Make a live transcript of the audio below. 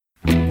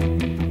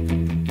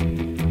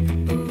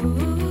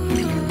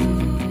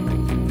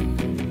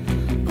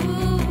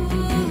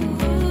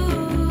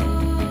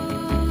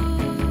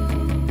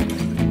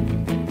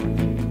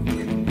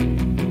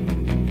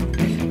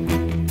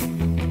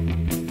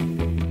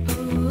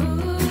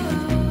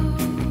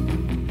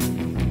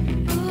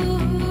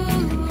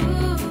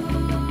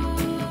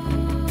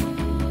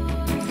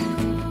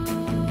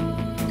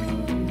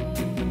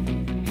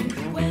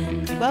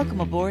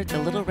Welcome aboard the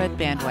Little Red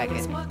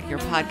Bandwagon, your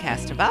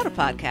podcast about a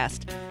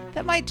podcast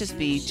that might just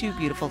be too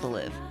beautiful to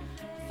live.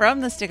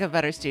 From the Stick of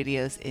Butter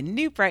Studios in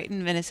New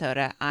Brighton,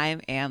 Minnesota, I'm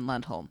Anne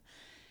Lundholm.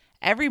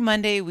 Every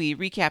Monday, we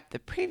recap the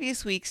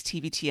previous week's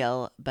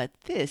TBTL, but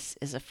this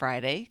is a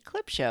Friday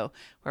clip show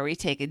where we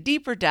take a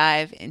deeper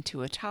dive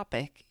into a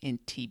topic in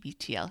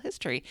TBTL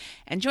history.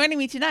 And joining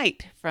me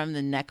tonight from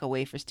the Necco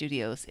Wafer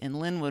Studios in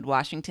Linwood,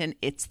 Washington,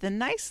 it's the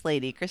nice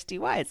lady, Christy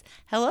Wise.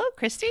 Hello,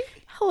 Christy.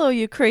 Hello,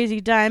 you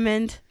crazy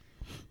diamond.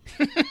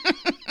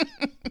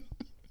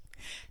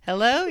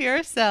 Hello,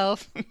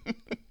 yourself.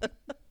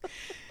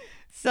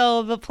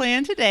 So the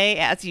plan today,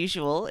 as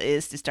usual,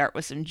 is to start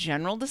with some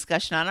general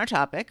discussion on our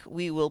topic.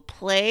 We will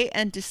play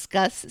and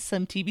discuss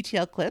some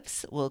TBTL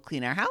clips. We'll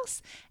clean our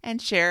house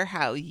and share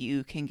how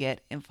you can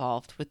get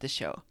involved with the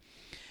show.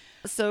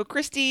 So,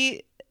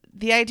 Christy,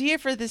 the idea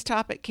for this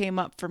topic came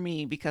up for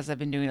me because I've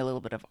been doing a little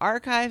bit of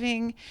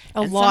archiving.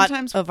 A lot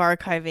of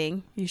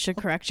archiving. You should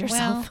correct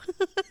yourself.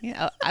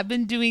 Well, I've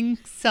been doing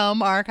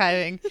some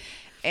archiving,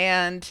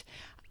 and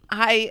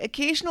I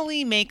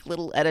occasionally make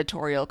little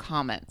editorial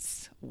comments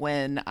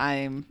when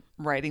I'm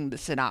writing the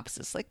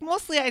synopsis. Like,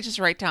 mostly I just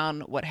write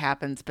down what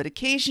happens, but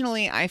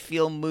occasionally I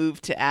feel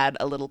moved to add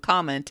a little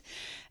comment.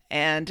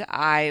 And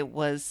I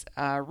was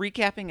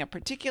recapping a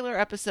particular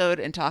episode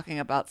and talking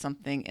about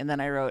something, and then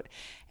I wrote,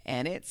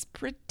 and it's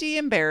pretty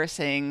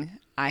embarrassing,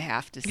 I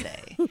have to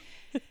say.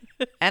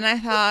 And I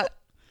thought,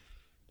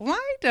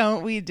 why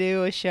don't we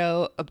do a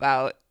show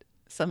about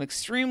some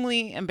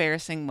extremely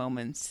embarrassing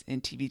moments in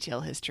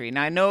TBTL history?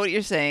 Now, I know what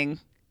you're saying.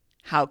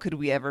 How could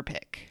we ever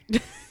pick?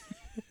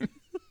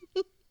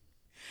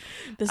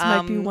 This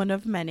might be one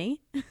of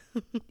many.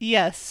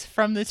 Yes,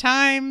 from the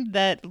time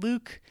that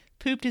Luke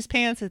pooped his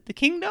pants at the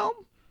Kingdom,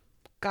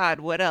 God,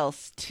 what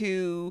else?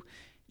 To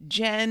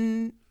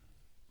Jen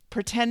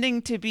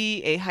pretending to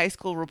be a high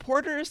school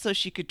reporter so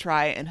she could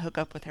try and hook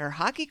up with her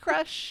hockey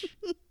crush.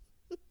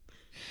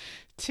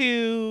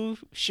 To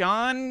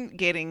Sean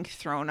getting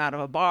thrown out of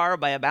a bar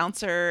by a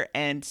bouncer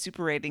and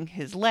superating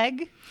his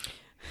leg.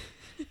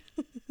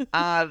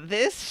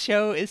 This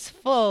show is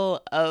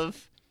full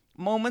of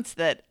moments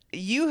that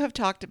you have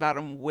talked about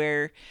them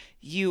where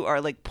you are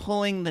like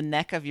pulling the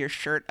neck of your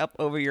shirt up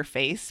over your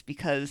face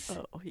because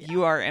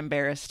you are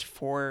embarrassed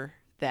for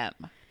them,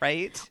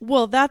 right?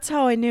 Well, that's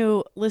how I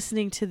knew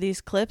listening to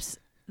these clips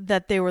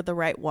that they were the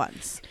right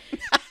ones.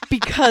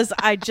 Because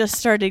I just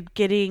started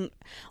getting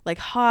like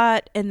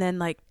hot and then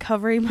like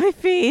covering my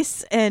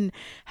face and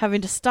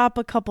having to stop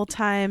a couple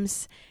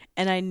times,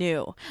 and I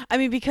knew. I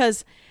mean,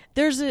 because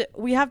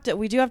we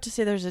do have to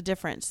say there's a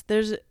difference.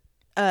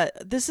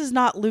 This is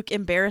not Luke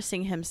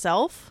embarrassing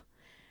himself.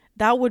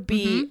 That would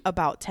be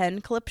about 10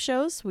 clip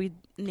shows. We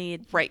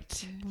need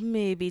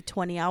maybe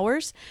 20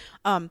 hours.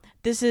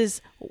 This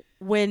is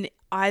when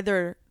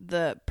either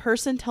the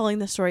person telling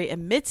the story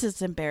admits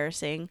it's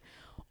embarrassing,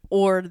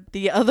 or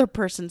the other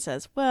person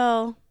says,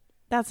 well,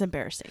 that's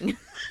embarrassing.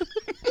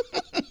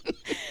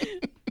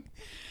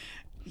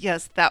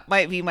 Yes, that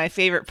might be my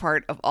favorite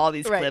part of all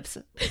these clips,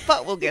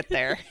 but we'll get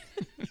there.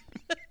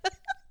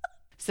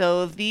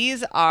 So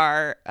these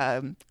are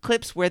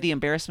clips where the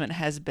embarrassment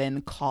has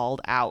been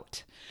called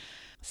out.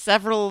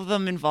 Several of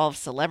them involve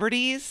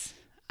celebrities.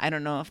 I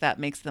don't know if that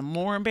makes them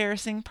more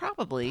embarrassing.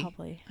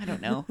 Probably. I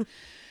don't know.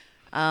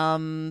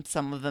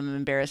 Some of them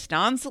embarrass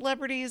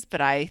non-celebrities, but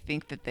I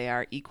think that they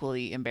are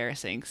equally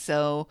embarrassing.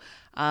 So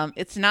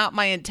it's not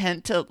my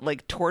intent to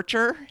like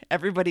torture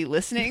everybody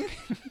listening.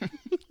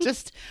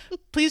 Just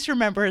please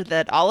remember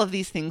that all of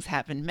these things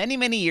happened many,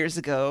 many years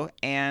ago,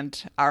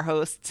 and our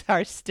hosts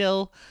are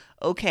still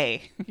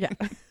okay. Yeah.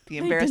 The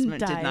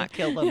embarrassment did not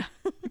kill them.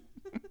 Yeah.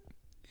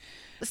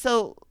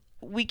 So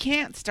we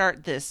can't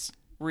start this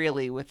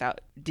really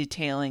without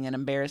detailing an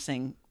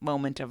embarrassing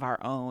moment of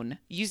our own.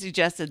 You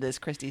suggested this,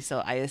 Christy, so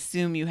I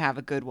assume you have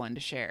a good one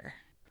to share.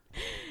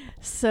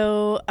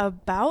 So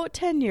about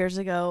 10 years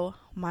ago,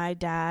 my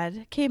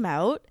dad came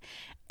out,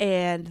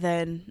 and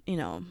then,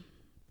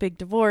 big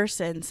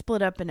divorce and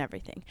split up and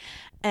everything.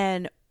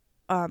 And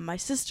my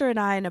sister and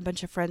I and a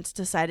bunch of friends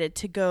decided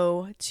to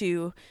go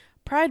to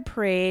Pride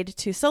Parade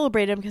to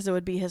celebrate him because it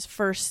would be his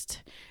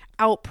first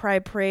out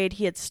Pride Parade.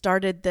 He had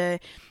started the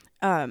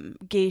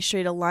Gay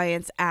Straight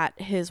Alliance at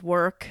his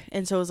work,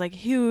 and so it was like a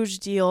huge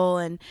deal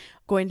and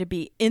going to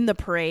be in the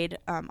parade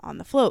on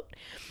the float.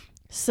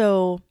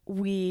 So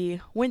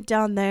we went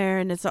down there,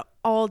 and it's an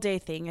all-day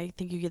thing. I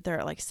think you get there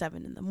at like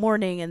 7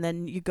 a.m, and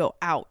then you go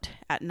out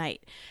at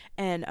night.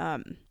 And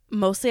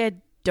mostly I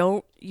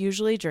don't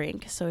usually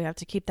drink, so we have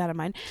to keep that in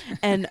mind.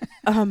 And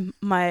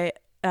my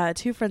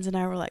two friends and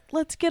I were like,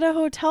 let's get a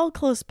hotel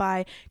close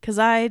by, because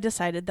I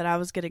decided that I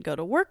was going to go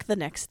to work the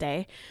next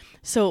day.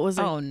 So it was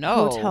a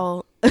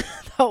hotel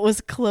that was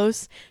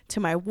close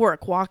to my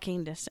work,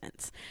 walking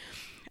distance.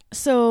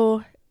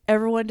 So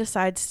everyone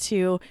decides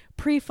to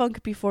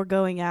pre-funk before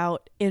going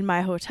out in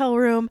my hotel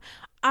room.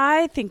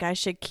 I think I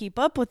should keep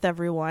up with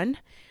everyone.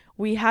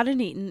 We hadn't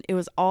eaten. It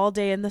was all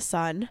day in the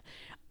sun.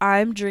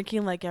 I'm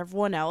drinking like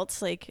everyone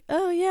else, like,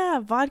 oh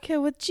yeah,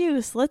 vodka with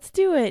juice. Let's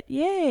do it.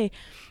 Yay.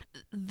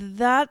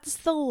 That's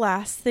the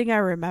last thing I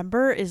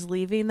remember is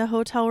leaving the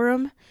hotel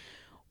room.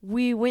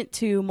 We went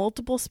to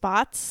multiple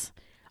spots.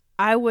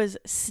 I was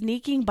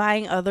sneaking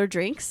buying other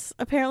drinks.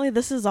 Apparently,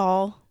 this is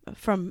all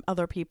from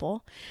other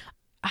people.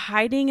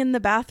 Hiding in the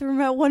bathroom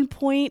at one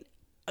point,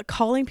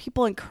 calling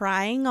people and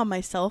crying on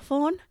my cell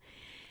phone.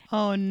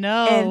 Oh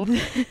no.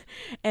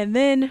 And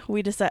then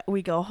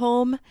we go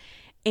home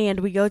and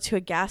we go to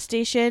a gas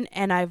station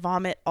and I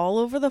vomit all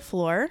over the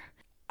floor.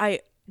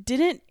 I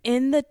didn't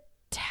in the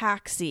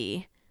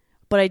taxi,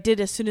 but I did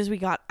as soon as we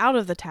got out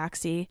of the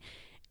taxi.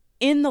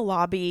 In the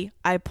lobby,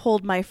 I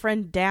pulled my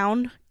friend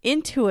down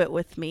into it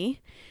with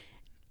me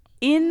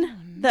in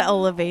the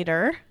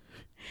elevator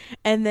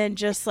and then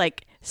just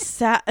like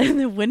sat and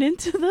then went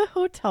into the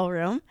hotel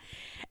room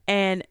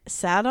and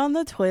sat on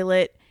the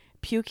toilet,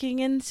 puking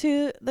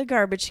into the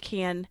garbage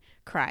can,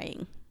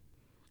 crying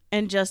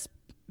and just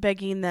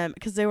begging them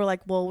because they were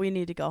like, well, we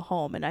need to go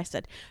home. And I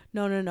said,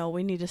 no,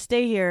 we need to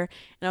stay here.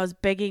 And I was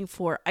begging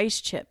for ice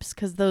chips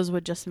because those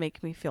would just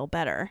make me feel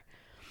better.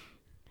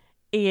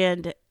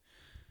 And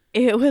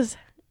it was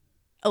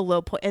a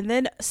low point. And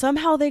then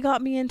somehow they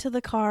got me into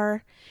the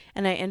car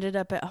and I ended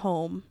up at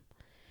home.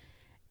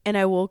 And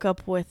I woke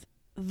up with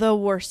the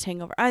worst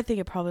hangover. I think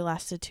it probably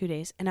lasted 2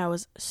 days. And I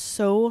was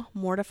so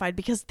mortified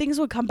because things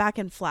would come back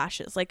in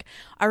flashes. Like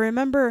I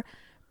remember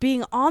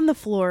being on the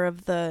floor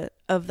of the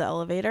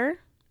elevator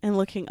and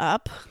looking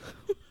up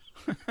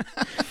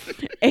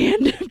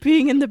and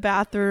being in the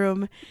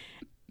bathroom.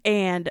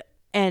 And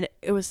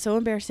it was so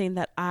embarrassing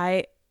that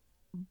I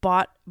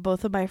bought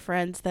both of my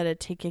friends that had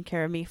taken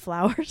care of me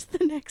flowers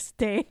the next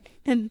day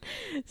and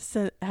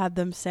had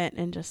them sent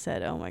and just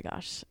said, oh my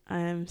gosh, I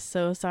am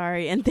so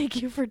sorry and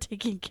thank you for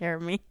taking care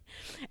of me.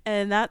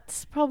 And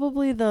that's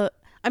probably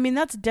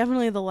that's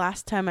definitely the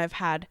last time I've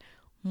had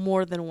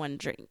more than one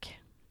drink.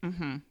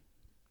 Mm-hmm.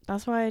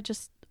 That's why I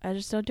just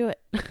don't do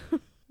it.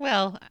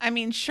 Well, I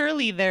mean,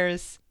 surely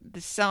there's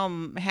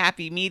some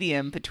happy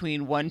medium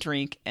between one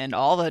drink and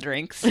all the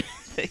drinks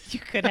that you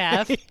could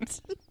have.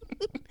 Right.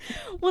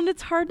 Well, and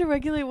it's hard to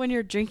regulate when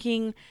you're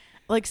drinking,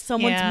 like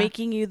someone's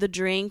making you the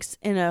drinks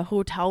in a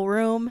hotel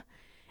room,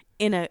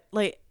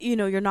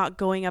 you're not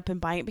going up and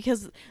buying it,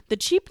 because the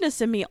cheapness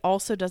in me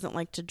also doesn't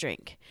like to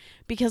drink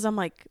because I'm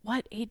like,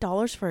 what,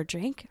 $8 for a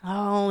drink?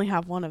 I'll only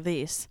have one of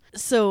these.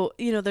 So,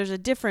 there's a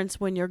difference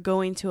when you're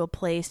going to a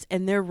place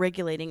and they're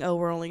regulating, oh,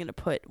 we're only going to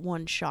put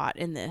one shot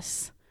in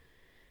this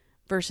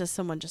versus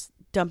someone just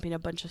dumping a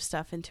bunch of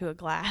stuff into a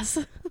glass.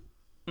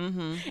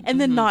 Mm-hmm,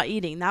 and then not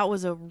eating. That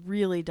was a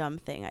really dumb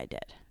thing I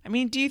did. I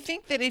mean, do you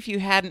think that if you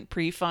hadn't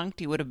pre-funked,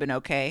 you would have been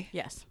okay?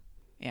 Yes.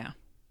 Yeah.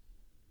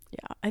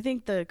 Yeah. I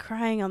think the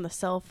crying on the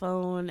cell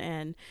phone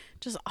and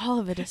just all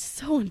of it is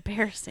so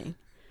embarrassing.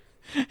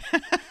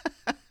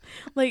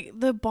 Like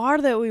the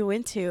bar that we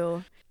went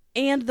to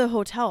and the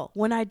hotel,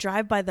 when I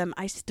drive by them,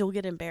 I still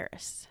get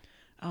embarrassed.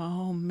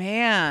 Oh,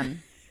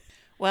 man.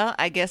 Well,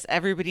 I guess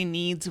everybody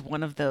needs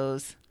one of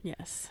those.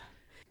 Yes.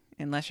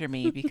 Unless you're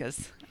me,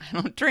 because I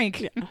don't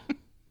drink. Yeah.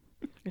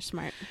 You're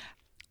smart.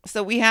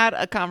 So we had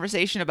a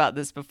conversation about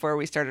this before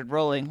we started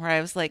rolling, where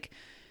I was like,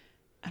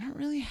 I don't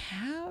really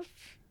have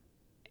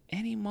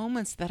any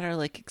moments that are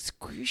like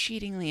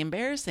excruciatingly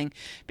embarrassing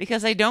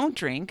because I don't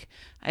drink.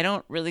 I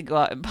don't really go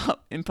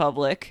out in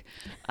public.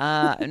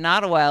 I'm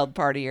not a wild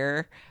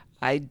partier.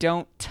 I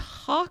don't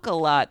talk a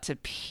lot to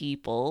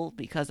people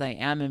because I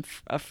am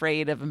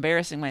afraid of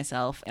embarrassing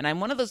myself. And I'm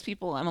one of those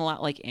people, I'm a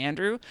lot like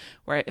Andrew,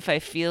 where if I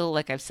feel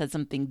like I've said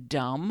something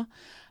dumb,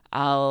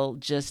 I'll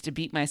just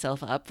beat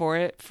myself up for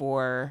it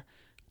for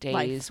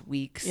days,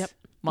 weeks,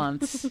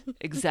 months.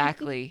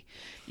 Exactly.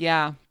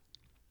 Yeah.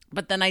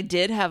 But then I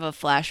did have a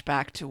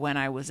flashback to when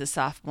I was a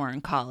sophomore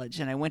in college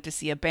and I went to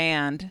see a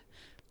band,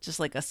 just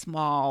like a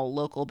small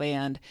local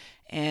band,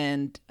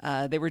 and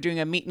they were doing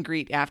a meet and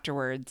greet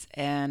afterwards,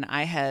 and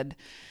I had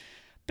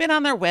been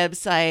on their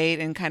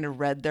website and kind of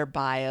read their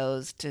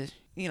bios to,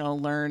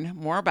 learn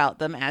more about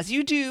them, as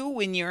you do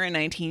when you're a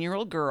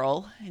 19-year-old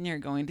girl and you're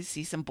going to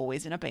see some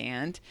boys in a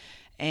band.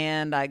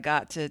 And I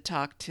got to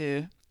talk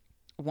to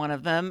one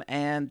of them,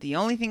 and the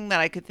only thing that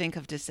I could think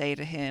of to say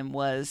to him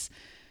was,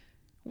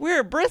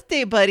 "We're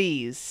birthday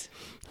buddies."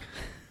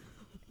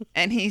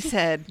 And he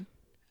said,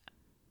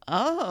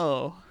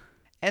 "Oh."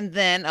 And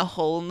then a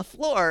hole in the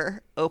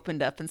floor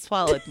opened up and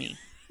swallowed me.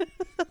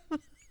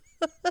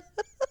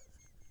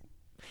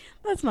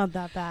 That's not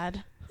that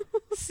bad.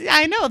 See,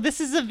 I know. This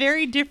is a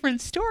very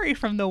different story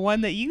from the one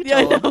that you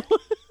told.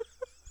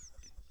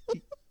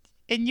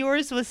 And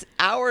yours was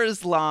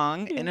hours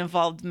long and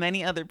involved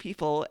many other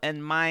people.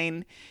 And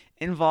mine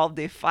involved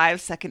a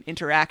 5-second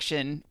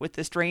interaction with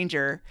a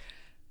stranger.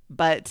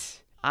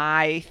 But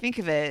I think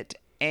of it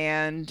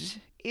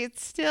and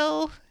it's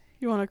still...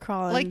 You want to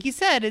crawl in, like you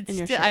said,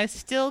 I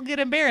still get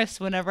embarrassed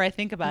whenever I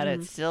think about it.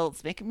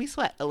 It's making me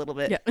sweat a little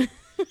bit. Yeah.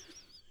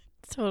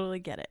 Totally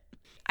get it.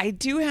 I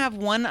do have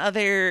one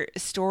other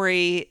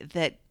story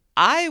that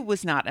I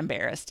was not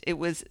embarrassed. It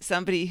was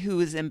somebody who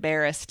was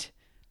embarrassed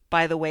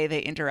by the way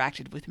they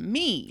interacted with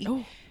me.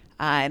 Oh.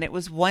 And it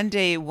was one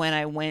day when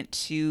I went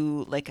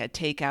to like a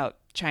takeout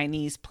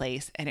Chinese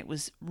place, and it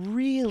was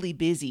really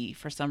busy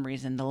for some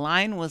reason. The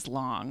line was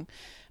long,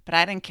 but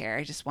I didn't care.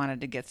 I just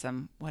wanted to get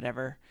some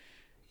whatever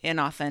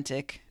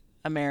inauthentic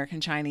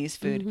American Chinese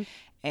food.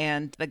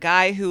 And the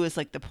guy who was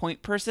like the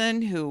point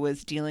person who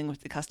was dealing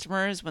with the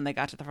customers when they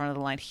got to the front of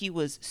the line, he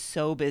was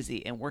so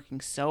busy and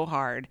working so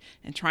hard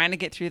and trying to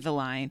get through the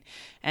line.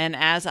 And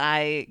as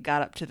I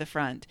got up to the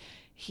front,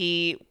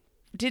 he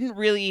didn't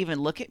really even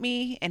look at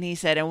me, and he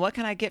said, "And what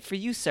can I get for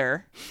you,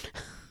 sir?"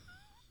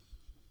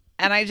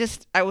 And I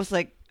was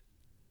like,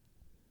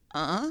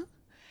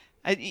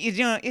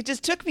 it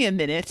just took me a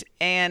minute,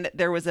 and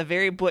there was a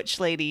very butch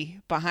lady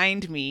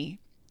behind me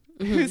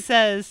who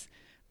says,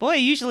 "Boy,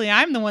 usually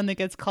I'm the one that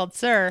gets called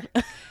sir."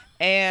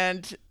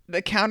 And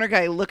the counter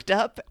guy looked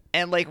up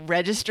and like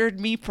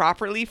registered me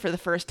properly for the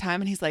first time,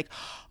 and he's like,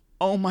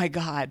 "Oh my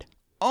God.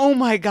 Oh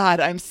my God.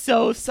 I'm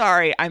so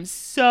sorry. I'm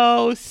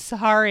so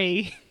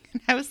sorry."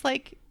 And I was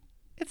like,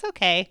 "It's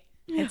okay.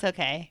 It's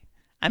okay.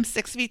 I'm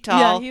 6 feet tall."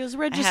 Yeah, he was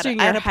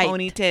registering I had your a height.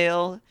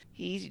 ponytail.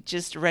 He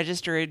just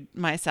registered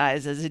my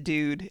size as a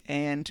dude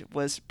and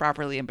was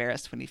properly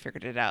embarrassed when he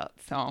figured it out.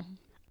 So,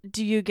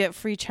 Do you get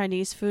free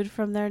Chinese food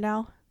from there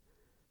now?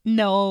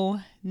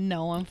 no,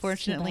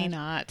 unfortunately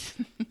not.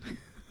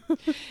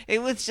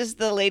 It was just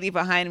the lady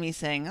behind me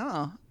saying,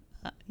 "Oh,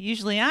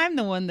 usually I'm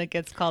the one that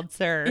gets called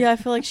sir." Yeah, I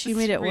feel like she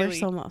made it worse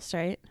really- almost,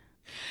 right?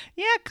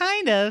 Yeah,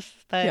 kind of,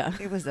 but Yeah.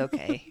 it was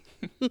okay.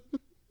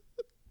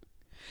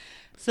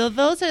 So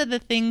those are the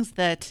things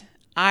that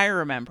I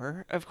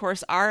remember. Of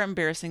course, our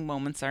embarrassing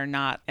moments are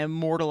not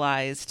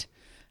immortalized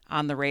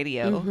on the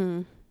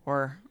radio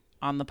or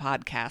on the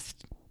podcast,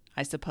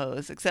 I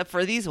suppose, except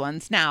for these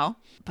ones now.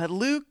 But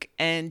Luke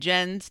and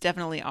Jen's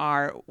definitely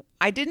are.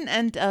 I didn't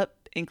end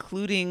up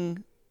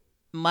including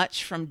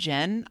much from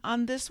Jen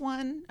on this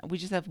one. We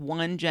just have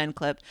one Jen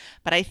clip,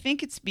 but I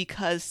think it's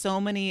because so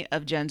many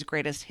of Jen's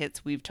greatest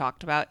hits we've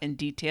talked about in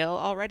detail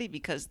already,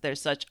 because they're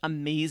such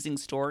amazing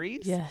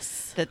stories.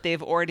 Yes. That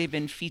they've already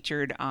been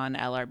featured on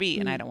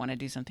LRB, and I don't want to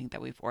do something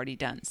that we've already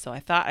done. So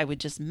I thought I would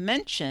just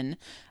mention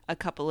a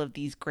couple of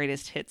these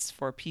greatest hits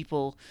for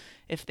people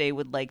if they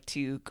would like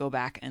to go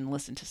back and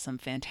listen to some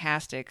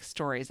fantastic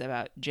stories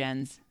about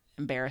Jen's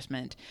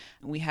embarrassment.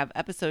 We have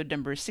episode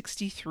number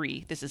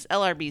 63. This is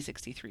LRB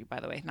 63, by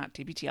the way, not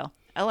TBTL.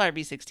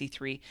 LRB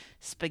 63,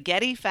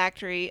 Spaghetti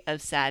Factory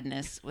of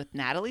Sadness with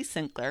Natalie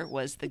Sinclair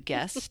was the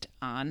guest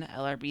on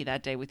LRB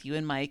that day with you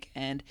and Mike.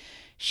 And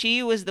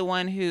she was the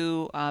one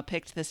who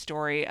picked the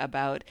story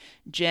about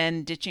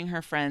Jen ditching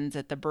her friends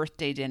at the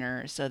birthday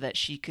dinner so that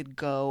she could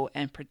go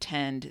and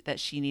pretend that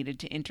she needed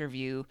to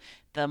interview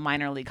the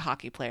minor league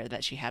hockey player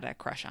that she had a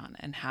crush on,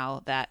 and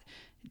how that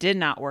did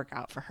not work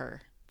out for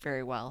her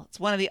very well. It's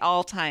one of the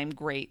all-time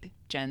great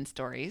Jen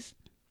stories.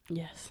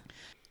 Yes.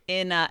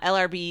 In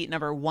LRB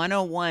number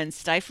 101,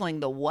 Stifling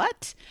the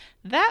What?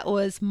 That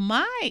was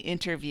my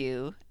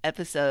interview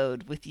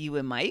episode with you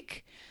and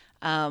Mike,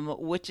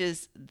 which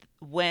is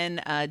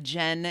when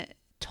Jen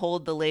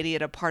told the lady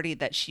at a party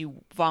that she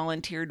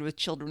volunteered with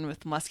children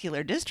with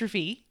muscular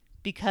dystrophy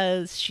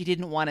because she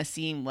didn't want to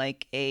seem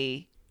like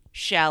a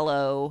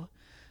shallow,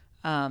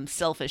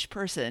 selfish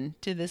person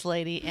to this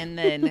lady, and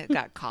then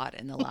got caught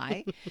in the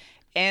lie.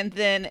 And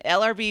then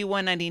LRB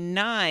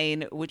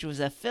 199, which was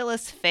a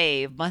Phyllis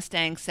fave,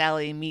 Mustang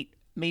Sally meet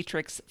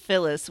Matrix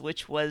Phyllis,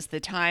 which was the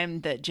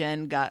time that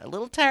Jen got a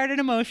little tired and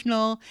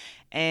emotional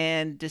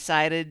and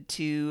decided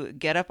to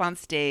get up on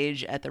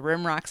stage at the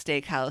Rimrock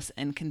Steakhouse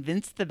and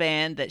convince the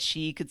band that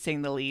she could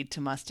sing the lead to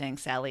Mustang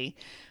Sally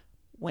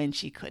when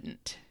she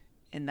couldn't.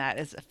 And that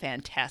is a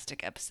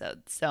fantastic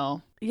episode.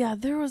 So Yeah,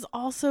 there was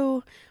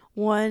also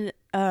one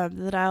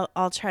that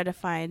I'll try to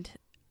find,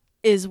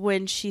 is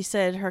when she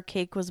said her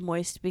cake was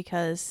moist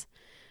because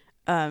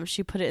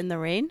she put it in the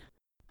rain.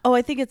 Oh,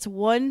 I think it's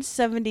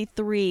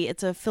 173.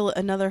 It's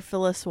another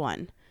Phyllis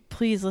one.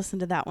 Please listen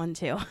to that one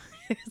too.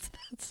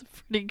 That's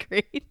pretty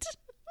great.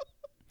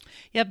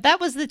 Yep, that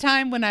was the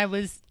time when I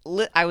was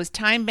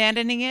time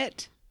abandoning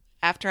it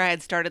after I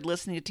had started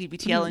listening to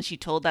TBTL, and she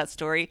told that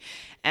story,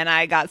 and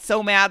I got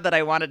so mad that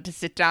I wanted to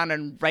sit down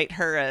and write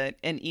her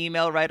an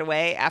email right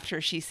away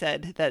after she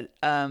said that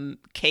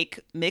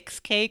mix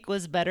cake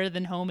was better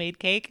than homemade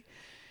cake,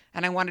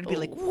 and I wanted to be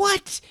like,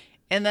 "What?"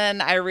 And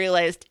then I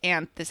realized,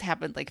 Aunt, this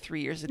happened like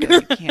 3 years ago.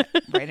 You can't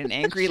write an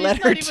angry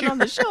letter. She's not even to on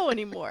her. the show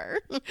anymore.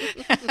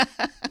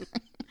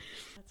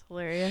 That's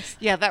hilarious.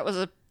 Yeah, that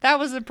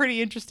was a pretty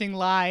interesting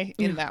lie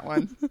in that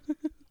one.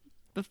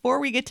 Before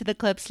we get to the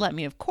clips, let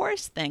me, of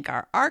course, thank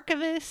our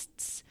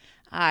archivists.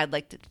 I'd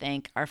like to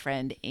thank our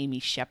friend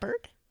Amy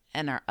Shepard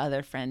and our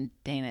other friend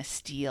Dana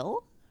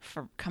Steele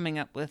for coming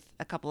up with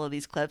a couple of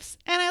these clips.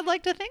 And I'd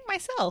like to thank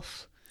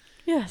myself,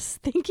 Yes,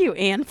 thank you,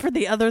 Anne, for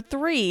the other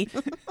 3.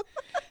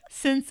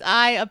 since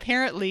I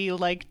apparently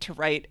like to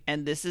write,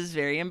 and this is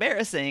very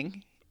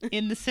embarrassing,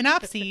 in the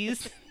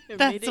synopses. It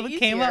That's made it what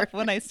came easier. up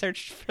when I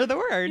searched for the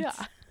words.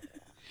 Yeah.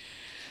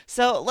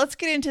 So let's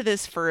get into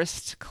this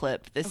first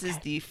clip. This is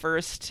Okay. the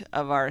first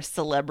of our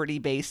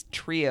celebrity-based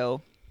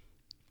trio.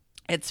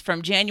 It's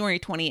from January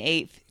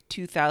 28th,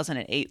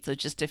 2008, so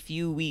just a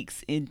few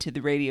weeks into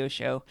the radio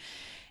show.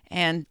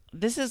 And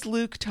this is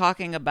Luke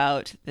talking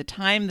about the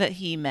time that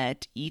he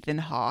met Ethan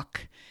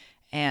Hawke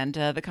and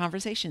the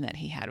conversation that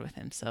he had with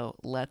him. So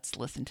let's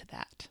listen to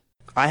that.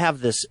 I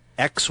have this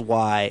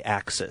XY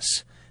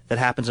axis that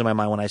happens in my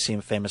mind when I see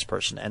a famous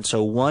person. And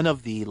so one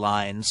of the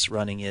lines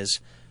running is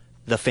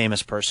the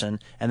famous person,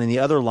 and then the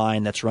other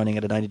line that's running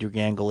at a 90-degree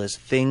angle is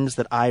things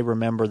that I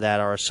remember that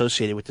are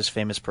associated with this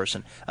famous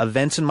person.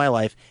 Events in my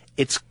life,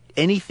 it's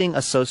anything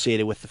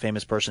associated with the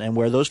famous person. And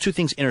where those two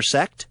things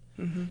intersect,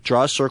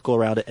 draw a circle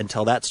around it and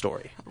tell that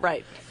story.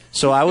 Right.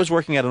 So I was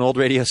working at an old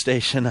radio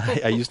station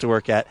I used to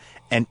work at,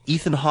 and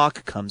Ethan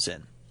Hawke comes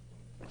in.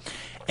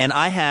 And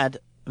I had,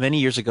 many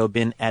years ago,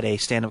 been at a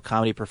stand-up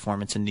comedy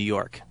performance in New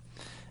York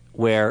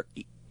where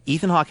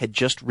Ethan Hawke had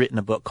just written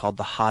a book called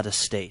The Hot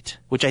Estate,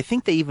 which I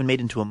think they even made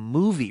into a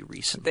movie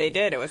recently. They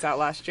did. It was out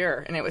last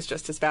year, and it was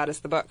just as bad as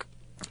the book.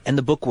 And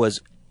the book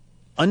was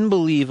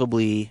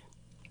unbelievably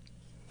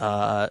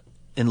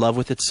in love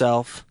with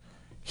itself.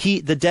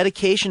 The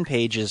dedication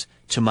pages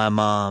to my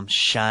mom,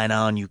 shine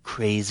on, you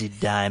crazy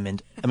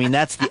diamond. I mean,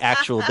 that's the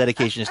actual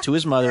dedication is to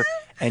his mother,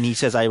 and he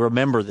says, I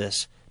remember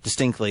this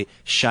distinctly,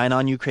 shine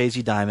on, you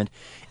crazy diamond.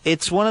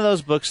 It's one of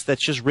those books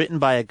that's just written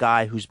by a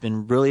guy who's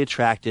been really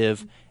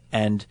attractive,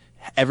 and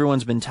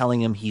everyone's been telling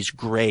him he's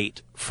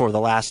great for the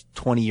last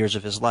 20 years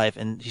of his life,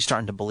 and he's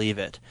starting to believe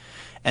it.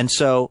 And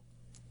so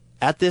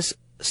at this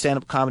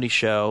stand-up comedy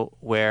show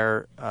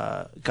where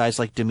guys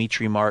like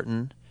Dimitri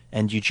Martin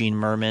and Eugene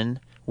Merman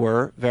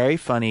were very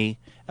funny,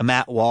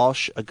 Matt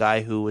Walsh, a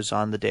guy who was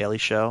on The Daily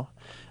Show.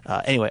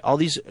 Anyway, all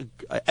these,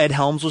 Ed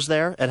Helms was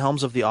there, Ed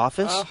Helms of The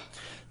Office. Oh.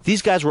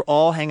 These guys were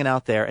all hanging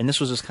out there, and this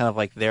was just kind of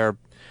like their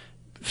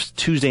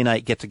Tuesday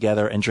night get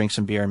together and drink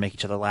some beer and make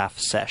each other laugh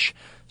sesh.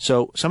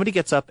 So somebody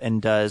gets up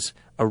and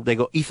they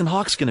go, Ethan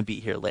Hawke's going to be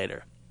here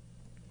later.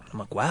 I'm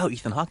like, wow,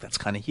 Ethan Hawke, that's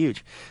kind of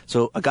huge.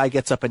 So a guy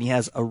gets up and he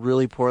has a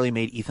really poorly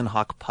made Ethan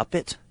Hawke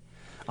puppet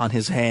on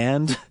his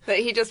hand. That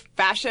he just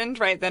fashioned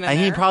right then and there. And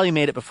he there? probably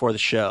made it before the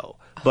show.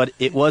 But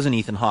it wasn't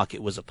Ethan Hawke,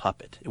 it was a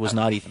puppet. It was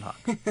not Ethan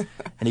Hawke.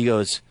 And he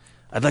goes,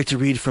 I'd like to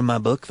read from my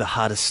book, The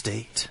Hot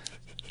Estate.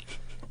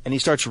 And he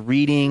starts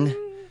reading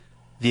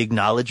the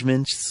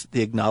acknowledgments.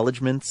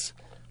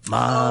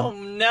 Mom. Oh,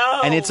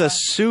 no. And it's a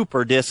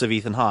super diss of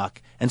Ethan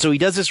Hawke. And so he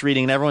does this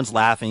reading, and everyone's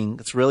laughing.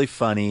 It's really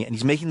funny. And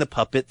he's making the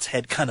puppet's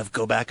head kind of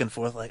go back and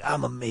forth like,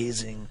 I'm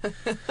amazing.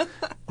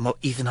 I'm an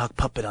Ethan Hawke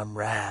puppet. I'm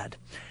rad.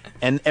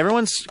 And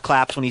everyone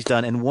claps when he's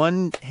done. And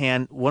one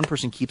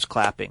person keeps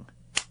clapping.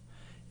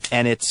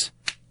 And it's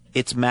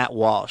Matt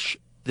Walsh,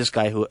 this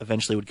guy who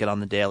eventually would get on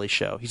The Daily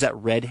Show. He's that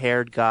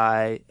red-haired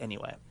guy.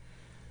 Anyway.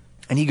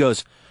 And he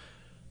goes,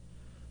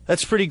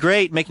 that's pretty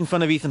great, making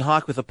fun of Ethan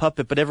Hawke with a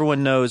puppet, but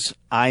everyone knows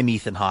I'm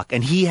Ethan Hawke.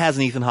 And he has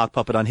an Ethan Hawke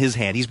puppet on his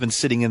hand. He's been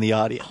sitting in the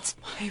audience.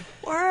 Oh, my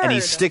word. And he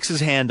sticks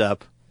his hand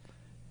up,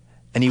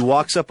 and he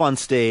walks up on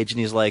stage, and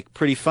he's like,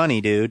 pretty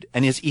funny, dude.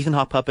 And his Ethan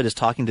Hawke puppet is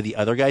talking to the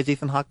other guy's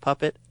Ethan Hawke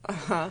puppet.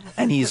 Uh-huh.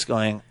 And he's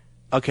going,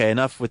 okay,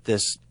 enough with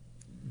this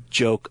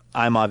joke.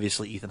 I'm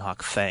obviously Ethan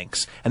Hawke,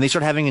 thanks. And they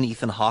start having an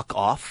Ethan Hawke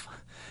off.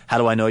 How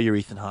do I know you're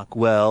Ethan Hawke?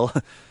 Well...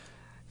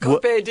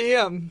 Carpe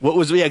diem. What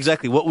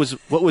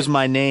was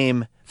my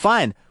name?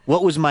 Fine.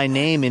 What was my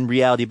name in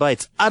Reality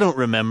Bites? I don't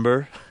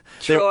remember.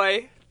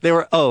 Troy. They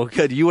were, oh,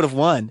 good. You would have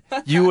won.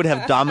 You would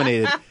have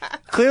dominated.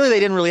 Clearly they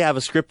didn't really have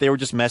a script. They were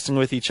just messing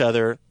with each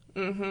other.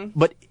 Mm-hmm.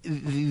 But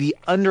the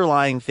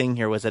underlying thing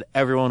here was that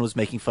everyone was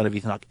making fun of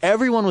Ethan Hawke.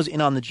 Everyone was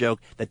in on the joke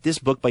that this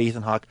book by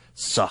Ethan Hawke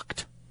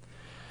sucked.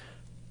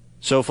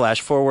 So flash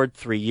forward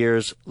 3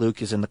 years.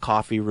 Luke is in the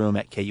coffee room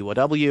at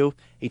KUOW.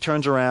 He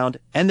turns around,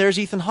 and there's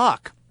Ethan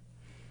Hawke.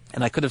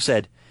 And I could have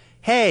said,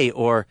 hey,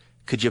 or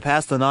could you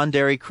pass the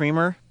non-dairy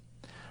creamer?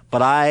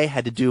 But I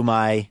had to do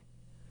my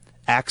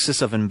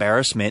axis of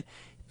embarrassment.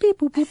 Beep,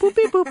 boop, beep, boop,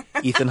 beep, boop.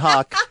 Ethan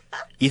Hawke,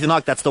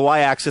 that's the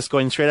y-axis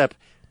going straight up.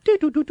 Do,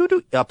 do, do, do,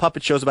 do.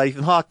 Puppet shows about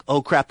Ethan Hawke.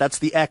 Oh, crap, that's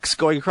the X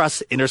going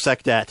across,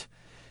 intersect at.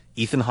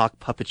 Ethan Hawke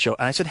puppet show.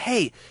 And I said,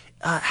 hey,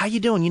 how you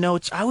doing? You know,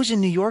 I was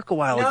in New York a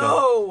while ago.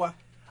 No.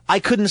 I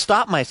couldn't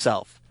stop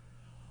myself.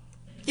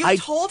 You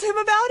told him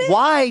about it?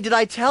 Why did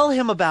I tell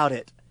him about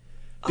it?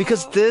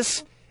 Because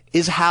this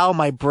is how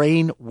my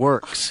brain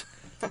works.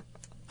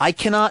 I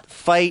cannot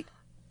fight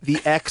the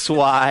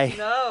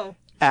XY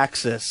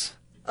axis.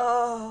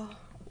 Oh,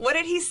 what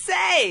did he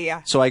say?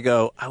 So I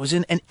go, I was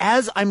in, and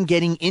as I'm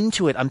getting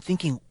into it, I'm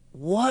thinking,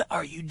 what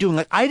are you doing?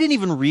 Like, I didn't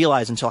even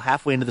realize until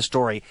halfway into the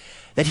story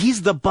that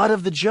he's the butt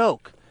of the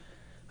joke.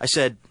 I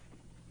said,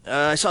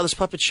 I saw this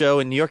puppet show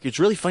in New York. It's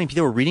really funny. They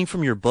were reading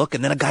from your book,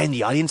 and then a guy in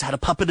the audience had a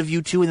puppet of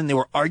you too, and then they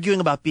were arguing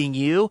about being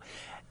you.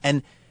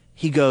 And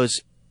he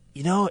goes,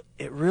 you know,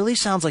 it really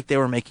sounds like they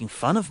were making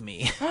fun of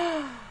me.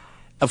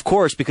 Of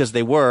course, because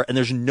they were, and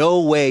there's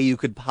no way you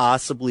could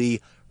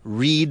possibly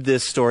read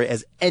this story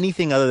as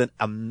anything other than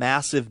a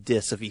massive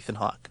diss of Ethan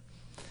Hawke.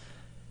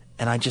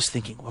 And I'm just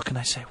thinking, what can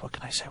I say? What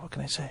can I say? What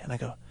can I say? And I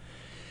go,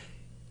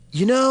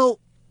 you know,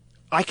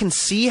 I can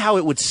see how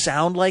it would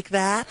sound like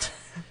that,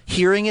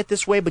 hearing it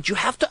this way, but you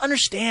have to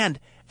understand.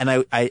 And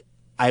I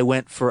I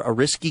went for a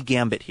risky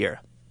gambit here.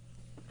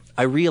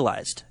 I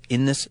realized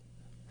in this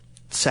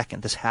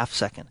half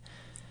second,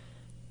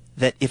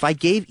 that if I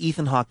gave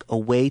Ethan Hawke a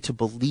way to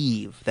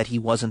believe that he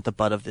wasn't the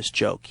butt of this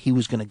joke, he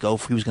was going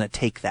to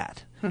take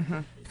that.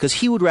 Because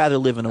he would rather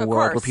live in a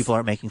world where people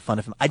aren't making fun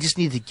of him. I just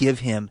needed to give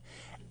him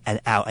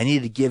an out. I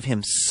needed to give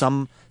him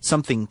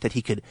something that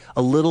he could,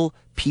 a little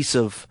piece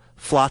of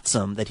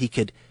flotsam that he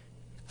could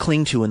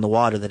cling to in the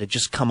water that had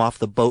just come off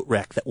the boat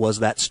wreck that was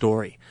that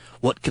story.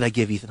 What could I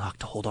give Ethan Hawke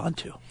to hold on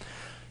to?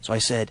 So I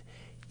said,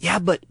 yeah,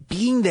 but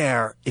being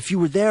there, if you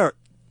were there,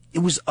 it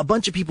was a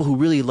bunch of people who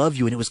really love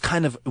you, and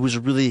it was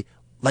really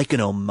like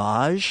an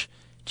homage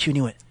to you. And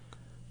he went,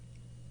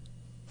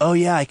 oh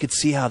yeah, I could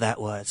see how that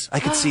was. I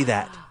could see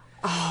that.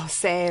 Oh,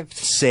 saved.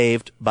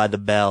 Saved by the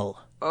bell.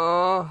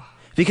 Oh.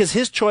 Because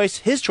his choice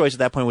at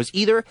that point was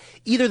either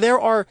there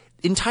are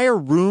entire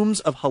rooms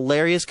of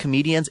hilarious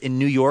comedians in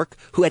New York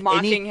who at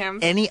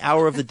any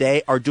hour of the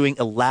day are doing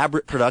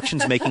elaborate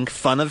productions making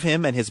fun of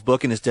him and his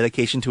book and his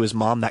dedication to his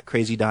mom, that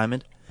crazy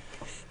diamond.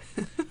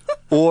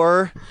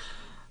 Or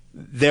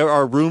there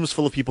are rooms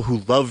full of people who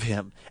love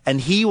him, and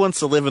he wants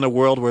to live in a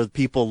world where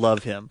people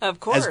love him. Of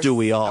course. As do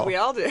we all. We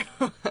all do.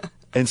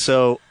 And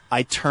so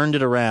I turned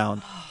it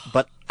around,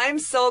 but I'm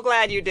so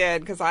glad you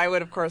did, because I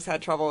would, of course,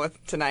 had trouble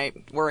with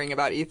tonight worrying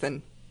about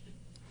Ethan.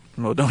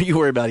 Well, don't you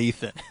worry about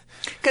Ethan.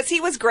 Because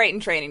he was great in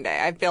Training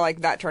Day. I feel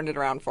like that turned it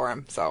around for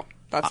him, so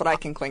that's what I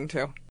can cling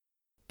to.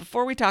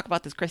 Before we talk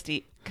about this,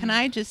 Christy, can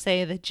I just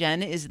say that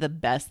Jen is the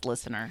best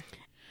listener?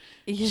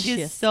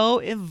 She's so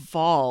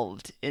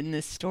involved in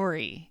this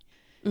story.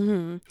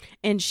 Mm-hmm.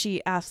 And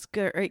she asks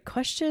great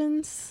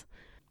questions.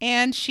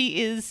 And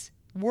she is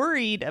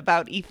worried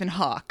about Ethan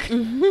Hawke.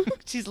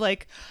 She's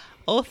like,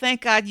 oh,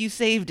 thank God you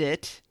saved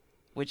it,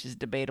 which is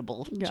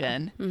debatable,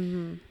 Jen.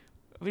 Mm-hmm.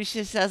 But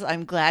she says,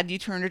 I'm glad you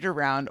turned it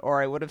around,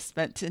 or I would have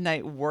spent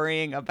tonight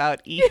worrying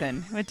about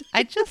Ethan. Which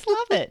I just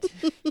love it.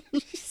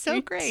 She's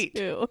so great.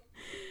 Too.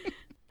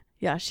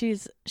 Yeah,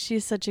 she's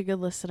such a good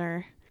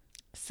listener.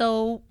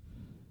 So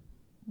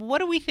what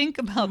do we think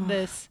about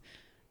this?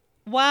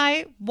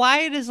 Why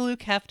does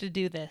Luke have to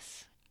do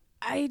this?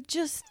 I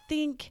just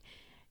think,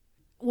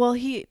 well,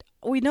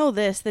 we know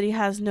that he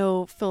has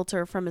no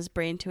filter from his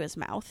brain to his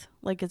mouth.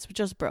 Like, it's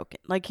just broken.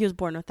 Like, he was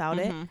born without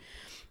it.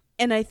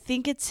 And I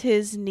think it's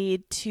his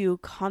need to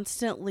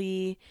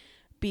constantly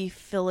be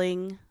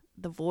filling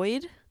the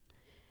void.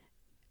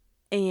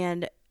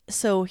 And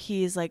so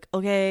he's like,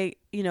 okay,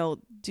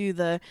 do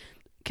the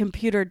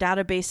computer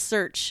database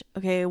search.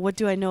 Okay, what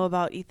do I know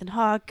about Ethan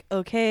Hawke?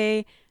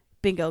 Okay,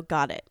 bingo,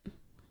 got it.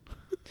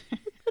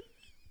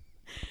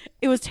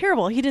 It was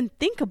terrible. He didn't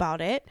think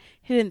about it.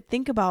 He didn't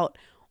think about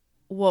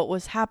what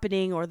was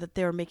happening or that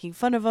they were making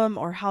fun of him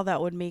or how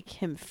that would make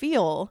him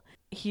feel.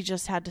 He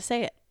just had to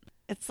say it.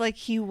 It's like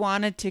he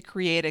wanted to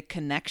create a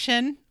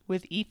connection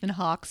with Ethan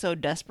Hawke so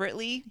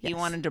desperately. Yes. He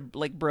wanted to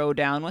bro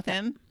down with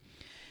him.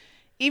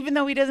 Even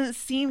though he doesn't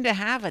seem to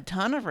have a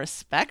ton of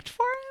respect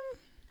for him.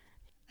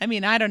 I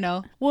mean, I don't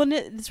know. Well, and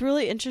it's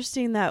really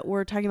interesting that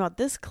we're talking about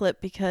this clip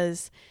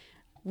because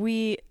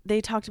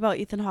they talked about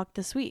Ethan Hawke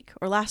this week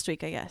or last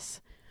week, I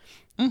guess.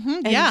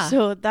 Yeah.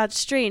 So that's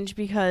strange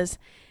because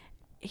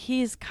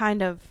he's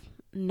kind of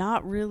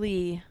not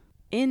really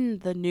in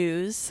the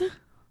news,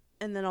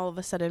 and then all of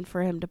a sudden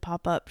for him to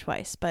pop up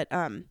twice. But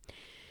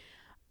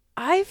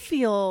I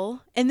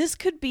feel, and this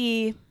could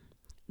be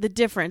the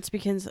difference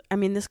because, I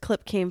mean, this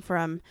clip came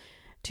from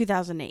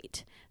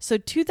 2008. So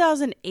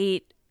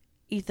 2008,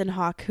 Ethan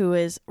Hawke, who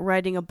is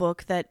writing a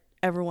book that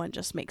everyone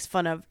just makes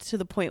fun of to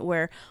the point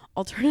where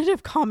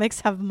alternative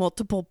comics have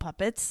multiple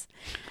puppets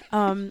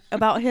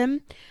about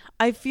him,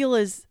 I feel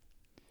is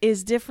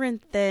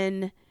different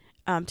than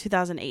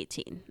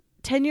 2018.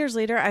 10 years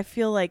later, I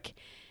feel like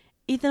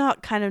Ethan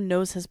Hawke kind of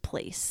knows his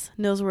place,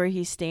 knows where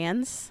he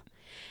stands.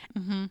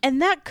 And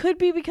that could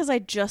be because I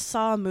just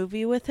saw a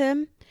movie with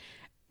him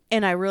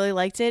and I really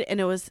liked it.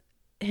 And it was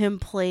him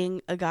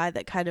playing a guy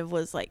that kind of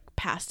was like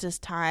past his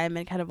time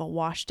and kind of a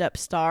washed up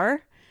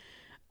star.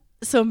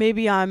 So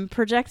maybe I'm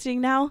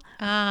projecting now.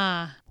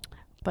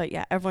 But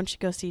yeah, everyone should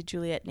go see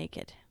Juliet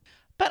naked.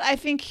 But I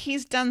think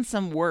he's done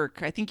some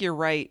work. I think you're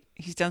right.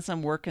 He's done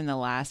some work in the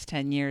last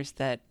 10 years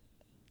that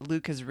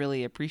Luke has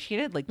really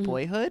appreciated, like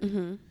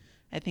Boyhood.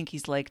 I think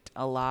he's liked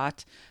a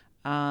lot.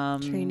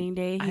 Training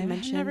Day, he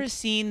mentioned. I've never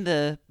seen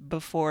the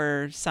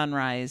Before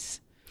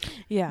Sunrise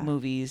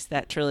movies,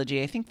 that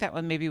trilogy. I think that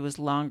one maybe was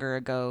longer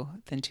ago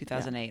than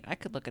 2008. I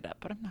could look it up,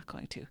 but I'm not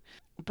going to.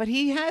 But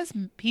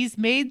he's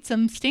made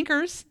some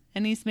stinkers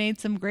and he's made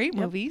some great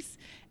movies.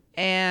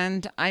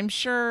 And I'm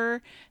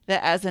sure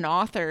that as an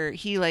author,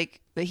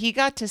 he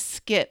got to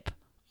skip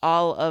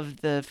all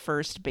of the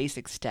first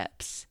basic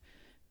steps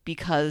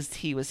because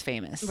he was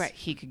famous. Right.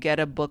 He could get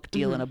a book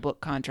deal and a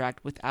book contract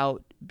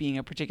without being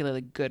a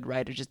particularly good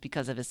writer just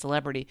because of his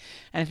celebrity.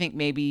 And I think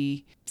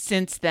maybe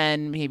since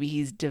then, maybe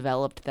he's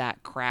developed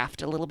that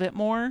craft a little bit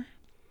more.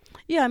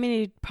 Yeah, I mean,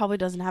 he probably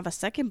doesn't have a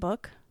second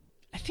book.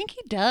 I think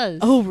he does.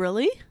 Oh,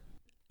 really?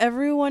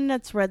 Everyone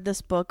that's read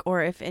this book,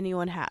 or if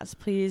anyone has,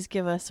 please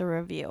give us a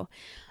review.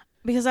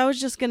 Because I was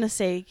just going to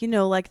say,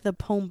 like the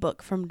poem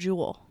book from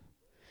Jewel.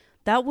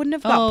 That wouldn't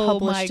have got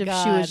published if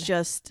she was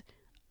just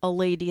a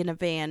lady in a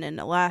van in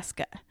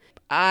Alaska.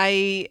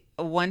 I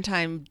one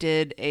time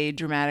did a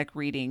dramatic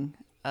reading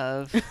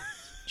of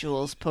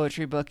Jewel's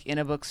poetry book in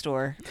a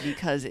bookstore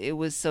because it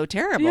was so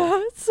terrible.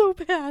 Yeah, it's so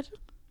bad.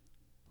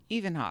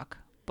 Ethan Hawke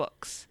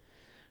books.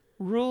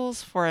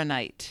 Rules for a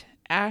Night.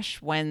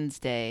 Ash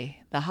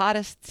Wednesday. The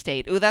Hottest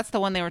State. Ooh, that's the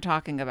one they were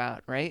talking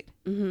about, right?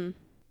 Mm-hmm.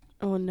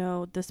 Oh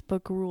no, this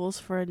book Rules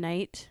for a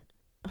Night.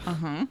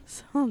 Uh-huh.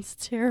 Sounds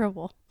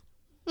terrible.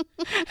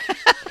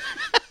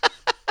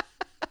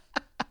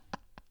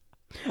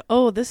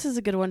 Oh, this is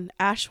a good one.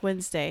 Ash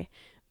Wednesday.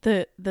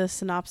 The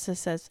synopsis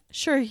says,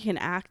 sure, he can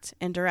act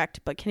and direct,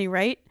 but can he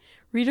write?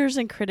 Readers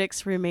and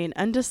critics remain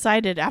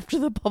undecided after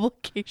the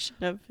publication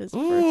of his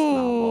first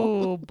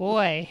novel. Oh,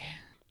 boy.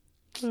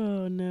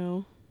 Oh,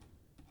 no.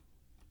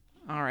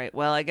 All right.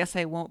 Well, I guess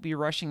I won't be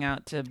rushing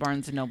out to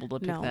Barnes & Noble to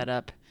pick No. that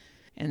up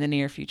in the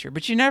near future,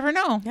 but you never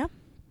know. Yeah.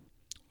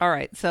 All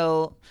right.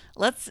 So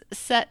let's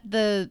set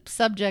the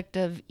subject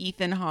of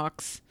Ethan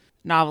Hawke's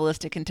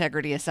novelistic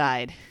integrity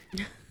aside.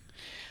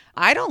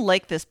 I don't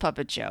like this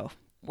puppet show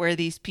where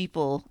these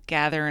people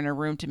gather in a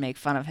room to make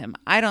fun of him.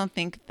 I don't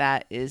think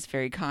that is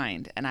very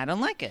kind, and I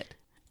don't like it.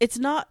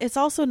 It's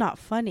also not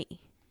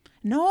funny.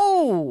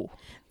 No.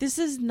 This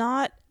is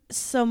not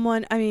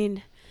someone,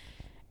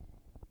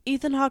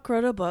 Ethan Hawke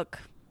wrote a book.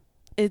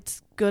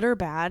 It's good or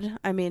bad.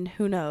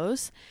 Who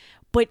knows?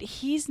 But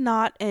he's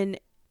not an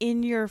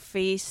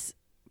in-your-face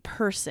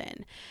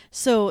person.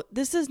 So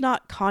this is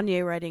not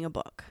Kanye writing a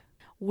book,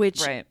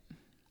 which Right.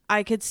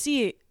 I could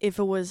see if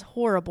it was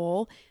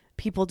horrible,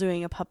 people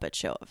doing a puppet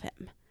show of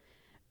him.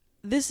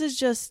 This is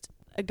just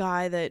a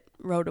guy that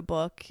wrote a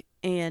book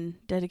and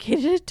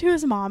dedicated it to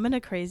his mom in a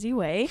crazy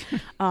way.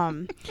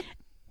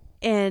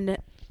 And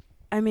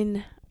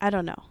I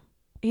don't know.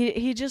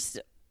 He just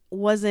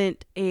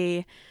wasn't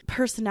a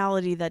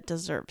personality that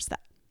deserves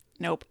that.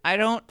 Nope. I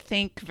don't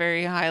think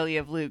very highly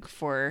of Luke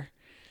for,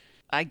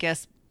 I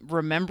guess,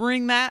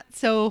 remembering that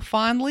so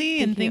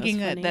fondly and thinking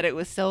that it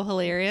was so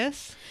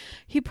hilarious.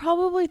 He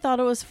probably thought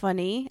it was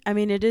funny.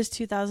 It is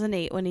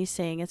 2008 when he's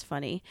saying it's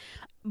funny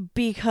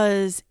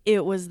because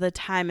it was the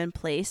time and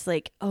place.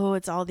 Like, oh,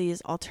 it's all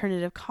these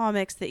alternative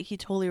comics that he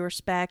totally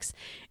respects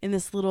in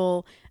this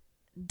little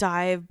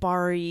dive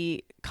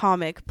bar-y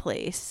comic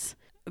place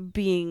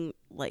being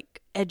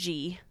like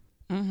edgy.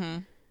 Mm-hmm.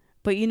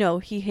 But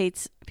he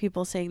hates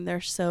people saying they're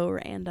so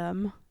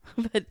random.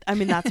 But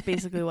that's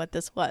basically what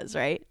this was,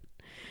 right?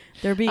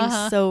 They're being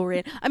so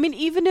random.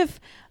 Even if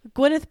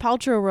Gwyneth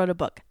Paltrow wrote a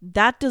book,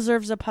 that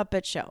deserves a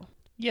puppet show.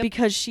 Yep.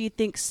 Because she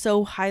thinks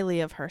so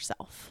highly of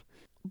herself.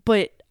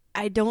 But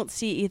I don't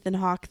see Ethan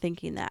Hawke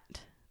thinking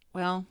that.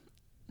 Well,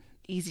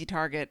 easy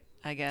target,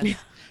 I guess.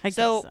 I guess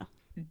so.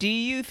 Do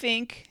you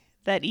think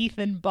that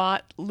Ethan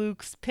bought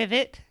Luke's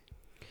pivot?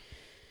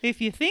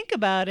 If you think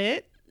about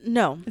it,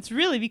 No. it's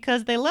really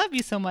because they love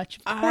you so much.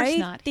 Of course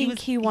not. I think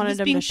he wanted was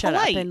him being to shut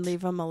polite. up and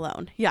leave him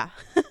alone. Yeah.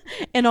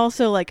 And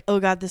also like, oh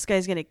God, this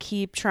guy's going to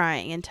keep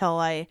trying until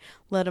I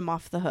let him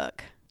off the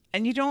hook.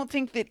 And you don't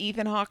think that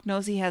Ethan Hawke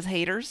knows he has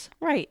haters?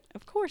 Right.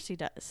 Of course he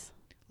does.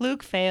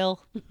 Luke,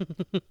 fail.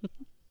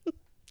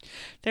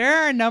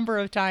 There are a number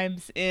of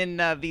times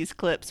in these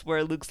clips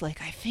where Luke's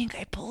like, I think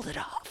I pulled it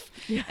off.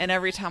 Yeah. And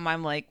every time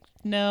I'm like,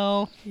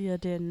 no. You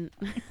didn't.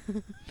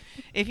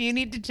 If you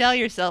need to tell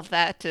yourself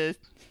that to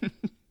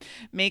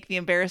make the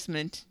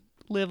embarrassment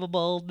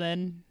livable,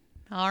 then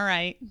all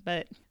right.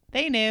 But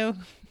they knew.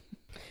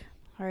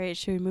 All right.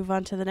 Should we move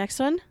on to the next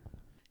one?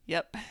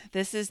 Yep.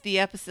 This is the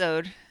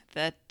episode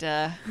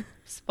that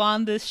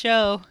spawned this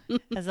show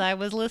as I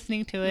was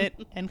listening to it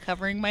and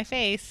covering my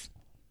face.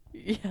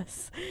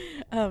 Yes.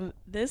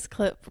 This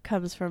clip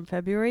comes from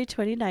February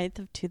 29th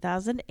of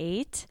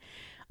 2008,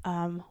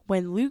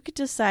 when Luke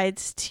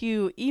decides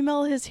to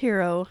email his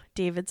hero,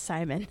 David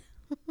Simon.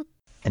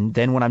 And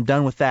then when I'm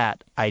done with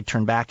that, I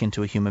turn back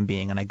into a human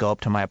being and I go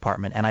up to my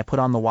apartment and I put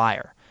on The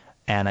Wire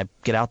and I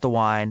get out the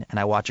wine and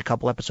I watch a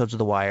couple episodes of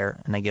The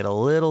Wire and I get a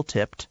little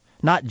tipped.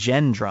 Not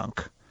Jen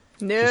drunk.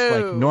 No. Just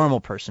like normal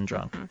person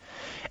drunk. Mm-hmm.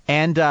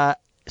 And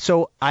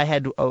so I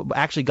had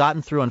actually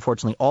gotten through,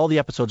 unfortunately, all the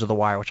episodes of The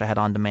Wire, which I had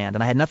on demand.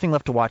 And I had nothing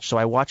left to watch, so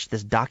I watched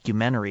this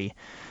documentary,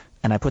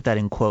 and I put that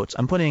in quotes.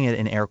 I'm putting it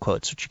in air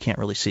quotes, which you can't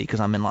really see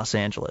because I'm in Los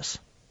Angeles.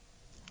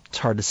 It's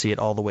hard to see it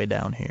all the way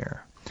down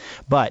here.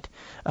 But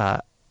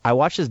I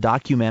watched this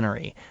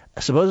documentary.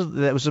 It's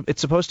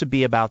supposed to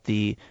be about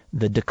the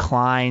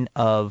decline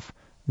of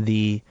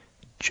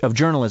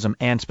journalism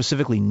and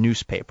specifically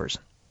newspapers.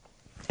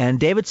 And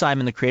David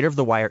Simon, the creator of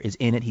The Wire, is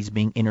in it. He's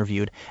being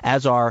interviewed,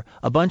 as are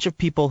a bunch of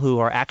people who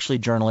are actually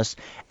journalists,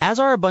 as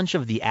are a bunch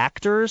of the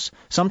actors.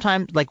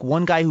 Sometimes, like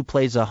one guy who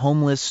plays a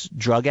homeless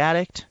drug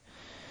addict.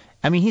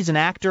 He's an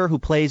actor who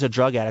plays a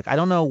drug addict. I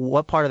don't know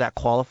what part of that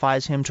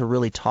qualifies him to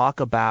really talk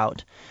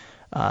about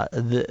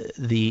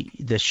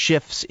the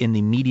shifts in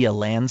the media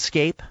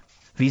landscape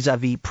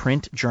vis-a-vis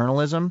print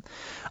journalism.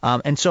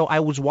 And so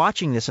I was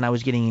watching this and I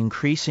was getting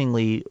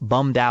increasingly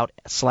bummed out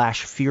 /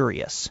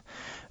 furious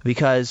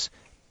because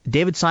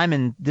David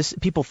Simon,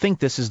 people think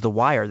this is The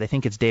Wire. They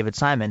think it's David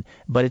Simon,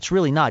 but it's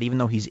really not, even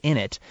though he's in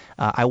it.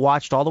 I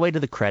watched all the way to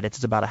the credits.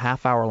 It's about a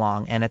half hour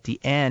long, and at the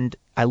end,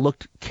 I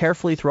looked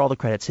carefully through all the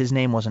credits. His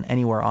name wasn't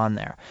anywhere on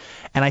there.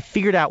 And I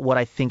figured out what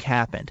I think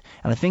happened.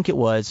 And I think it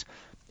was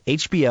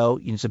HBO,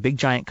 it's a big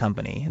giant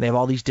company. They have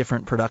all these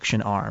different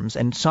production arms,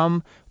 and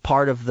some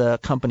part of the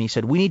company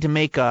said, we need to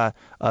make a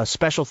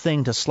special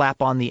thing to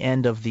slap on the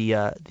end of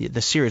the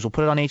series. We'll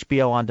put it on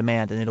HBO on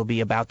demand, and it'll be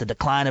about the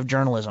decline of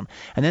journalism.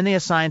 And then they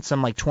assigned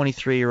some like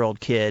 23-year-old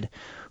kid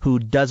who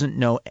doesn't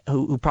know,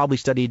 who probably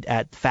studied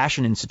at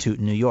Fashion Institute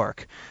in New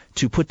York,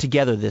 to put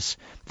together this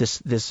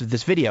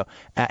video.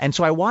 And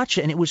so I watched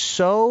it, and it was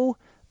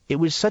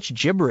such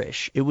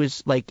gibberish. It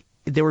was like,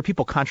 there were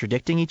people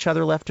contradicting each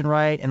other left and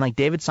right, and like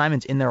David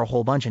Simon's in there a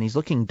whole bunch, and he's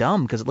looking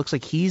dumb because it looks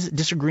like he's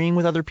disagreeing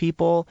with other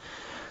people.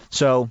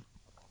 So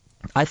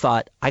I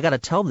thought, I got to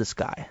tell this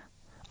guy,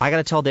 I got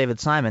to tell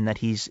David Simon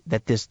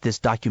that this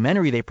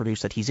documentary they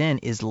produced that he's in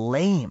is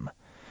lame.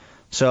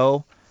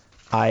 So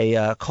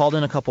I called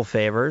in a couple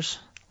favors.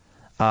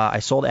 I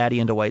sold Addie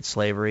into white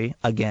slavery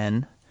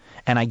again,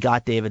 and I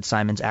got David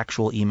Simon's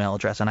actual email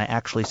address, and I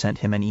actually sent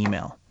him an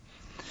email.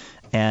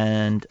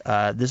 And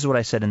this is what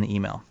I said in the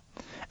email.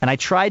 And I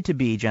tried to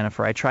be,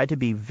 Jennifer,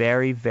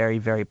 very, very,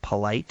 very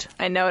polite.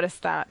 I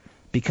noticed that.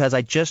 Because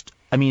at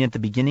the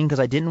beginning,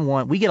 because I didn't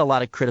want, we get a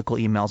lot of critical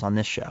emails on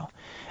this show.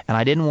 And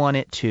I didn't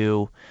want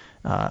to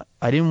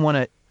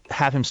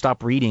have him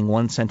stop reading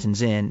one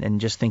sentence in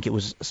and just think it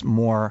was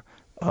more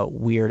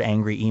weird,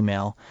 angry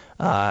email.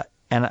 And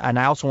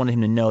I also wanted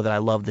him to know that I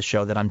love the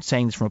show, that I'm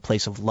saying this from a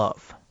place of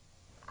love.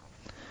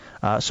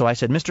 So I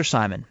said, Mr.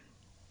 Simon,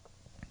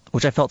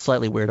 which I felt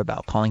slightly weird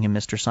about, calling him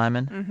Mr.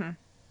 Simon. Mm-hmm.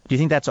 Do you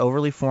think that's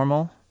overly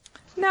formal?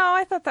 No,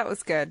 I thought that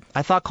was good.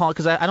 I thought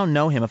because I don't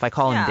know him. If I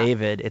call him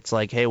David, it's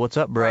like, hey, what's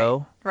up,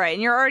 bro? Right,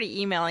 and you're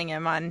already emailing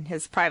him on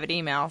his private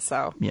email,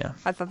 so yeah.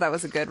 I thought that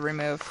was a good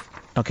remove.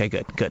 Okay,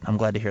 good. I'm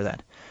glad to hear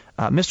that.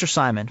 Mr.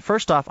 Simon,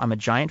 first off, I'm a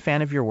giant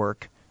fan of your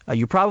work.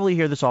 You probably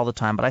hear this all the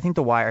time, but I think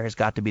The Wire has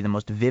got to be the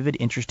most vivid,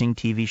 interesting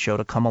TV show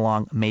to come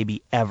along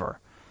maybe ever.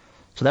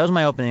 So that was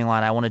my opening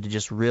line. I wanted to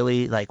just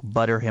really,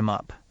 butter him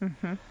up.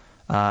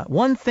 Mm-hmm.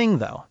 One thing,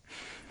 though.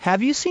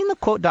 Have you seen the,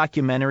 quote,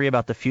 documentary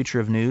about the future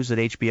of news that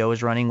HBO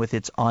is running with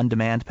its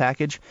on-demand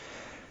package?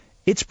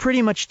 It's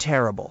pretty much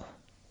terrible.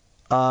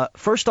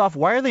 First off,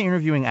 why are they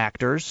interviewing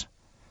actors,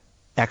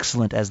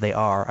 excellent as they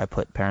are, I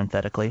put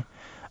parenthetically,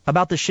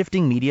 about the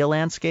shifting media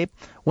landscape?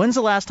 When's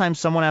the last time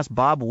someone asked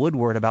Bob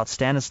Woodward about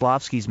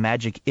Stanislavski's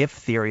magic if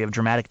theory of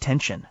dramatic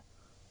tension?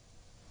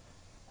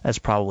 That's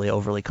probably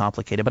overly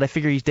complicated, but I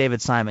figure he's David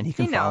Simon. He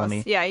can follow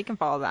me. Yeah, he can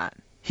follow that.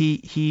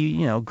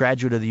 He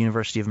graduate of the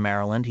University of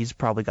Maryland. He's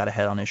probably got a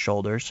head on his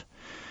shoulders.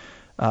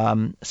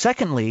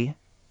 Secondly,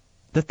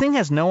 the thing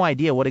has no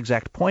idea what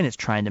exact point it's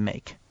trying to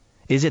make.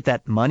 Is it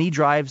that money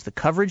drives the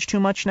coverage too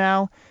much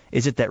now?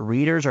 Is it that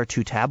readers are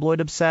too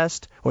tabloid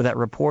obsessed, or that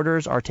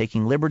reporters are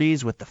taking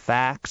liberties with the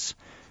facts?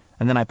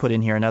 And then I put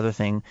in here another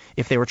thing.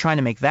 If they were trying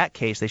to make that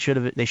case, they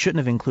shouldn't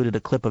have included a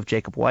clip of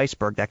Jacob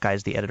Weisberg, that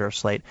guy's the editor of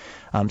Slate,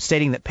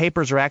 stating that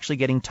papers are actually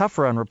getting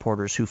tougher on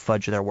reporters who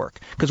fudge their work.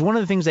 Because one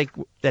of the things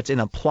that's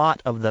in a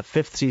plot of the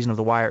 5th season of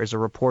The Wire is a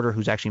reporter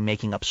who's actually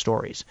making up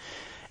stories.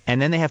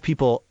 And then they have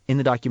people in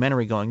the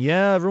documentary going,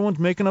 yeah, everyone's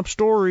making up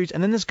stories.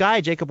 And then this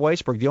guy, Jacob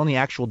Weisberg, the only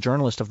actual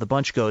journalist of the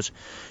bunch, goes,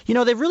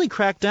 they've really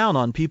cracked down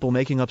on people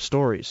making up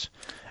stories.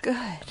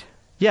 Good.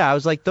 Yeah, I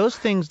was like, those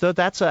things,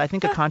 that's, I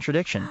think, a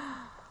contradiction.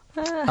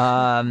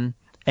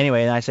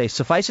 Anyway, and I say,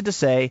 suffice it to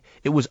say,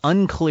 it was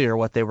unclear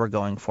what they were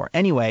going for.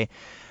 Anyway,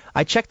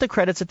 I checked the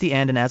credits at the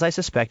end, and as I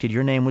suspected,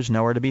 your name was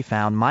nowhere to be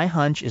found. My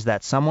hunch is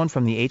that someone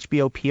from the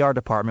HBO PR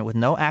department with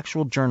no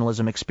actual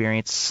journalism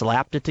experience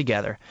slapped it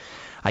together.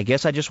 I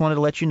guess I just wanted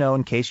to let you know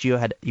in case you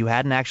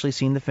hadn't actually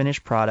seen the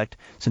finished product,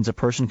 since a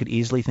person could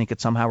easily think it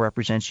somehow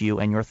represents you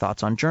and your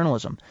thoughts on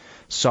journalism.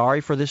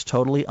 Sorry for this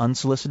totally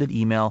unsolicited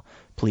email.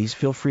 Please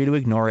feel free to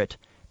ignore it.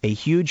 A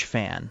huge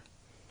fan,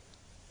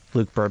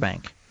 Luke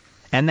Burbank.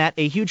 And that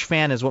a huge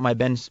fan is what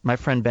my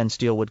friend Ben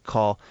Steele would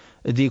call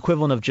the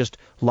equivalent of just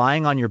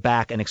lying on your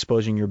back and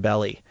exposing your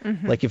belly.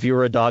 Mm-hmm. Like if you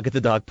were a dog at the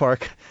dog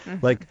park.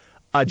 Mm-hmm. Like,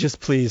 just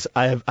please,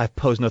 I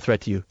pose no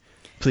threat to you.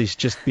 Please,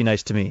 just be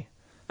nice to me.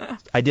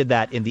 I did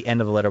that in the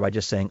end of the letter by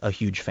just saying a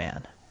huge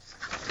fan.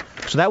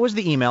 So that was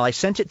the email. I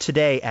sent it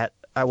today at,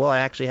 I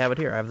actually have it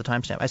here. I have the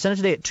timestamp. I sent it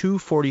today at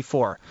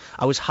 2:44.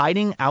 I was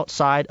hiding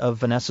outside of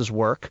Vanessa's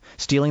work,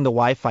 stealing the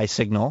Wi-Fi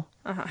signal,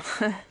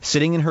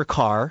 sitting in her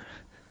car.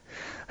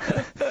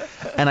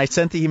 And I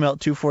sent the email at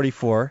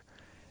 2:44,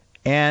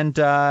 and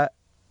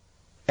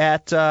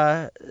at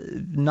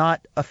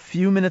not a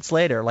few minutes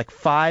later, like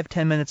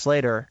 5-10 minutes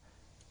later,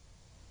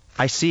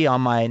 I see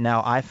on my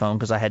now iPhone,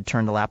 because I had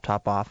turned the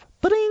laptop off,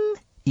 ba-ding,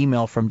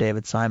 email from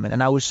David Simon,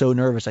 and I was so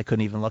nervous I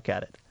couldn't even look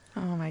at it.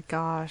 Oh my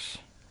gosh.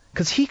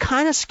 Because he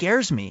kind of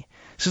scares me.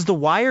 Says The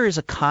Wire is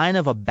a kind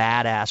of a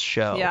badass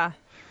show. Yeah.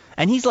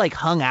 And he's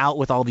hung out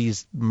with all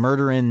these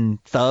murdering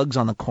thugs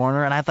on the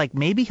corner, and I thought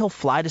maybe he'll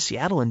fly to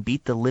Seattle and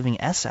beat the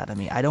living S out of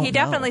me. I don't know. He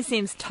definitely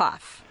seems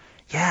tough.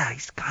 Yeah,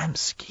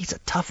 he's a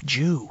tough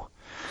Jew.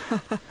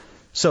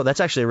 So that's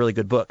actually a really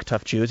good book,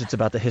 Tough Jews. It's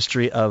about the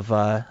history of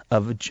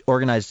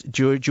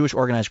Jewish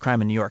organized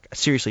crime in New York.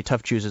 Seriously,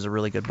 Tough Jews is a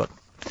really good book.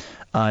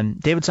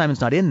 David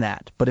Simon's not in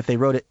that, but if they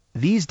wrote it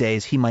these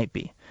days, he might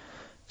be.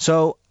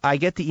 So I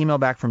get the email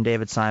back from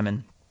David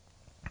Simon,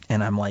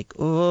 and I'm like,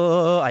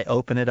 oh, I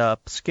open it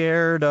up,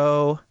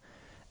 scared-o,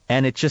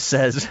 and it just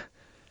says,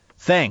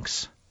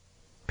 thanks,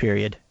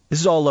 period. This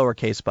is all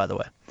lowercase, by the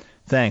way.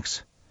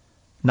 Thanks.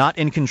 Not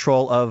in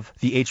control of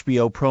the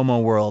HBO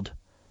promo world,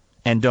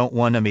 and don't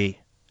want to be,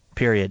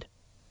 period.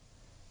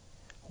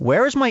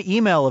 Where is my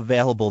email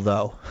available,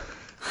 though?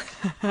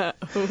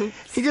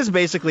 He just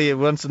basically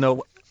wants to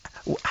know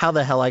how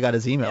the hell I got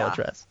his email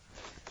address,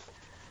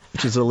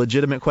 which is a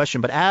legitimate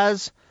question. But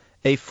as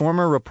a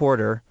former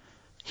reporter,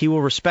 he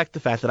will respect the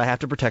fact that I have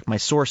to protect my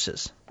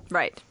sources.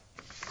 Right.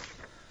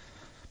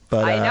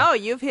 But I know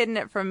you've hidden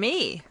it from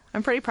me.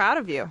 I'm pretty proud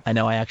of you. I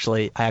know I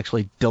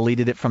actually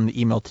deleted it from the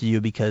email to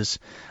you because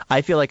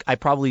I feel like I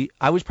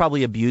was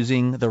probably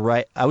abusing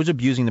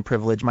the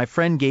privilege. My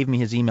friend gave me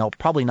his email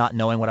probably not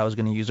knowing what I was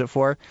going to use it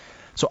for.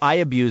 So I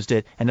abused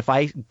it, and if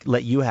I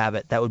let you have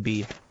it, that would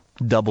be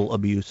double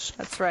abuse.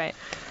 That's right.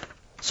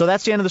 So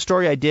that's the end of the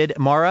story. I did.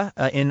 Mara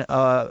in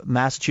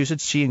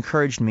Massachusetts, she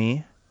encouraged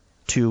me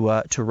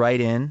to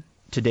write in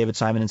to David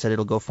Simon and said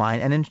it'll go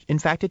fine. And in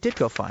fact, it did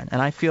go fine. And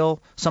I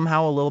feel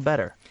somehow a little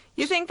better.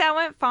 You think that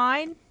went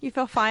fine? You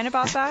feel fine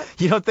about that?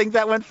 You don't think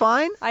that went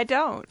fine? I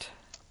don't.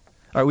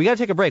 All right, we got to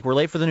take a break. We're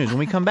late for the news. When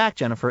we come back,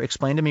 Jennifer,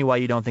 explain to me why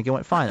you don't think it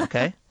went fine,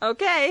 okay?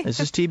 Okay. This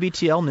is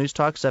TBTL News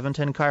Talk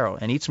 710 Cairo.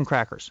 And eat some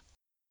crackers.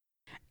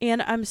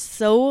 And I'm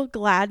so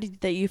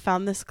glad that you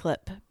found this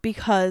clip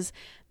because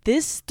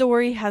this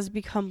story has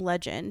become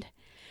legend.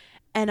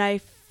 And I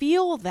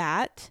feel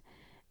that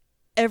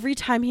every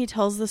time he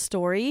tells the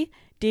story,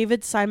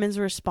 David Simon's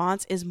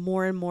response is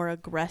more and more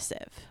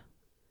aggressive.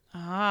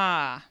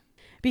 Ah.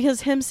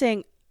 Because him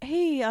saying,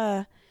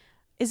 hey,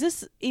 is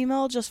this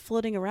email just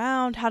floating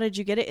around? How did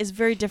you get it? Is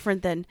very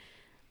different than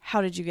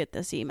how did you get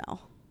this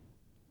email?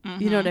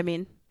 Mm-hmm. You know what I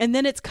mean? And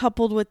then it's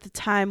coupled with the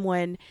time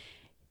when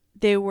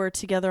they were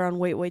together on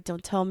Wait, Wait,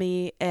 Don't Tell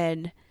Me.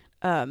 And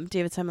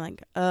David Simon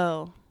like,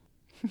 oh.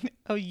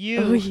 Oh, you.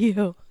 Oh,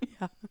 you.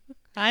 Yeah.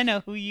 I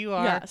know who you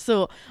are. Yeah,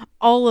 so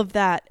all of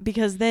that,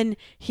 because then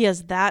he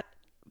has that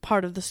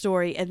part of the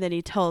story and then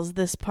he tells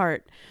this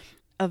part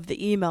of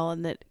the email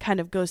and that kind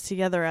of goes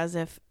together as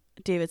if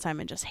David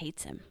Simon just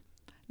hates him.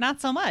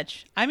 Not so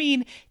much. I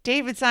mean,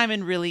 David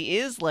Simon really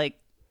is like,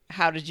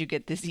 how did you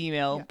get this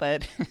email? Yeah.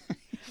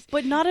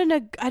 But not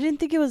I didn't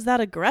think it was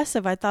that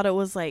aggressive. I thought it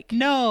was like,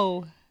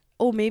 no.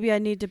 Oh, maybe I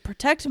need to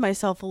protect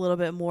myself a little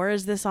bit more.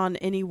 Is this on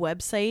any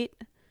website?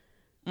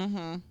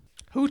 Mm-hmm.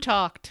 Who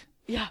talked?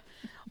 Yeah.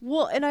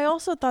 Well, and I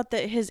also thought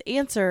that his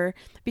answer,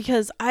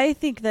 because I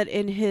think that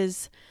in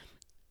his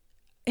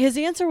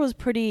answer was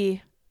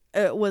pretty,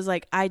 was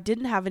like, I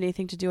didn't have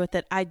anything to do with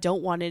it. I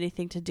don't want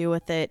anything to do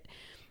with it.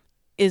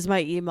 Is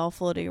my email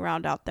floating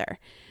around out there?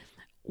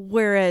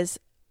 Whereas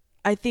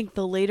I think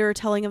the later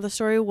telling of the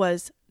story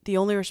was, the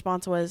only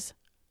response was,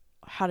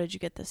 how did you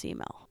get this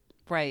email?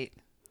 Right.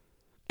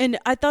 And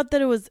I thought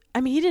that it was,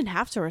 I mean, he didn't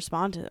have to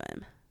respond to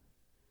him.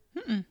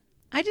 Mm-mm.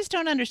 I just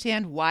don't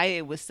understand why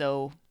it was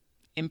so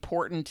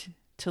important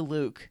to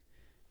Luke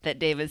that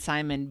David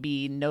Simon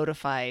be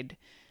notified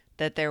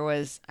that there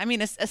was, I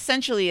mean,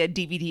 essentially a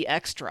DVD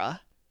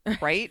extra,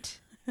 right?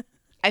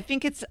 I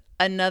think it's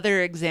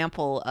another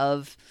example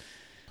of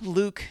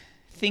Luke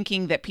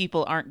thinking that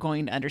people aren't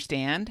going to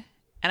understand.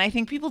 And I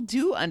think people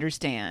do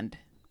understand.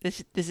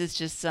 This is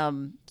just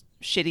some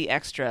shitty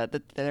extra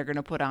that they're going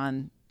to put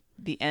on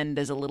the end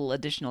as a little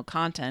additional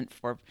content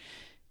for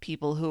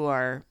people who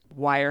are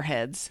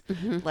wireheads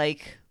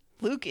like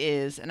Luke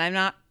is. And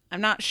I'm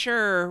not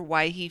sure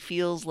why he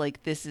feels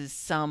like this is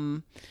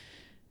some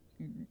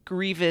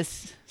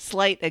grievous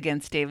slight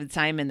against David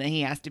Simon that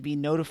he has to be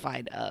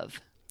notified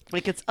of.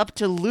 Like it's up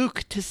to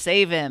Luke to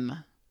save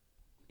him.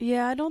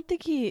 Yeah, I don't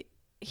think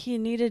he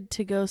needed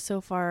to go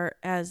so far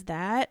as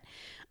that.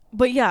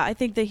 But yeah, I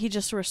think that he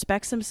just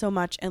respects him so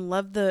much and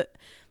loved the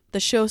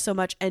show so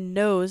much and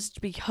knows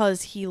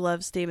because he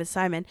loves David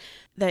Simon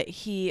that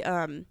he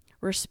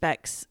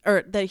respects,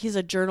 or that he's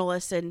a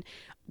journalist and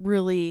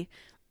really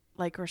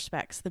like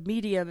respects the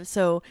medium.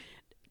 So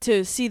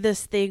to see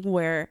this thing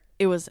where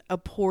it was a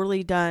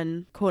poorly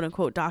done quote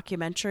unquote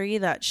documentary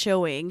that's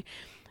showing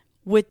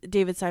with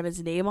David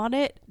Simon's name on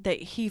it,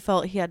 that he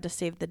felt he had to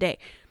save the day.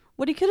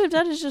 What he could have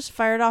done is just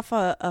fired off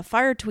a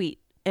fire tweet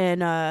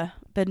and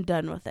been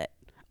done with it,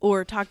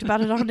 or talked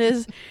about it on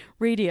his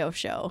radio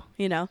show,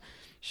 you know.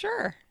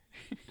 Sure.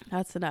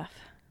 That's enough.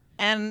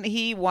 And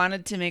he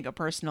wanted to make a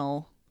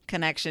personal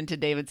connection to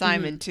David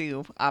Simon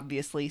too,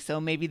 obviously. So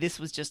maybe this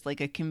was just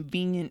like a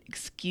convenient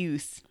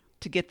excuse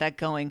to get that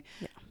going.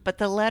 Yeah. But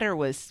the letter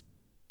was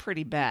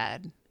pretty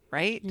bad,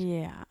 right?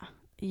 Yeah.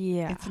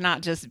 Yeah. It's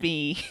not just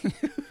me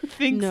who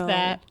thinks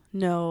that.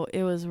 No,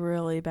 it was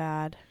really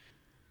bad.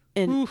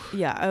 And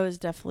yeah, I was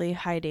definitely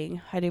hiding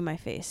my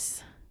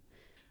face.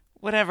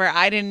 whatever.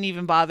 I didn't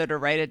even bother to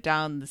write it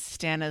down. The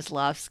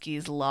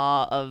Stanislavski's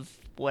law of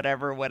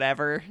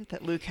whatever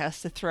that Luke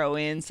has to throw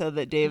in so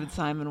that David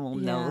Simon will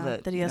know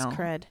that he has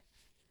cred.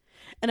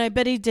 And I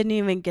bet he didn't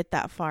even get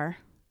that far.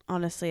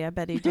 Honestly, I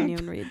bet he didn't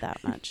even read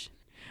that much.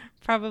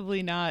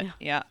 Probably not.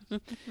 Yeah.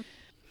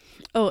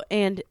 Oh,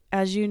 and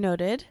as you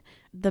noted,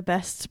 the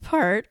best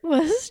part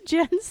was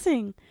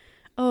Ginseng.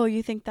 Oh,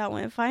 you think that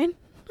went fine?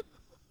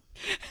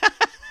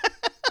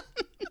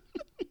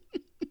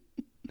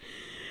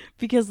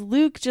 Because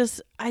Luke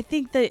I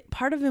think that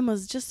part of him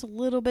was just a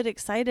little bit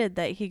excited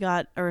that he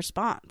got a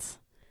response.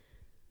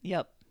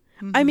 Yep.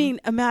 Mm-hmm. I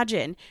mean,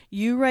 imagine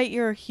you write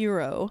your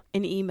hero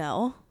an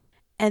email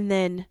and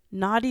then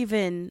not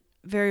even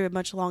very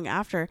much long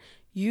after,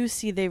 you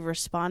see they've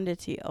responded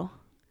to you.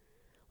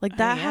 Like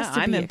that has to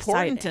be I'm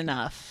important exciting.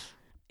 enough.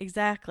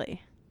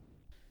 Exactly.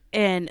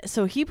 And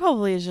so he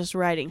probably is just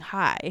riding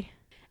high.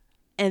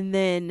 And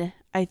then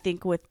I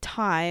think with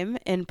time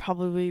and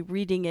probably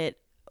reading it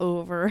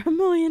over a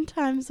million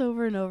times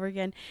over and over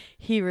again,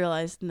 he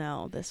realized,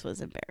 no, this was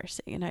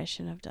embarrassing and I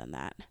shouldn't have done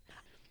that.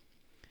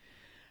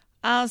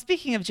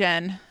 Speaking of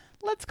Jen,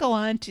 let's go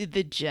on to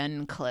the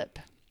Jen clip.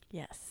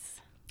 Yes.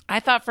 I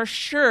thought for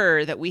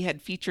sure that we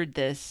had featured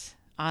this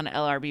on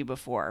LRB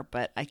before,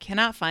 but I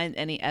cannot find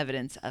any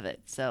evidence of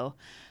it. So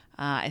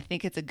I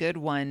think it's a good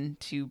one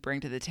to bring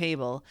to the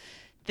table.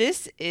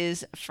 This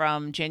is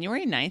from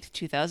January 9th,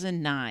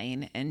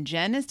 2009, and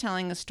Jen is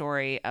telling a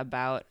story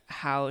about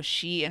how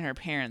she and her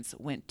parents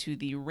went to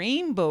the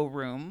Rainbow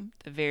Room,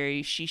 the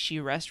very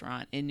shishi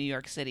restaurant in New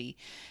York City,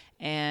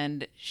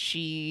 and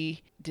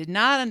she did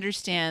not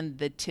understand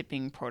the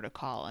tipping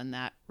protocol, and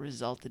that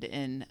resulted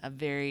in a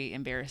very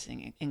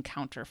embarrassing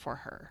encounter for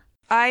her.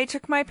 I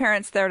took my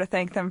parents there to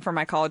thank them for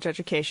my college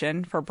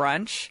education for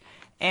brunch.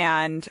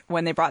 And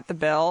when they brought the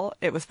bill,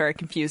 it was very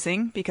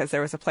confusing because there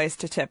was a place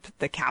to tip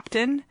the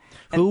captain.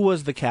 Who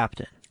was the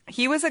captain?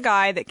 He was a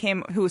guy that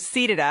who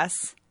seated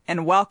us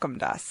and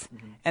welcomed us.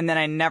 Mm-hmm. And then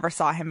I never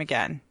saw him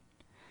again.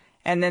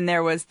 And then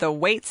there was the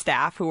wait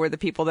staff, who were the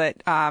people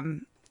that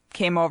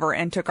came over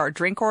and took our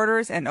drink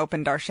orders and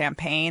opened our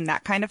champagne,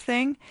 that kind of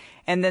thing.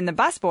 And then the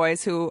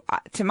busboys, who,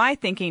 to my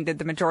thinking, did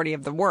the majority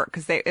of the work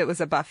because it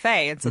was a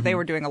buffet. And so they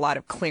were doing a lot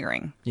of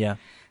clearing. Yeah.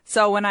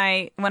 So when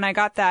I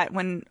got that,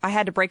 when I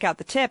had to break out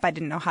the tip, I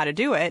didn't know how to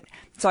do it.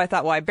 So I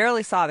thought, well, I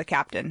barely saw the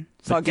captain.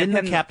 So I'll give him.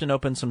 Didn't the captain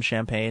open some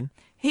champagne?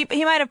 He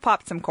might have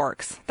popped some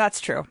corks. That's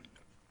true.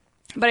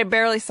 But I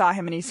barely saw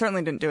him, and he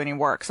certainly didn't do any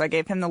work. So I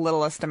gave him the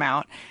littlest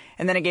amount,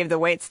 and then I gave the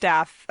wait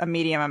staff a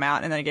medium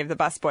amount, and then I gave the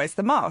busboys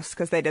the most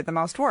because they did the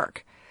most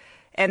work.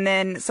 And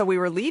then, so we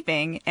were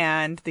leaving,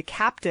 and the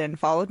captain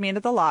followed me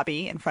into the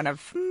lobby in front of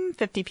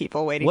 50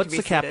 people waiting to be seated.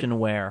 What's the captain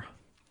wear?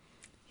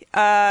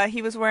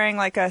 He was wearing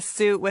like a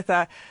suit with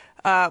a,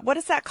 what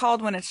is that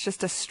called when it's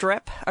just a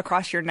strip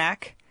across your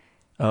neck?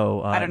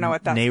 Oh, I don't know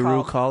what that's Nehru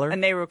called. collar? A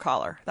Nehru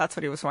collar. That's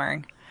what he was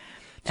wearing.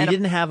 He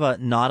didn't have a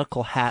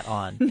nautical hat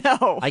on.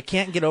 No. I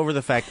can't get over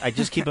the fact, I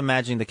just keep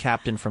imagining the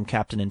captain from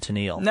Captain and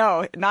Tennille.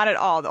 No, not at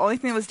all. The only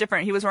thing that was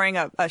different, he was wearing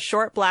a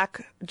short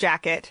black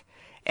jacket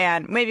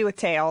and maybe with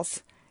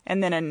tails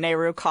and then a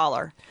Nehru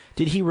collar.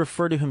 Did he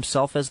refer to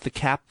himself as the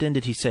captain?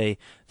 Did he say,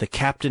 the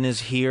captain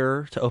is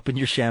here to open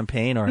your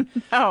champagne? Or,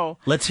 no.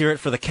 Let's hear it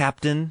for the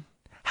captain?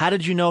 How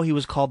did you know he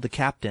was called the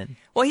captain?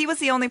 Well, he was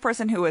the only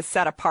person who was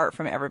set apart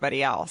from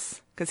everybody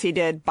else because he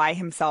did by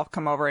himself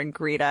come over and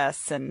greet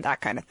us and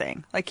that kind of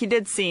thing. Like, he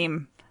did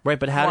seem right,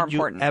 but how more did you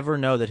important. ever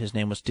know that his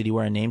name was, did he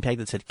wear a name tag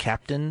that said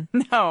captain?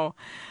 No,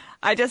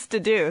 I just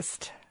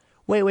deduced.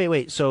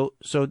 Wait. So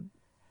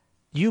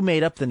you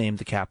made up the name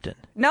the captain?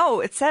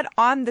 No, it said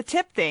on the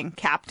tip thing,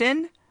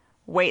 captain,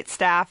 wait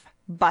staff,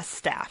 bus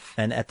staff.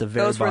 And at the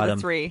very Those bottom, were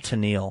the three.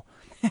 Tennille,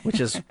 which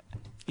is,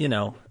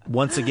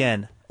 once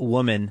again, a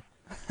woman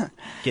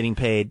getting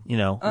paid,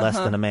 less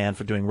than a man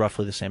for doing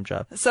roughly the same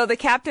job. So the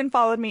captain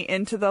followed me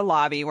into the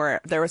lobby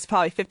where there was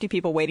probably 50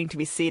 people waiting to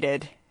be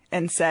seated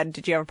and said,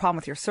 "Did you have a problem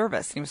with your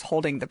service?" And he was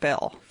holding the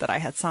bill that I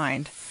had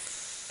signed.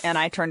 And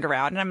I turned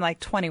around and I'm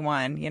like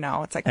 21,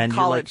 it's like and a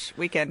college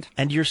weekend.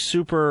 And you're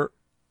super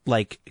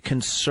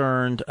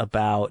concerned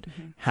about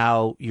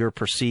how you're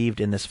perceived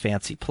in this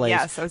fancy place.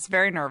 Yes, I was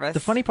very nervous. The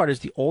funny part is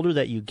the older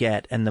that you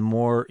get and the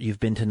more you've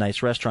been to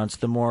nice restaurants,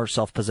 the more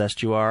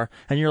self-possessed you are.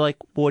 And you're like,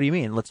 well, what do you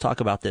mean? Let's talk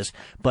about this.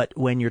 But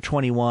when you're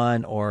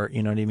 21 or,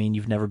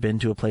 you've never been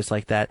to a place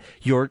like that,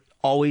 you're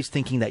always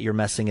thinking that you're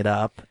messing it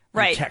up.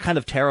 Right. You're kind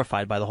of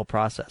terrified by the whole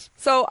process.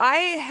 So I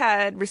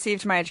had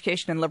received my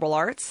education in liberal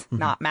arts,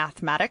 not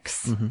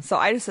mathematics. So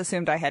I just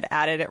assumed I had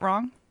added it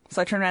wrong.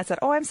 So I turned around and said,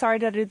 "Oh, I'm sorry,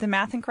 did I do the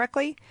math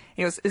incorrectly?"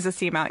 He goes, "Is this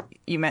the amount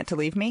you meant to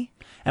leave me?"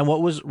 And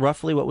what was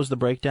the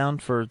breakdown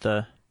for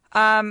the...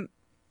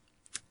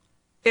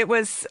 It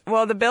was,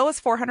 the bill was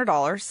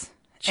 $400.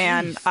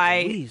 And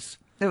Louise.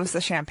 It was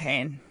the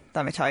champagne,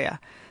 let me tell you.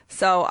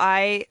 So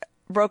I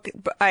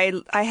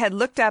had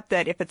looked up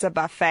that if it's a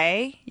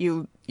buffet,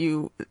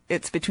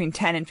 it's between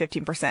 10 and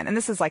 15%. And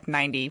this is like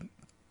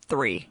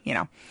 93,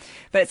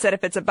 But it said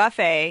if it's a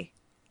buffet,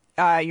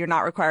 you're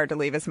not required to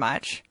leave as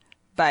much.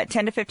 but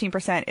 10 to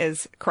 15%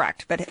 is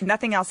correct, but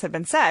nothing else had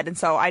been said. And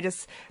so I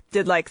just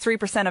did like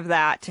 3% of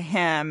that to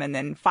him and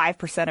then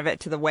 5% of it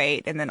to the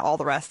wait and then all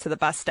the rest to the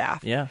bus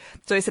staff. Yeah.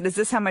 So he said, is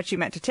this how much you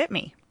meant to tip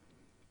me?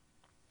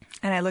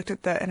 And I looked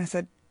at and I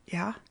said,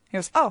 yeah. He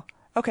goes, oh,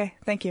 okay,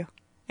 thank you.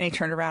 And he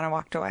turned around and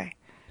walked away.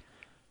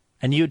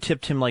 And you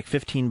tipped him like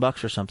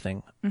 $15 or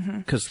something,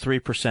 because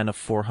 3% of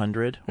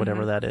 400,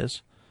 whatever that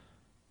is.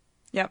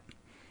 Yep.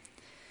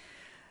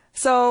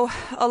 So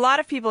a lot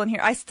of people in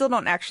here, I still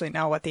don't actually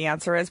know what the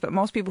answer is, but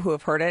most people who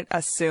have heard it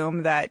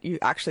assume that you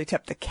actually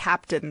tip the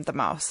captain the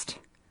most.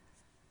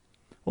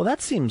 Well,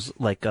 that seems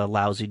like a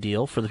lousy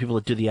deal for the people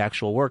that do the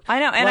actual work. I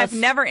know, and Well, I've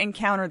never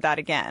encountered that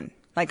again.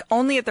 Like,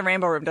 only at the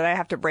Rainbow Room did I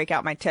have to break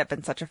out my tip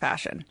in such a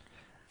fashion.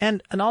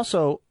 And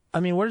also, I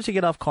mean, where does he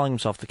get off calling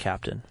himself the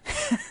captain?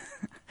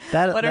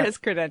 What are his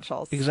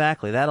credentials?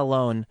 Exactly. That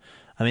alone.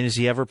 I mean, has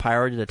he ever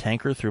pirated a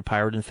tanker through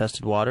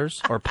pirate-infested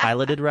waters, or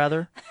piloted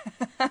rather,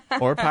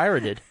 or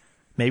pirated?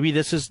 Maybe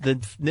this is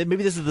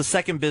the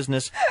second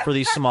business for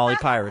these Somali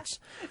pirates.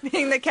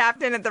 Being the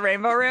captain at the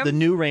Rainbow Room? The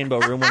new Rainbow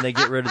Room when they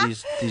get rid of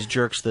these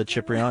jerks, the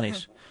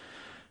Ciprianis.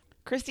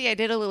 Christy, I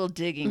did a little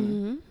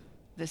digging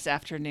this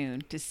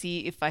afternoon to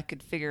see if I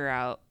could figure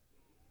out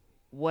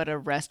what a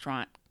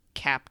restaurant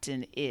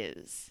captain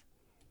is.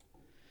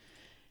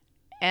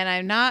 And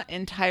I'm not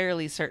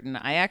entirely certain.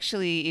 I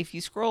actually, if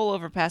you scroll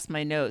over past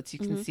my notes, you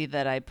can see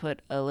that I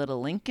put a little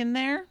link in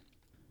there.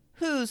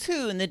 Who's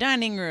who in the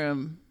dining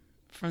room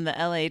from the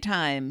LA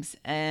Times.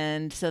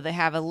 And so they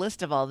have a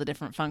list of all the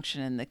different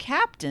functions. And the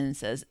captain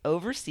says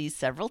oversees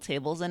several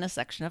tables in a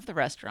section of the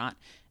restaurant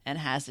and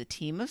has a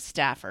team of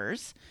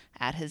staffers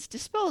at his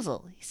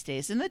disposal. He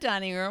stays in the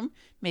dining room,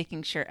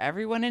 making sure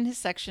everyone in his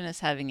section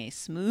is having a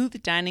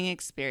smooth dining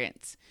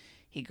experience.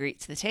 He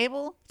greets the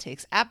table,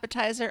 takes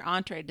appetizer,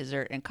 entree,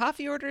 dessert, and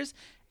coffee orders,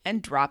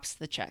 and drops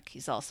the check.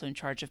 He's also in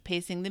charge of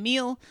pacing the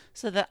meal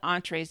so that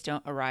entrees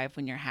don't arrive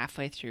when you're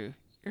halfway through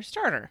your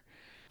starter.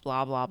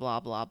 Blah, blah,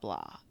 blah, blah,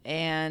 blah.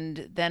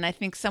 And then I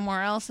think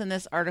somewhere else in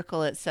this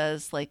article it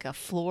says like a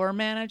floor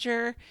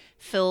manager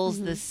fills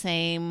the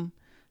same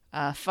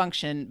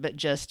function, but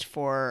just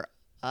for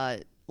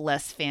a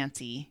less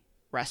fancy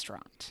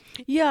restaurant.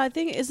 Yeah, I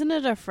think, isn't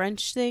it a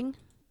French thing?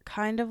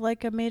 Kind of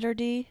like a maitre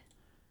d'?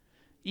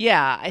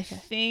 Yeah, I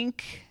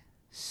think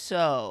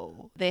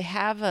so. They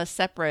have a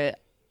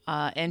separate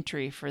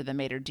entry for the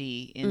maitre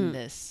d' in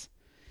this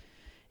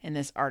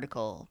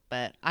article,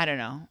 but I don't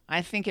know.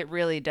 I think it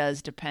really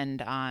does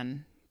depend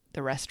on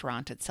the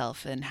restaurant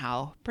itself and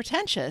how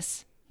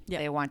pretentious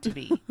they want to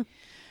be.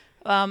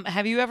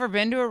 Have you ever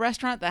been to a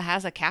restaurant that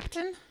has a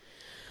captain?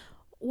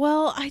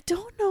 Well, I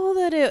don't know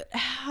that it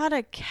had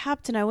a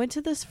captain. I went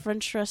to this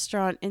French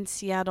restaurant in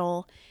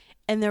Seattle,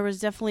 and there was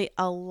definitely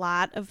a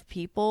lot of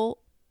people.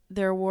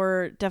 There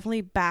were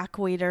definitely back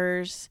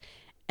waiters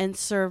and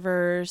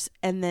servers,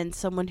 and then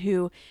someone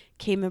who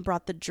came and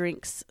brought the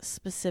drinks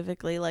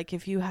specifically. Like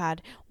if you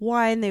had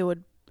wine, they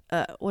would,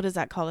 what is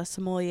that called? A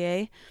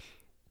sommelier.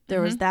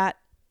 There was that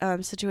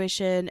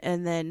situation,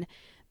 and then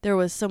there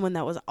was someone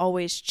that was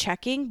always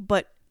checking,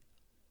 but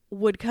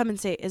would come and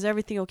say, is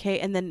everything okay?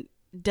 And then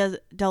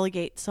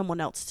delegate someone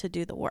else to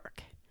do the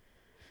work.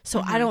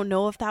 So I don't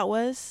know if that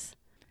was...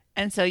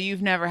 And so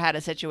you've never had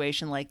a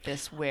situation like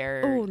this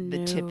where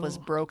the tip was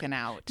broken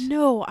out?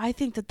 No, I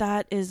think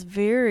that is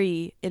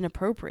very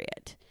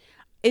inappropriate.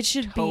 It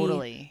should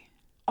be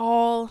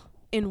all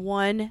in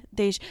one.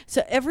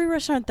 So every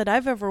restaurant that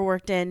I've ever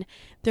worked in,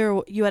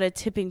 you had a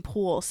tipping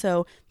pool.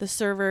 So the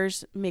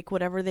servers make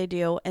whatever they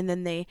do, and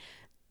then they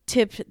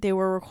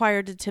were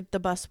required to tip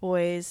the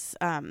busboys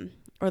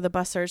or the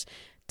bussers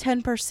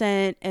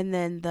 10%, and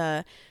then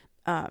the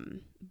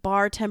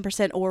bar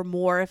 10% or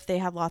more if they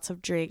had lots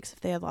of drinks,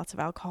 if they had lots of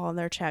alcohol in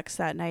their checks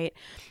that night,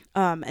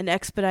 an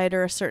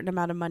expediter a certain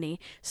amount of money.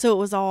 So it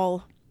was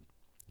all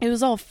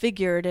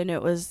figured, and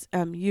it was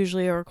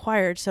usually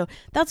required. So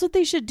that's what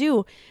they should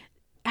do.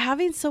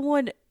 Having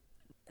someone,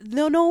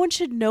 no one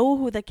should know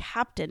who the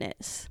captain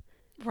is.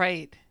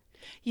 Right.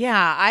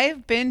 Yeah,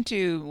 I've been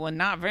to, well,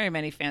 not very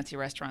many fancy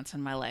restaurants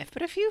in my life,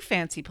 but a few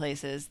fancy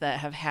places that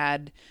have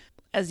had,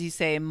 as you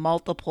say,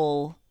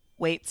 multiple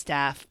wait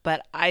staff,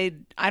 but I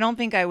don't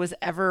think I was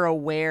ever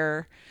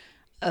aware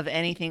of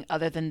anything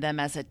other than them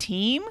as a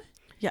team.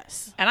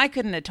 Yes. And I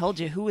couldn't have told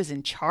you who was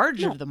in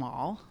charge of them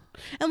all.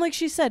 And like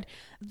she said,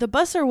 the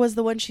busser was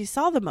the one she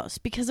saw the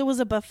most because it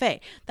was a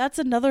buffet. That's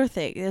another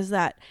thing, is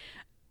that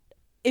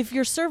if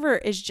your server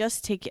is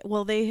just taking,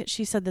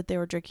 she said that they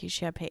were drinking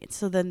champagne.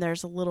 So then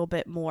there's a little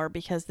bit more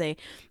because they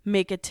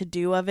make a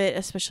to-do of it,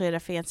 especially at a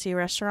fancy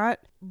restaurant.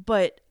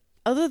 But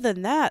other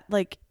than that,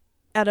 like,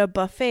 at a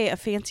buffet, a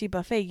fancy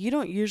buffet, you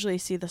don't usually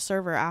see the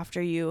server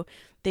after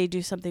they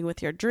do something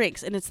with your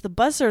drinks. And it's the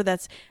busser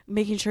that's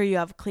making sure you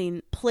have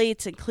clean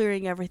plates and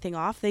clearing everything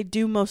off. They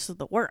do most of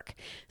the work.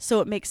 So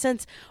it makes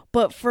sense.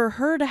 But for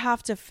her to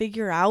have to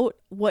figure out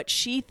what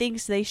she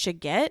thinks they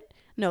should get,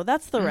 no,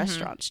 that's the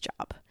restaurant's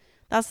job.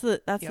 That's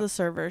the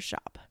server's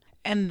job.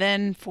 And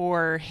then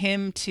for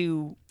him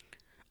to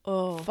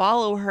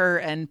follow her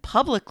and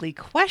publicly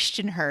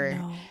question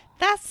her,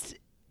 That's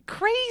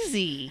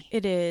crazy.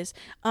 It is.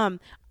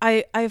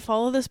 I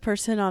follow this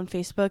person on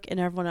Facebook, and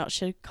everyone else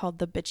should, called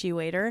the Bitchy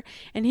Waiter,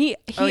 and he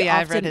Oh yeah,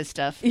 often, I've read his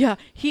stuff. Yeah,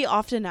 he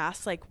often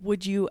asks, like,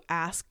 would you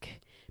ask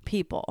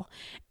people?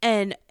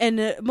 And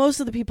most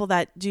of the people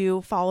that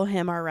do follow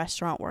him are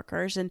restaurant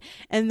workers, and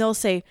they'll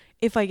say,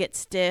 if I get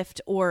stiffed,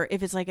 or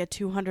if it's like a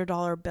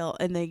 $200 bill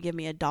and they give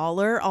me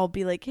 $1, I'll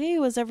be like, hey,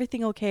 was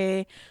everything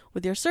okay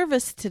with your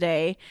service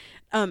today?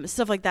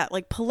 Stuff like that,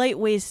 like polite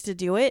ways to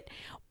do it.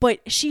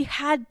 But she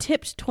had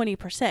tipped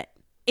 20%.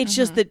 It's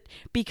just that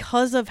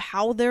because of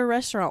how their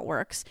restaurant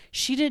works,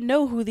 she didn't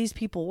know who these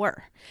people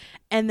were.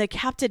 And the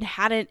captain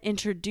hadn't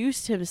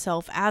introduced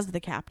himself as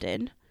the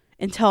captain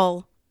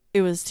until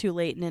it was too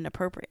late and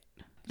inappropriate.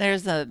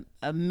 There's a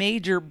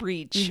major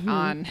breach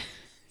on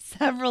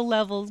several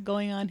levels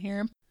going on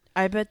here.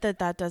 I bet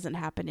that doesn't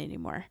happen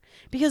anymore,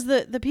 because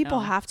the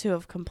people have to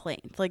have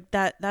complained. Like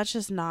that's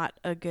just not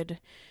a good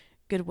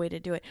way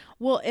to do it.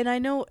 Well, and I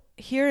know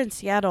here in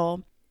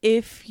Seattle,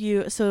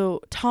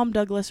 Tom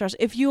Douglas,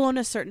 if you own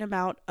a certain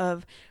amount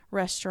of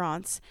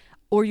restaurants,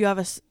 or you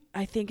have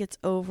I think it's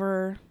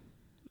over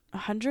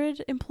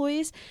 100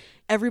 employees,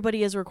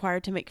 everybody is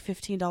required to make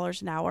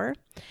 $15 an hour.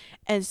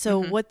 And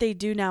so what they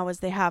do now is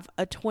they have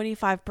a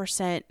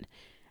 25%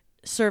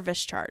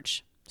 service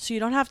charge. So you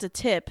don't have to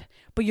tip,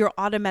 but you're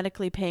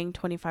automatically paying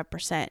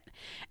 25%.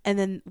 And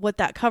then what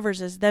that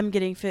covers is them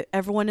getting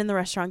everyone in the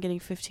restaurant getting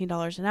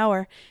 $15 an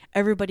hour,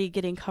 everybody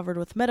getting covered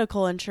with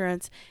medical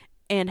insurance,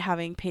 and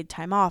having paid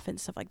time off and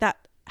stuff like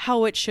that.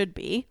 How it should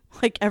be.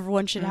 Like,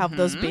 everyone should have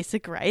those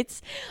basic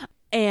rights.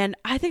 And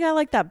I think I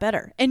like that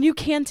better. And you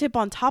can tip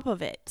on top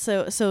of it.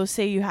 So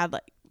say you had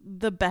like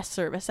the best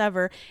service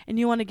ever and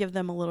you want to give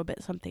them a little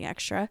bit something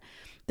extra.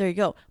 There you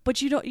go.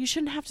 But you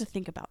shouldn't have to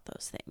think about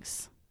those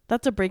things.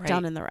 That's a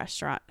breakdown in the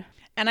restaurant.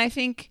 And I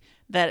think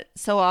that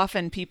so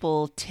often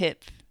people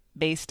tip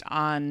based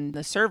on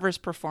the server's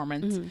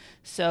performance.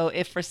 So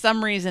if for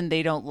some reason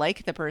they don't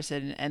like the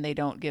person and they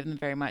don't give them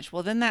very much,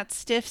 well, then that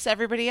stiffs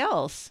everybody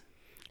else.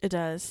 It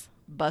does.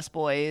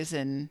 Busboys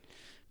and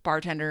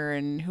bartender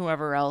and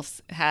whoever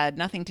else had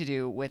nothing to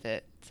do with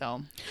it.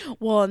 So,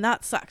 well, and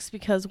that sucks,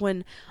 because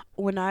when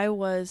I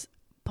was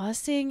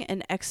busing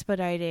and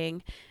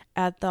expediting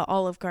at the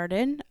Olive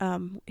Garden,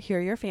 Hear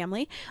Your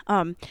Family,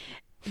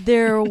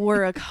 there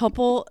were a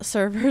couple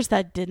servers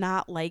that did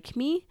not like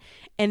me,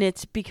 and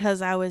it's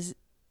because I was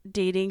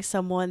dating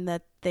someone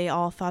that they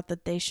all thought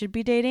that they should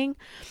be dating,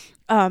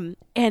 and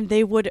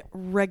they would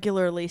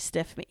regularly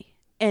stiff me,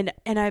 and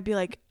I'd be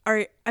like,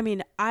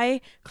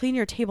 I clean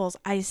your tables,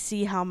 I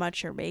see how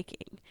much you're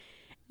making,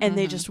 and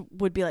they just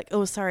would be like,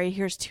 oh, sorry,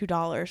 here's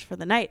 $2 for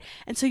the night.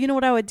 And so you know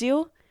what I would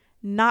do?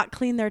 Not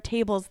clean their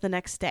tables the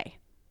next day.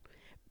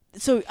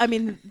 So, I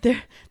mean,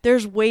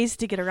 there's ways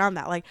to get around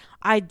that. Like,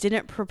 I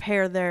didn't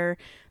prepare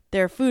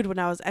their food when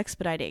I was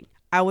expediting.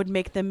 I would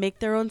make them make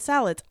their own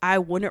salads. I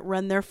wouldn't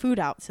run their food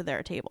out to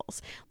their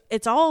tables.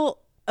 It's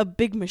all a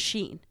big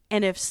machine.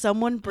 And if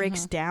someone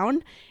breaks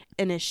down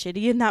and is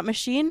shitty in that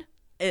machine,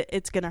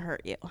 it's going to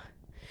hurt you.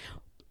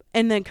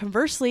 And then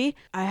conversely,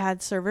 I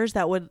had servers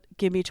that would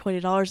give me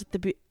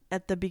 $20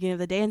 at the beginning of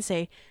the day and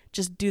say,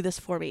 just do this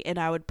for me. And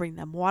I would bring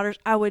them waters.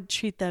 I would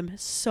treat them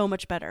so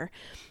much better.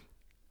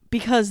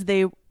 Because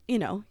they,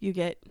 you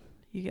get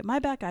my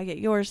back, I get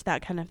yours,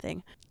 that kind of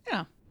thing.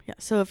 Yeah. Yeah.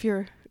 So if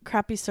you're a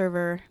crappy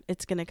server,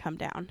 it's going to come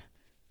down.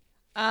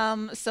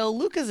 So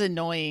Luke is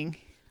annoying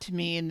to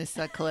me in this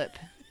clip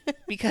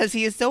because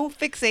he is so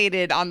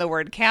fixated on the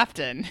word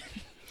captain.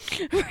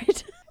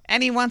 Right.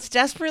 And he wants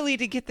desperately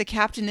to get the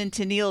Captain and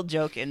Tennille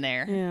joke in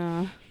there.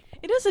 Yeah.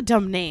 It is a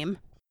dumb name.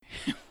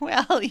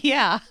 Well,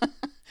 yeah.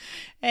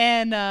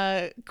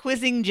 And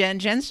quizzing Jen.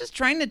 Jen's just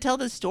trying to tell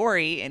the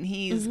story, and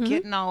he's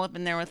getting all up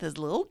in there with his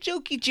little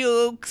jokey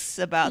jokes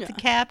about the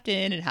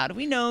captain, and how do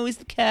we know he's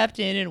the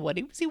captain, and what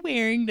was he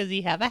wearing? Does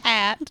he have a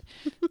hat?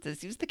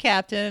 Says he was the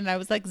captain. And I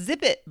was like,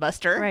 zip it,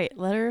 Buster. Right.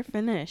 Let her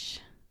finish.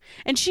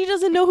 And she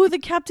doesn't know who the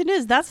captain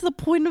is. That's the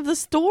point of the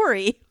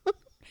story.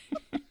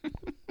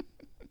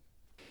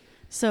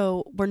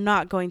 So we're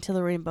not going to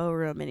the Rainbow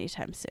Room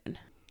anytime soon.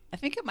 I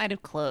think it might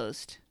have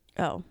closed.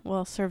 Oh,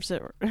 well, serves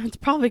it. It's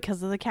probably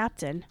because of the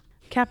captain.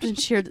 Captain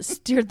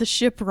steered the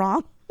ship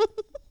wrong.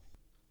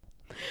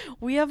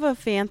 We have a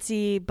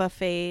fancy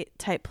buffet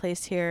type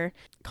place here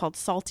called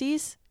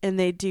Salty's, and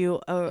they do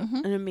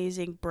an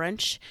amazing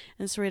brunch,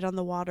 and it's right on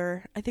the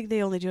water. I think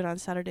they only do it on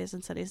Saturdays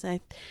and Sundays.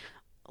 And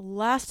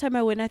last time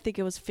I went, I think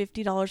it was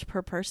 $50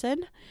 per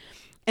person,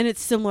 and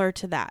it's similar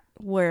to that,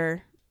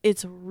 where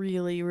it's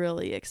really,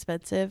 really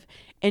expensive,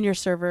 and your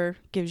server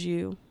gives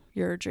you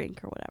your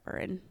drink or whatever,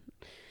 and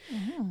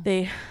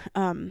they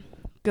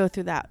go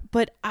through that.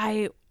 But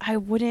I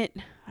wouldn't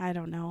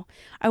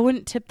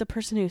tip the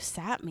person who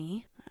sat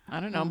me. I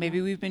don't know.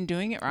 Maybe we've been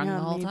doing it wrong the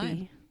whole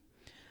time.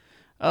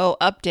 Oh,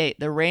 update.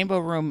 The Rainbow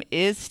Room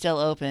is still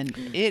open.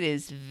 It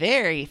is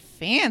very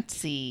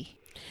fancy.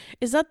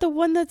 Is that the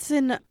one that's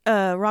in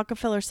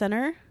Rockefeller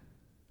Center?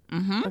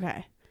 Mm-hmm.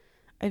 Okay.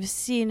 I've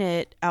seen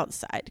it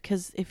outside,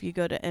 because if you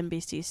go to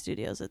NBC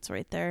Studios, it's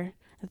right there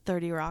at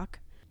 30 Rock.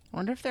 I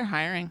wonder if they're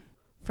hiring.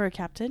 For a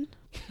captain?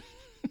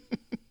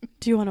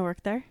 Do you want to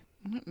work there?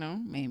 I don't know.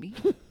 Maybe.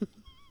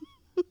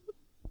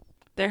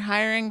 They're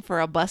hiring for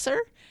a busser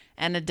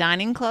and a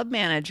dining club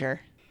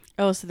manager.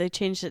 Oh, so they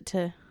changed it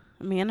to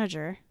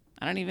manager.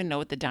 I don't even know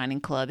what the dining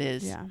club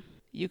is. Yeah.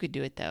 You could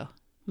do it, though.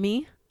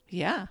 Me?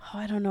 Yeah. Oh,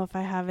 I don't know if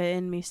I have it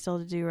in me still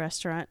to do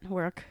restaurant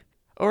work.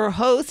 Or a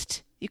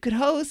host. You could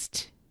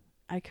host.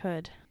 I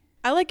could.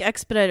 I like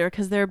Expediter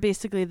because they're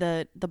basically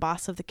the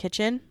boss of the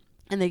kitchen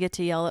and they get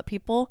to yell at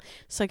people.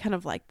 So I kind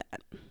of like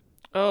that.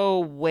 Oh,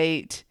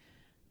 wait.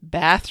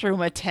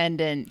 Bathroom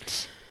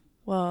attendant.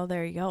 Well,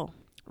 there you go.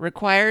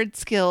 Required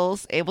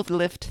skills, able to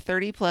lift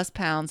 30 plus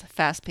pounds,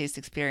 fast-paced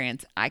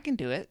experience. I can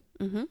do it.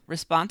 Mm-hmm.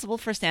 Responsible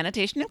for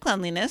sanitation and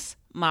cleanliness,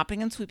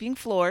 mopping and sweeping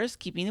floors,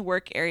 keeping the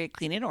work area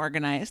clean and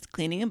organized,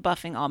 cleaning and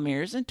buffing all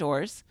mirrors and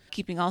doors,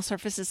 keeping all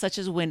surfaces such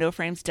as window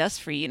frames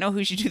dust-free. You know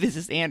who should do this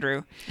is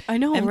Andrew. I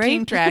know, Emptying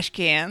right? trash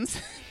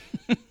cans.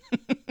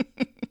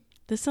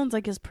 This sounds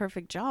like his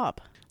perfect job.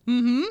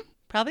 Mm-hmm.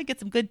 Probably get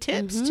some good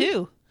tips,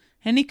 too.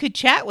 And he could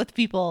chat with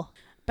people.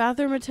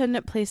 Bathroom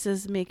attendant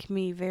places make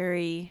me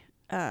very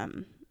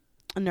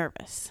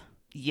nervous.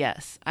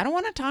 Yes. I don't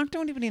want to talk to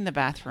anybody in the I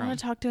bathroom. don't want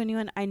to talk to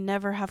anyone. I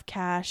never have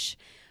cash.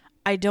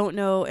 I don't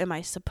know. Am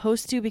I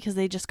supposed to? Because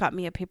they just got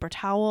me a paper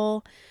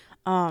towel.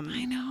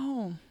 I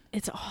know.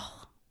 It's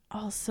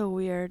all so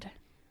weird.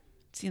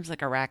 Seems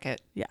like a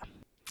racket. Yeah.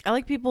 I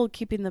like people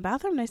keeping the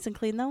bathroom nice and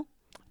clean, though.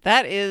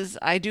 That is,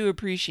 I do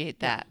appreciate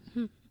that.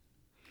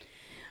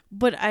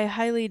 But I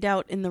highly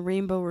doubt in the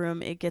Rainbow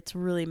Room it gets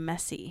really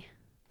messy.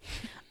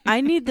 I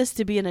need this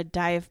to be in a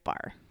dive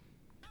bar.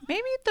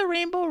 Maybe at the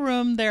Rainbow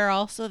Room, they're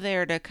also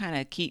there to kind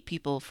of keep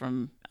people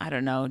from, I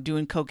don't know,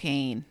 doing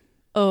cocaine.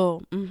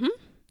 Oh, mm-hmm.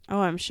 Oh,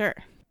 I'm sure.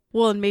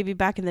 Well, and maybe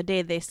back in the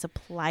day they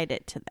supplied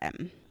it to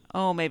them.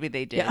 Oh, maybe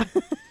they did. Yeah.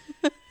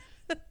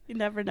 You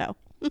never know.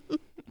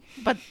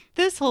 But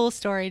this whole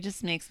story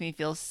just makes me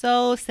feel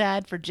so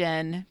sad for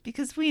Jen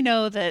because we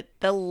know that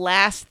the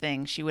last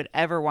thing she would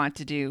ever want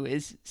to do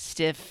is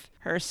stiff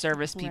her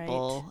service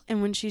people. Right.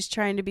 And when she's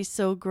trying to be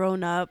so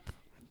grown up.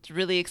 She's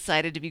really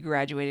excited to be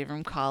graduating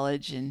from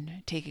college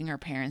and taking her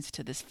parents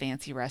to this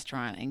fancy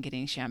restaurant and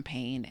getting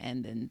champagne.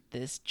 And then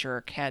this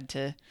jerk had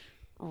to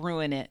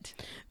ruin it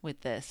with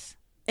this.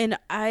 And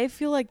I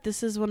feel like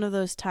this is one of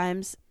those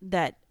times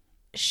that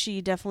she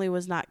definitely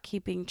was not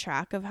keeping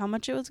track of how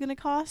much it was going to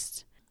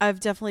cost. I've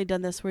definitely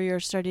done this where you're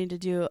starting to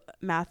do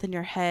math in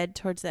your head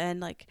towards the end,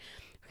 like,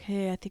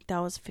 okay, I think that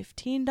was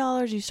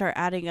 $15. You start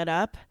adding it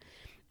up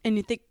and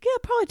you think, yeah,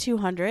 probably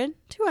 200.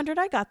 200,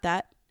 I got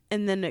that.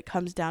 And then it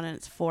comes down and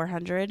it's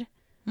 400.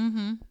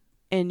 Mm-hmm.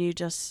 And you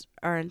just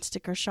are in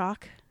sticker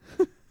shock.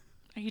 Are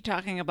you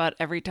talking about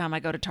every time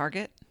I go to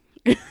Target?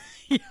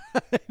 Yeah,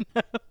 I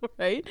know,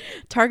 right?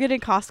 Target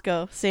and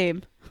Costco,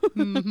 same.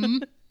 Mm-hmm.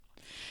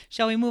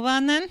 Shall we move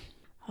on then?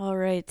 All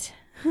right.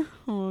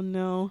 Oh,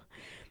 no.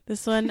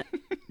 This one,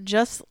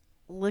 just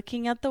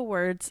looking at the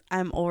words,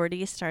 I'm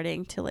already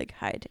starting to like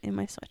hide in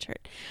my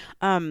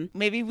sweatshirt.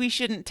 Maybe we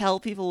shouldn't tell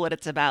people what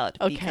it's about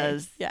Okay,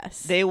 because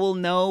yes. they will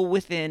know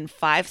within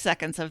 5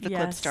 seconds of the clip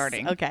Yes,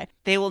 starting. okay.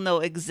 They will know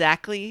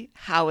exactly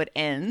how it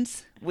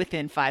ends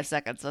within 5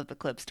 seconds of the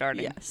clip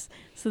starting. Yes.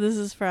 So this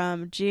is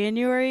from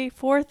January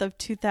 4th of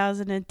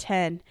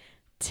 2010.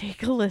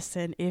 Take a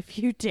listen if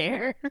you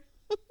dare.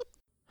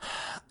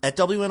 At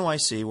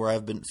WNYC, where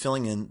I've been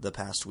filling in the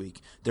past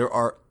week, there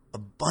are a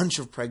bunch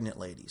of pregnant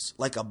ladies,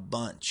 like a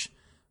bunch.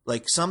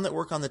 Like some that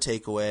work on the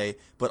takeaway,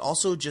 but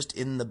also just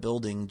in the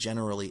building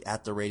generally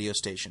at the radio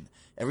station.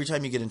 Every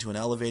time you get into an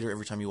elevator,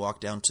 every time you walk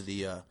down to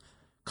the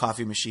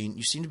coffee machine,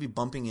 you seem to be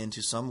bumping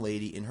into some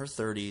lady in her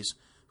 30s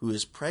who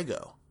is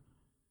preggo.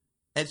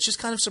 And it's just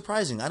kind of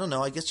surprising. I don't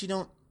know. I guess I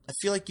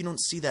feel like you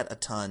don't see that a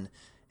ton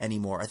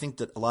anymore. I think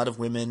that a lot of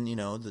women,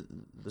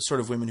 the sort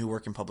of women who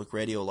work in public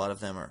radio, a lot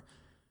of them are,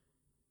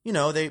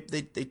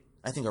 they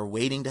I think are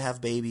waiting to have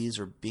babies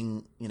or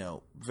being,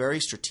 very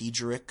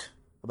strategic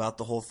about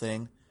the whole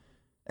thing.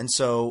 And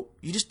so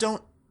you just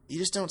don't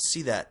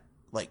see that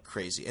like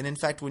crazy. And in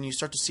fact, when you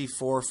start to see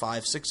 4,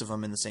 5, 6 of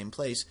them in the same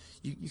place,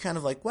 you kind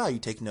of like, wow, you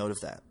take note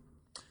of that.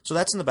 So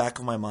that's in the back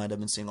of my mind. I've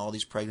been seeing all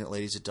these pregnant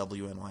ladies at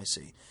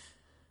WNYC.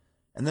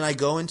 And then I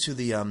go into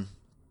the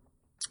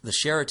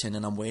Sheraton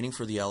and I'm waiting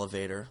for the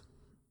elevator.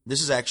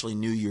 This is actually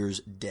New Year's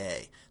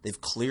Day.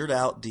 They've cleared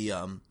out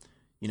the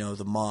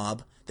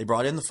mob. They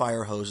brought in the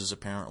fire hoses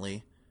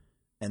apparently,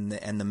 and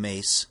the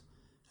mace,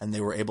 and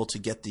they were able to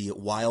get the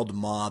wild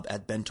mob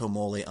at Bento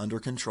Mole under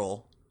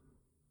control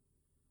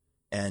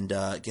and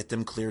get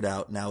them cleared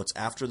out. Now it's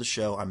after the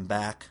show. I'm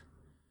back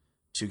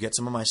to get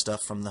some of my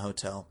stuff from the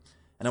hotel,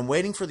 and I'm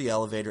waiting for the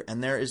elevator,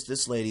 and there is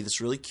this lady, this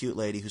really cute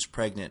lady who's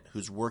pregnant,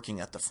 who's working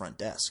at the front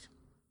desk.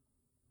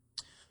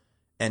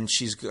 And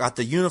she's got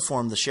the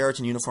uniform, the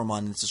Sheraton uniform on,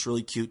 and it's this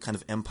really cute kind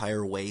of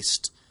empire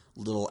waist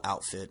little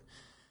outfit.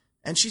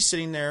 And she's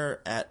sitting there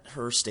at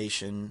her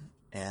station,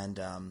 and,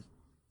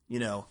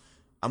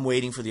 I'm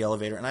waiting for the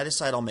elevator, and I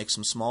decide I'll make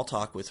some small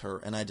talk with her,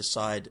 and I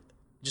decide,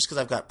 just because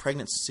I've got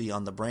pregnancy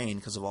on the brain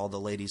because of all the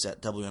ladies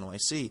at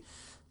WNYC,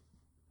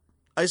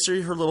 I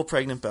see her little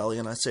pregnant belly,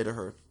 and I say to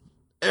her,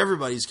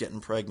 everybody's getting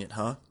pregnant,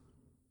 huh?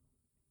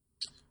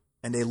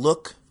 And a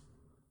look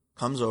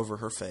comes over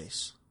her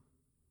face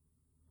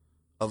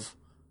of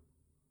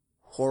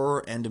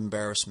horror and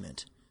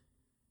embarrassment.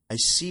 I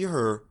see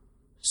her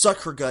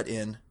suck her gut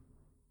in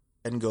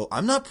and go,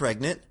 I'm not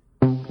pregnant.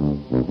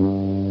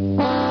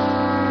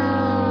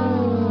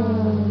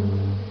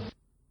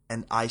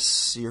 And I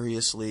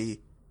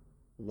seriously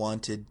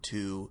wanted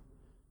to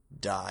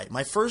die.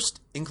 My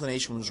first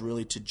inclination was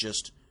really to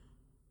just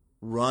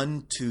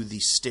run to the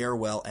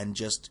stairwell and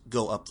just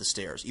go up the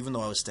stairs, even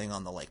though I was staying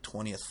on the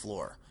 20th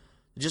floor.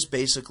 Just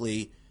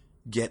basically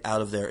get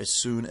out of there as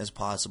soon as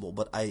possible.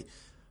 But I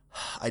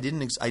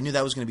knew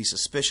that was going to be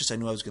suspicious. I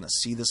knew I was going to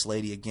see this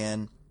lady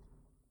again.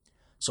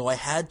 So I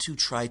had to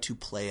try to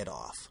play it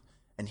off.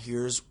 And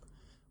here's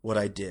what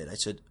I did. I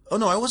said, oh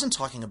no, I wasn't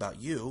talking about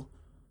you.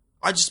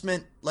 I just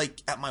meant,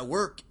 at my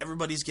work,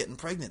 everybody's getting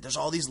pregnant. There's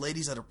all these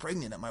ladies that are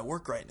pregnant at my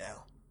work right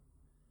now.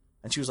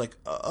 And she was like,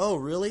 oh,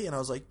 really? And I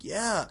was like,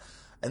 yeah.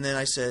 And then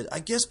I said, I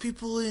guess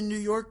people in New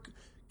York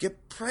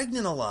get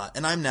pregnant a lot.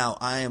 And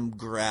I am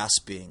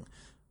grasping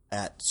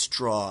at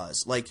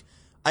straws.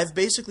 I've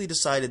basically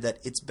decided that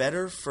it's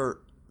better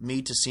for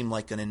me to seem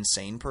like an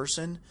insane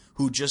person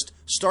who just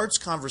starts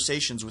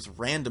conversations with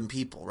random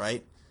people,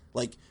 right?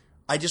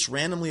 I just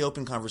randomly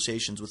open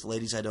conversations with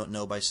ladies I don't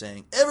know by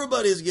saying,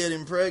 everybody's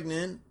getting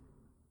pregnant.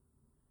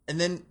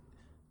 And then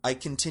I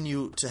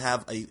continue to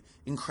have a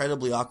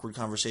incredibly awkward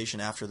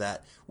conversation after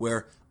that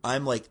where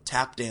I'm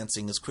tap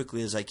dancing as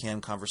quickly as I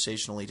can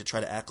conversationally to try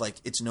to act like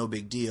it's no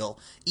big deal,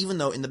 even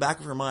though in the back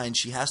of her mind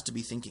she has to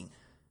be thinking,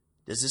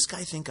 does this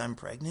guy think I'm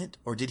pregnant?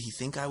 Or did he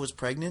think I was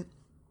pregnant?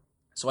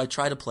 So I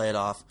try to play it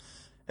off.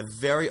 A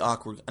very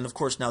awkward, and of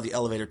course now the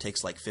elevator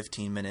takes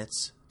 15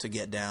 minutes to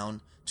get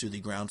down to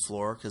the ground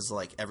floor because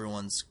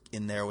everyone's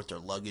in there with their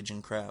luggage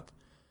and crap.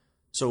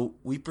 So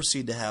we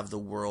proceed to have the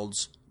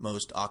world's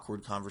most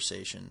awkward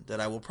conversation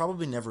that I will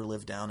probably never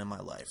live down in my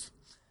life.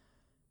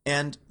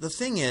 And the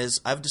thing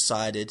is, I've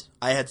decided,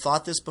 I had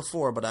thought this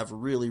before, but I've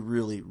really,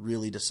 really,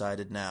 really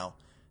decided now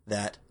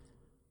that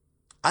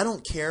I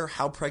don't care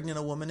how pregnant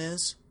a woman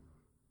is.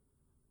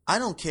 I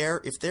don't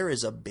care if there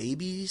is a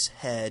baby's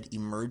head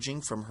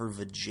emerging from her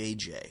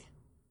vajayjay.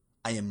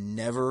 I am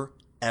never,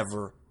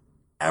 ever,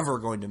 ever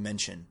going to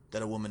mention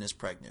that a woman is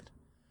pregnant.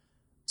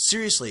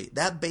 Seriously,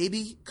 that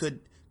baby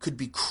could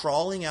be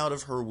crawling out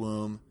of her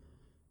womb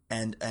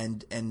and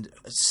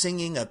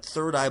singing a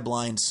Third Eye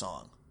Blind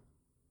song.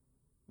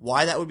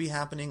 Why that would be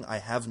happening, I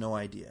have no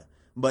idea.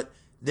 But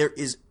there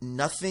is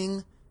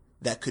nothing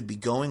that could be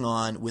going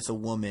on with a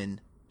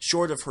woman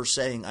short of her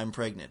saying I'm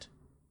pregnant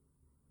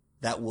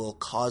that will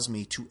cause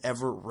me to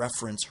ever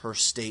reference her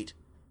state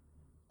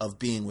of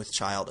being with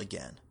child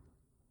again.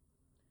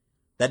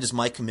 That is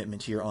my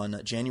commitment here on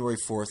January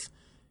 4th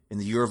in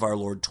the year of our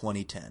Lord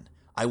 2010.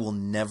 I will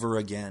never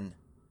again,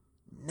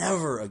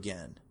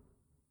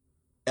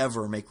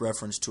 ever make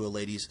reference to a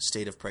lady's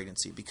state of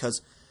pregnancy,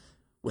 because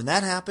when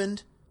that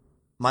happened,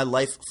 my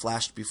life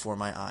flashed before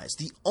my eyes.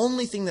 The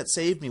only thing that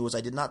saved me was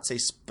I did not say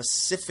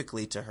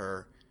specifically to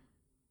her,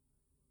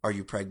 are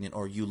you pregnant,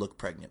 or you look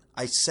pregnant.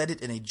 I said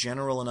it in a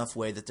general enough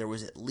way that there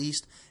was at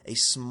least a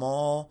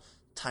small,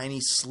 tiny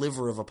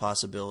sliver of a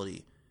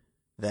possibility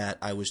that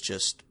I was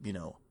just,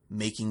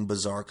 making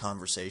bizarre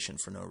conversation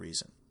for no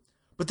reason.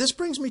 But this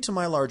brings me to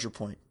my larger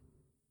point,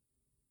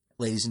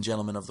 ladies and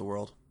gentlemen of the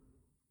world,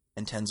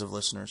 and tens of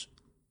listeners.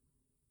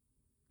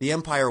 The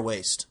Empire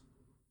Waist.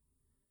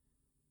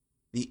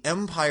 The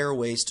Empire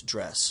Waist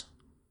dress.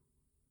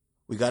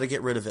 We got to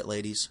get rid of it,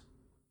 ladies.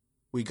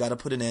 We got to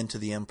put an end to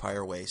the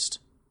Empire Waist.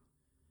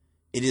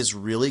 It is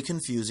really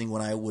confusing.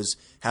 When I was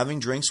having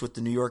drinks with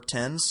the New York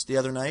Tens the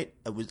other night,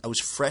 I was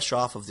fresh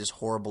off of this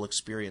horrible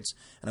experience,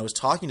 and I was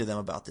talking to them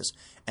about this,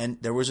 and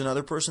there was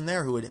another person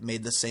there who had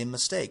made the same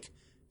mistake.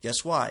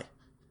 Guess why?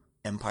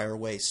 Empire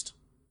Waist.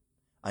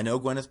 I know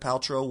Gwyneth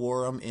Paltrow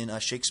wore them in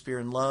Shakespeare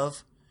in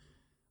Love.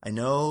 I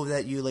know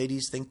that you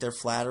ladies think they're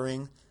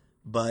flattering,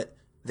 but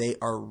they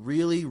are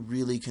really,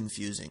 really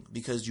confusing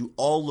because you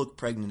all look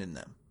pregnant in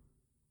them.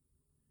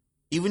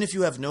 Even if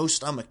you have no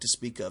stomach to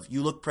speak of,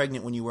 you look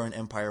pregnant when you wear an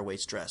Empire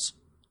Waist dress.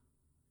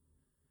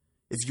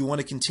 If you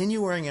want to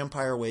continue wearing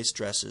Empire Waist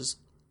dresses,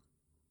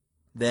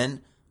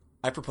 then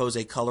I propose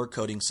a color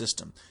coding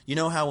system. You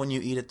know how when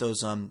you eat at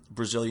those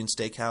Brazilian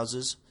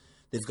steakhouses,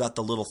 they've got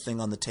the little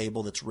thing on the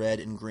table that's red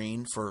and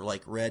green for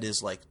red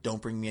is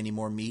don't bring me any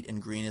more meat,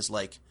 and green is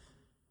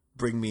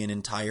bring me an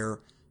entire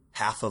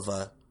half of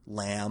a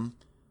lamb,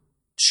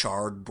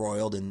 charred,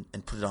 broiled, and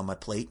put it on my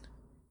plate.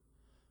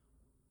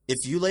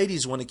 If you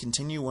ladies want to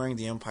continue wearing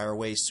the Empire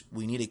Waist,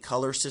 we need a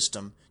color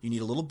system. You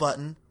need a little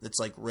button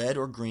that's red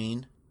or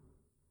green.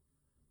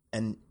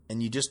 And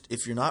you just,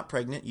 if you're not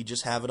pregnant, you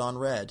just have it on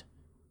red.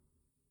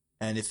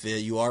 And if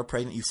you are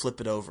pregnant, you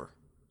flip it over.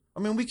 I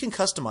mean, we can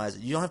customize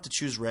it. You don't have to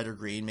choose red or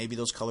green. Maybe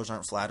those colors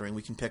aren't flattering.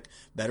 We can pick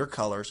better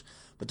colors.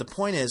 But the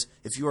point is,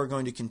 if you are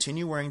going to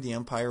continue wearing the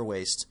Empire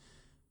Waist,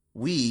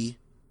 we,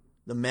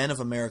 the men of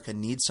America,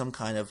 need some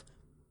kind of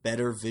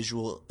better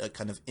visual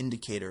kind of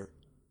indicator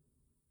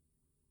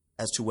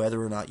as to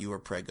whether or not you are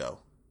preggo.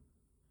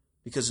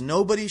 Because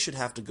nobody should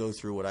have to go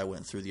through what I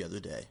went through the other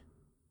day.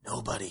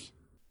 Nobody.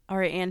 All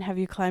right, Anne, have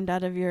you climbed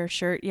out of your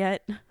shirt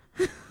yet?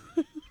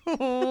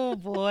 Oh,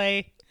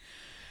 boy.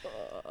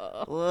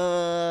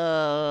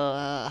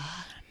 Whoa.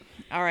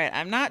 All right,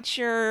 I'm not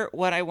sure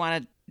what I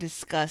want to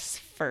discuss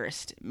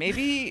first.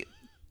 Maybe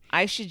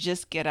I should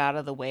just get out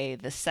of the way.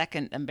 The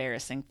second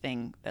embarrassing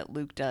thing that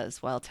Luke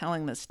does while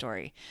telling this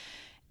story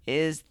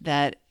is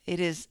that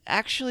it is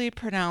actually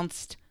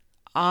pronounced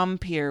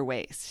empire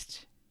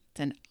waist.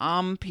 It's an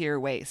empire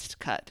waist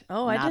cut,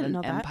 Oh, I not didn't an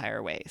know that.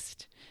 empire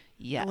waist.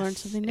 Yes. learned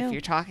something new. If you're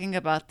talking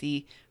about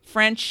the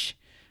French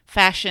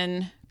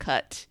fashion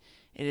cut,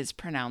 it is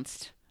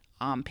pronounced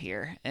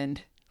empire,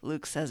 and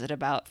Luke says it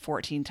about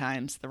 14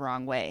 times the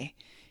wrong way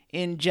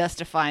in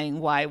justifying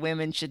why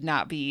women should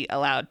not be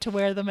allowed to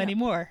wear them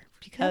anymore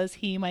because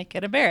he might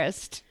get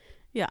embarrassed.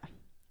 Yeah.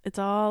 It's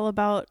all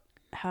about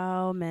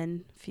how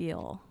men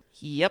feel.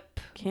 Yep.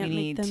 Can't we make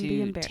need them be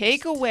to embarrassed.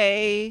 take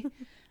away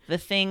the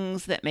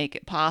things that make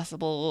it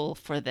possible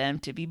for them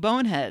to be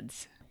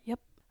boneheads.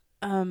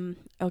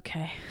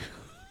 Okay.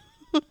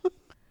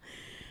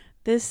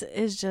 This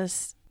is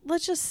just,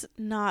 let's just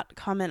not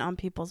comment on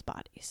people's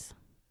bodies.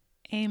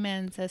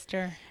 Amen,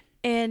 sister.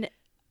 And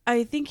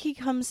I think he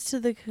comes to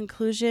the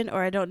conclusion,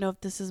 or I don't know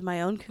if this is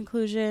my own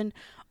conclusion,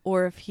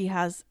 or if he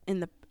has in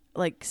the,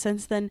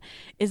 since then,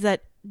 is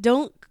that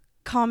don't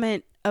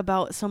comment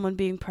about someone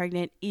being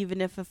pregnant,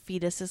 even if a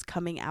fetus is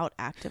coming out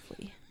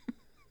actively.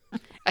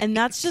 And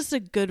that's just a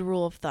good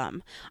rule of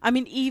thumb. I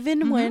mean,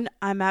 even when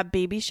I'm at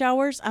baby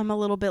showers, I'm a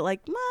little bit like,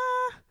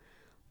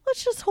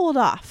 let's just hold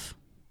off.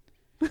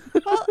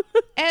 Well,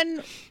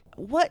 and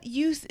what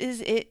use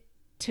is it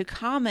to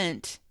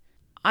comment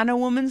on a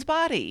woman's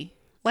body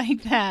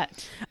like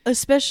that?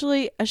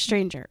 Especially a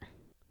stranger.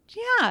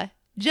 Yeah,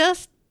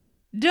 just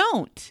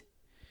don't.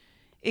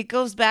 It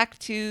goes back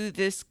to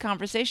this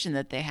conversation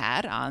that they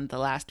had on the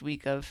last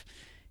week of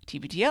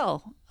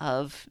TBTL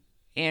of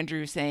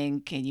Andrew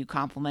saying, can you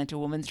compliment a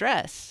woman's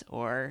dress?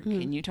 Or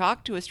can you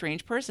talk to a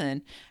strange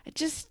person?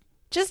 Just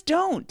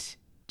don't.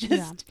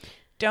 Just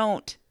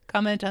don't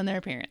comment on their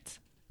appearance.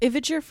 If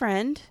it's your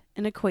friend,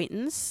 an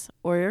acquaintance,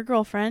 or your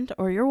girlfriend,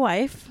 or your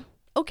wife,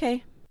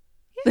 okay.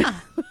 Yeah.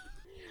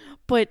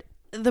 But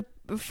the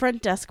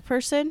front desk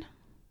person,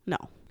 no.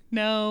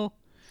 No.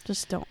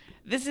 Just don't.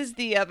 This is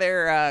the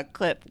other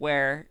clip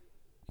where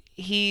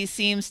he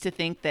seems to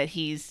think that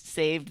he's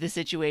saved the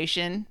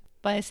situation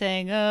by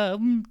saying, I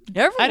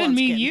didn't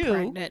mean you.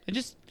 Pregnant. I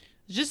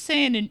just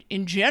saying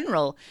in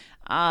general.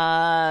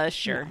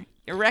 Sure. No.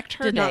 You wrecked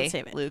her Did not day,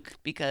 save it. Luke,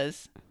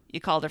 because you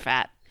called her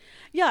fat.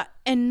 Yeah,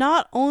 and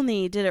not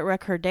only did it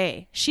wreck her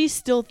day, she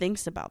still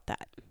thinks about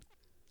that.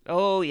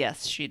 Oh,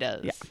 yes, she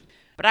does. Yeah.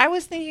 But I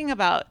was thinking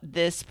about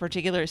this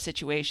particular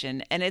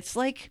situation, and it's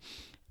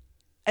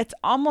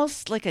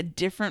almost like a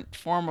different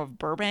form of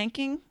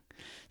Burbanking.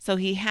 So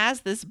he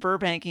has this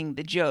Burbanking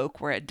the joke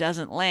where it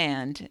doesn't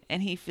land,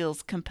 and he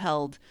feels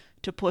compelled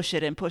to push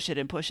it and push it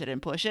and push it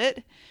and push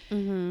it.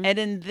 Mm-hmm. And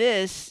in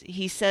this,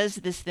 he says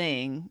this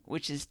thing,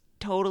 which is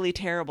totally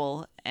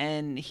terrible,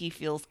 and he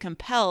feels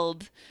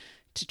compelled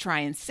to try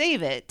and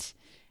save it.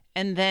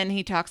 And then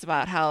he talks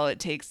about how it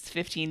takes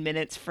 15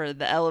 minutes for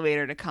the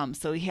elevator to come.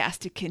 So he has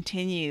to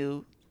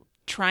continue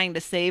trying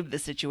to save the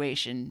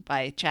situation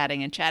by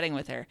chatting and chatting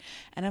with her.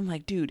 And I'm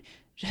like, dude,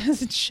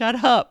 just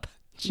shut up.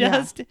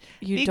 Just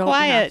you be don't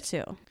quiet.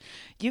 have to.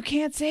 You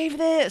can't save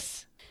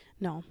this.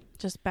 No,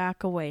 just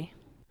back away.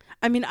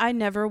 I mean, I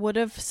never would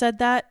have said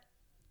that,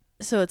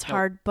 so it's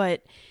hard.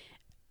 But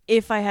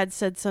if I had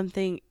said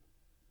something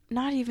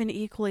not even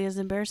equally as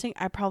embarrassing,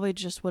 I probably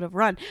just would have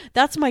run.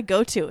 That's my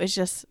go-to. It's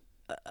just,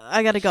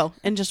 I gotta go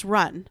and just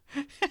run.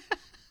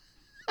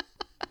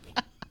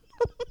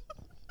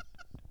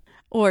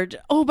 Or,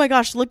 oh my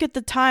gosh, look at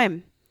the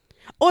time.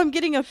 Oh, I'm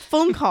getting a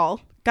phone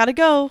call. Gotta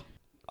go.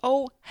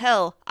 Oh,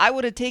 hell. I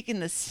would have taken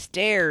the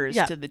stairs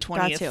Yeah, to the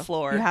got 20th to.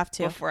 floor You have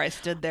to. before I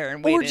stood there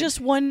and waited. Or just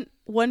one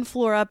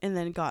floor up and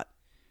then got,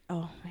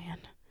 oh man.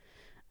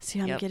 See,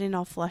 I'm Yep. getting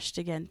all flushed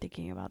again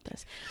thinking about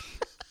this.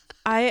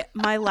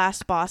 My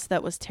last boss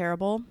that was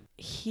terrible,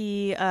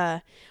 he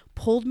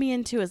pulled me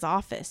into his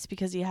office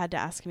because he had to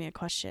ask me a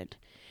question.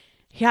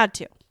 He had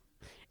to.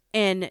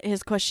 And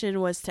his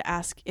question was to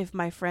ask if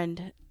my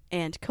friend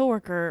and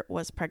coworker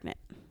was pregnant.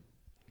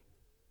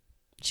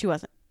 She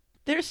wasn't.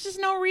 There's just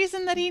no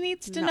reason that he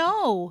needs to No.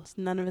 know. It's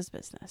none of his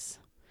business.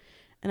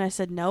 And I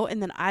said no,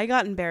 and then I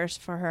got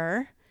embarrassed for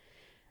her.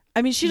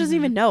 I mean, she doesn't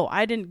even know.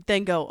 I didn't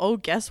then go, oh,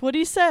 guess what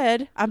he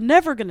said? I'm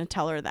never going to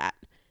tell her that.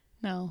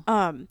 No.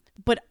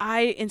 But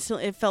I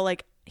instantly, it felt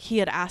like he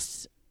had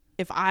asked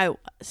if I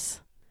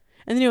was.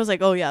 And then he was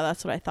like, oh, yeah,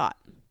 that's what I thought.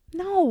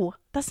 No,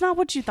 that's not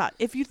what you thought.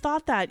 If you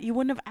thought that, you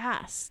wouldn't have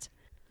asked.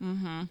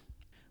 Mm-hmm.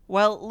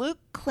 Well, Luke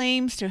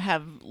claims to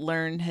have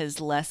learned his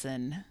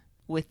lesson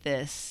with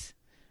this.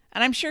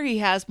 And I'm sure he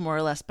has more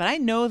or less, but I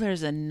know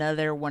there's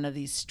another one of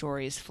these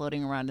stories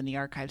floating around in the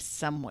archives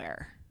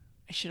somewhere.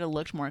 I should have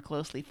looked more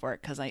closely for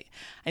it because I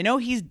know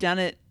he's done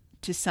it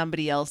to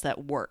somebody else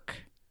at work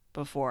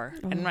before.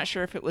 I'm not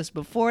sure if it was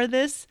before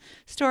this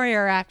story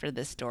or after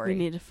this story. We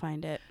need to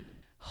find it.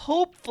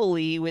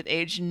 Hopefully, with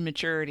age and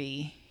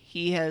maturity,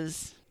 he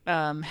has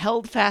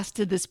held fast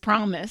to this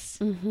promise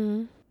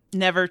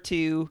never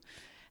to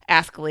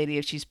ask a lady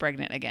if she's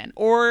pregnant again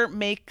or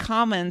make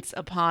comments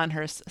upon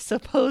her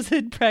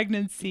supposed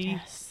pregnancy.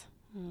 Yes.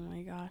 Oh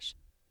my gosh.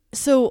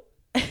 So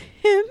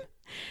him,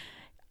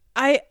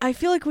 I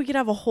feel like we could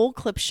have a whole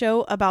clip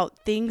show about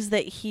things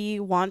that he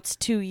wants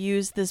to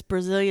use this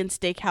Brazilian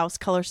steakhouse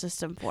color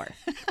system for.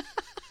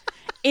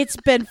 It's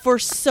been for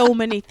so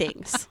many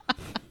things.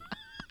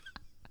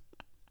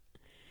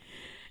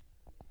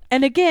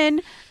 And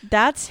again,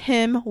 that's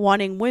him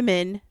wanting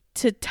women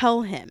to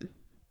tell him.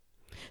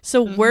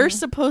 So we're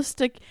supposed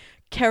to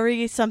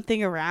carry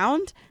something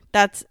around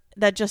that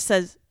just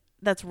says,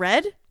 that's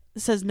red.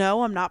 It says,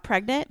 no, I'm not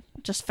pregnant,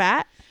 just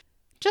fat.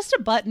 Just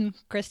a button,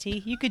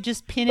 Christy. You could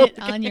just pin it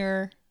on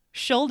your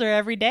shoulder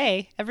every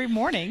day, every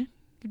morning.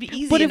 It'd be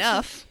easy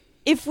enough.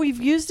 If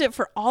we've used it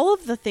for all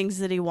of the things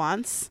that he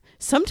wants,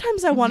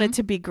 sometimes I want it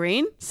to be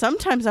green.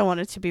 Sometimes I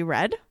want it to be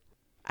red.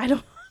 I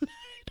don't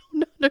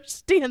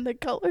understand the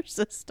color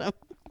system.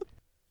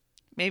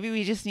 Maybe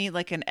we just need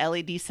like an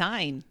LED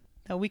sign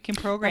that we can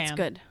program. That's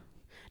good.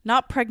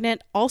 Not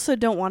pregnant. Also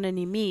don't want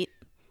any meat.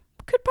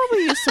 Could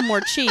probably use some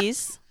more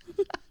cheese.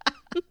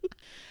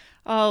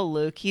 Oh,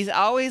 Luke, he's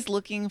always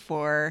looking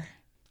for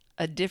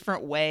a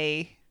different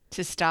way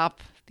to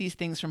stop these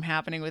things from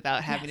happening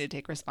without having to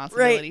take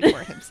responsibility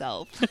for it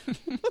himself.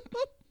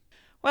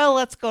 Well,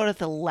 let's go to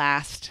the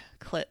last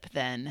clip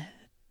then.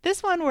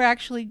 This one, we're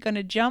actually going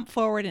to jump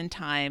forward in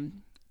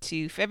time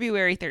to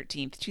February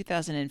 13th,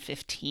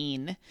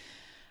 2015.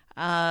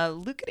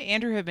 Luke and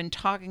Andrew have been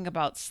talking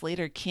about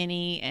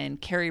Sleater-Kinney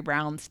and Carrie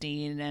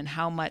Brownstein and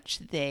how much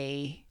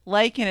they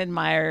like and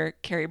admire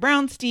Carrie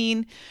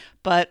Brownstein.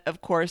 But,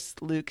 of course,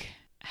 Luke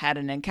had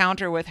an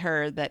encounter with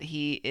her that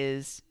he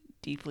is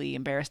deeply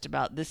embarrassed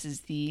about. This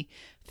is the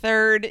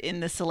third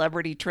in the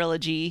celebrity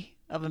trilogy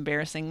of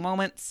embarrassing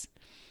moments.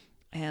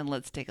 And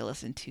let's take a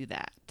listen to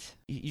that.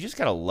 You just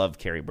got to love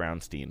Carrie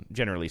Brownstein,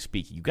 generally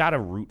speaking. You got to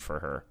root for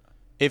her.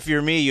 If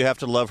you're me, you have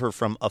to love her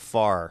from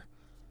afar.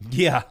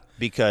 Yeah.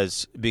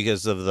 Because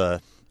of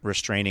the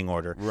restraining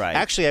order. Right.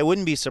 Actually,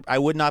 I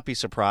would not be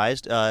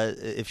surprised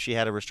if she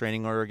had a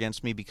restraining order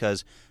against me,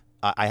 because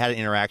I had an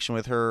interaction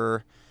with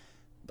her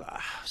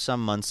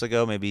some months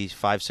ago, maybe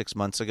 5-6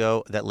 months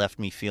ago, that left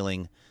me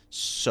feeling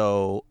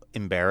so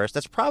embarrassed.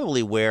 That's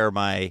probably where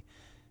my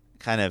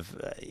kind of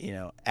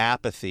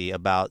apathy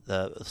about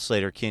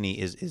Sleater-Kinney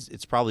is.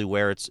 It's probably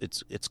where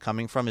it's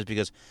coming from, is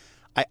because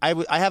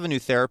I have a new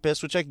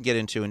therapist, which I can get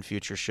into in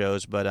future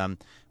shows, but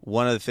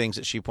one of the things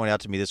that she pointed out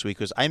to me this week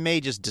was I may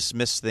just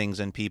dismiss things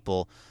and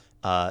people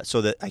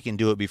so that I can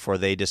do it before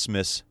they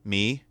dismiss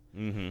me.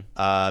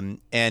 Mm-hmm.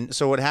 And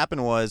so what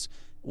happened was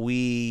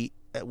we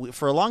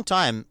for a long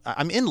time,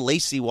 I'm in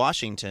Lacey,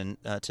 Washington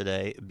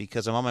today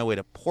because I'm on my way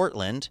to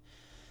Portland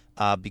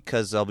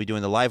because I'll be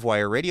doing the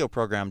Livewire radio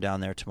program down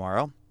there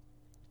tomorrow.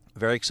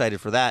 Very excited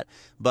for that.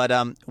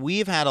 But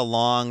we've had a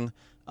long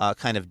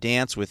kind of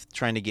dance with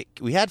trying to get –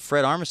 we had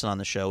Fred Armisen on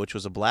the show, which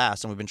was a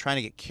blast, and we've been trying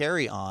to get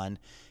Carrie on,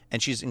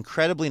 and she's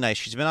incredibly nice.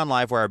 She's been on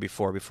Livewire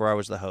before I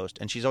was the host,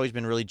 and she's always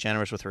been really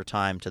generous with her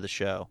time to the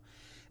show.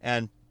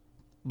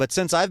 But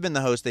since I've been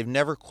the host, they've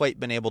never quite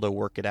been able to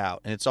work it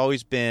out, and it's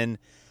always been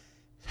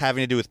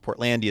having to do with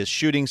Portlandia's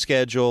shooting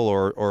schedule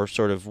or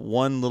sort of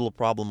one little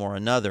problem or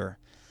another.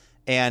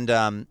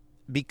 And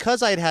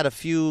because I'd had a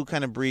few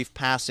kind of brief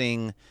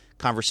passing –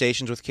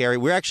 conversations with Carrie.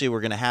 We're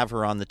going to have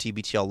her on the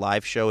TBTL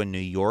live show in New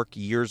York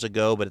years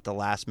ago, but at the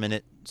last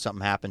minute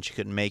something happened, she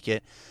couldn't make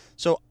it.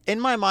 So in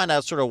my mind, I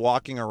was sort of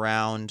walking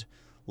around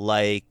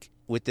like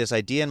with this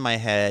idea in my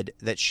head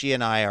that she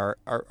and I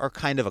are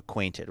kind of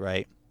acquainted,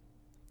 right?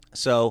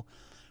 So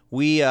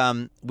we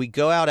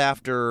go out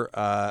after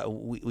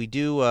we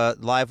do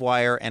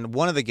Livewire, and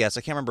one of the guests,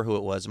 I can't remember who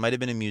it was. It might have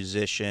been a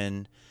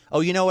musician. Oh,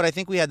 you know what? I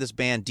think we had this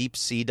band Deep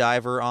Sea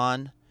Diver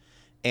on.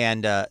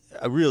 And a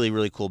really,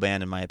 really cool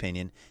band, in my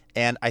opinion.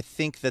 And I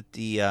think that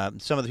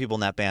some of the people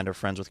in that band are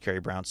friends with Carrie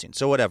Brownstein.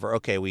 So whatever.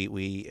 Okay,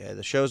 we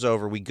the show's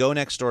over. We go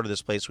next door to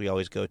this place we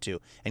always go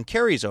to, and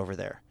Carrie's over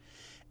there.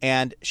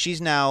 And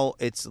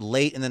it's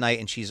late in the night,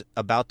 and she's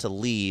about to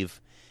leave.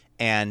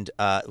 And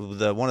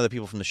one of the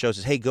people from the show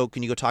says, "Hey,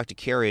 can you go talk to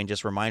Carrie and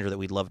just remind her that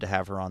we'd love to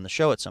have her on the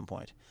show at some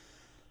point?"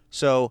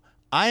 So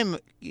I'm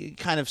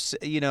kind of,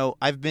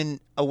 I've been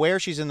aware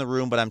she's in the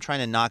room, but I'm trying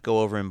to not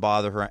go over and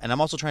bother her. And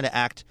I'm also trying to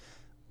act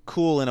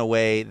cool in a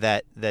way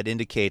that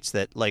indicates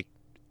that,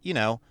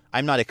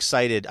 I'm not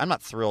excited. I'm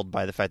not thrilled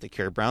by the fact that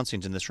Carrie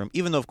Brownstein's in this room,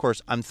 even though, of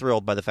course, I'm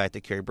thrilled by the fact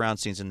that Carrie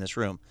Brownstein's in this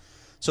room.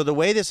 So the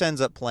way this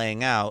ends up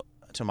playing out,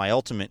 to my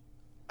ultimate,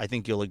 I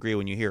think you'll agree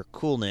when you hear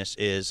coolness,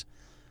 is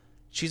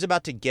she's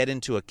about to get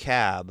into a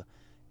cab,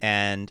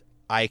 and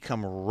I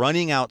come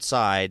running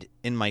outside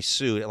in my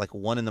suit at like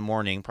 1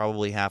 a.m,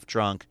 probably half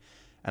drunk,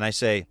 and I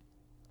say,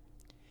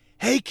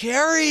 "Hey,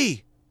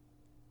 Carrie!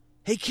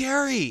 Hey,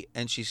 Carrie!"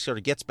 And she sort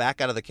of gets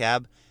back out of the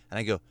cab, and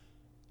I go,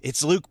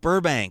 "It's Luke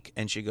Burbank."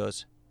 And she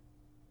goes,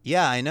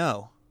 yeah, I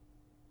know.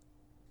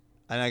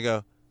 And I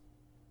go,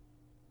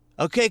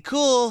 okay,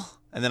 cool.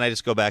 And then I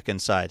just go back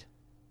inside.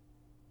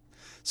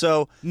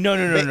 So No.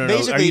 Are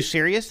basically- you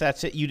serious?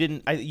 That's it. You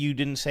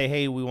didn't say,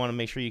 hey, we want to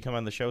make sure you come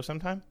on the show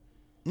sometime.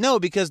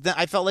 No, because then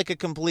I felt like a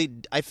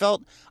complete. I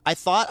thought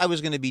I was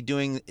going to be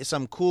doing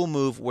some cool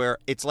move where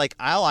it's like,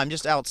 oh, I'm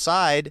just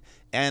outside,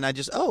 and I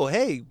just, oh,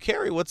 hey,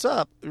 Carrie, what's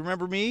up?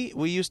 Remember me?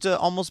 We used to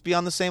almost be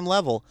on the same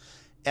level.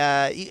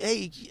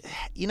 Hey,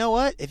 you know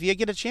what? If you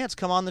get a chance,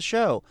 come on the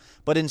show.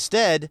 But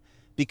instead,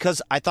 because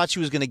I thought she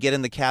was going to get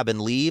in the cab and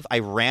leave, I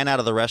ran out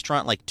of the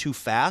restaurant like too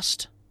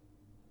fast.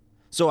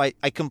 So I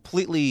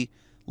completely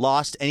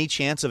lost any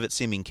chance of it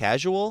seeming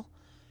casual,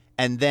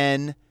 and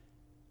then.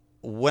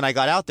 When I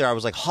got out there, I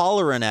was like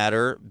hollering at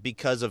her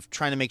because of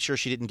trying to make sure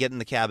she didn't get in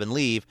the cab and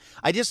leave.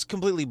 I just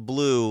completely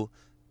blew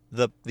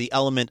the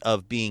element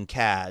of being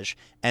cash.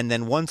 And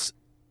then once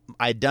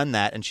I'd done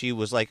that and she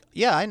was like,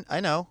 yeah, I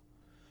know.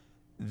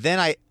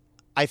 Then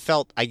I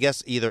felt, I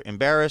guess, either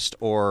embarrassed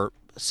or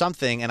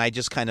something. And I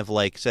just kind of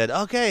like said,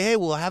 okay, hey,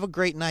 well, have a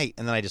great night.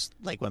 And then I just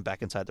like went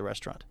back inside the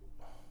restaurant.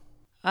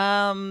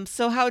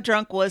 So how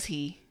drunk was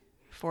he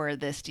for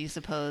this, do you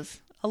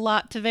suppose? A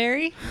lot to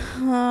vary.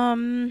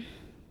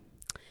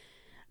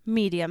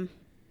 Medium.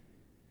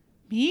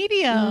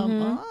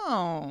 Medium.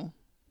 Oh.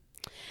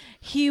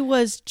 He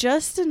was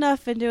just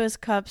enough into his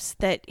cups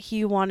that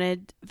he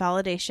wanted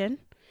validation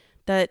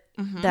that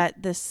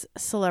this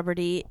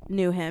celebrity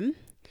knew him,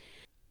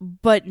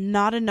 but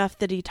not enough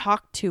that he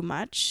talked too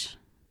much.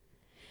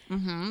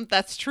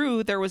 That's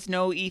true. There was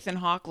no Ethan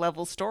Hawke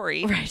level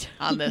story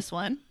on this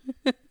one.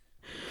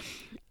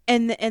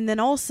 And then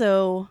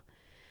also,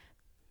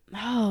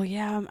 oh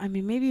yeah, I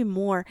mean maybe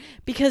more,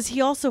 because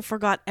he also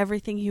forgot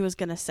everything he was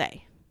going to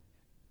say.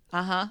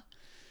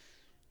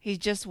 He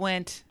just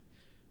went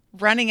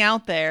running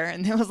out there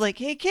and it was like,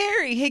 hey,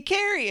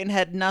 Carrie, and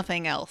had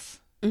nothing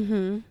else.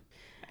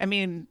 I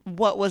mean,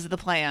 what was the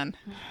plan?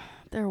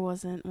 There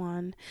wasn't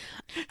one.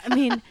 I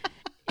mean,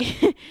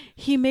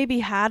 he maybe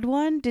had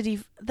one. Did he?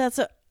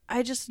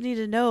 I just need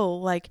to know,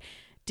 like,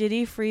 did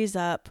he freeze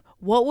up?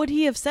 What would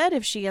he have said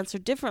if she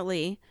answered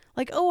differently?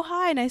 Like, oh,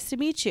 hi, nice to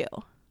meet you.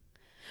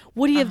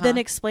 Would he have then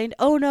explained,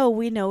 oh, no,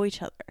 we know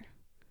each other.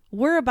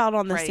 We're about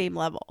on the same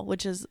level,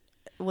 which is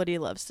what he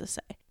loves to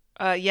say.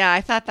 Yeah,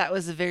 I thought that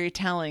was a very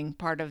telling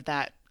part of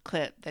that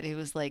clip, that he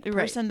was like,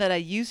 person that I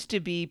used to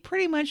be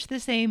pretty much the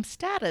same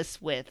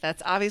status with.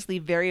 That's obviously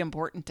very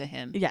important to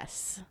him.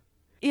 Yes.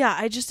 Yeah,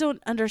 I just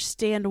don't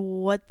understand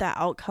what the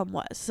outcome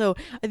was. So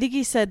I think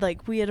he said,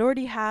 like, we had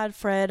already had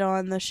Fred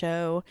on the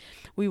show.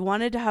 We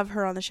wanted to have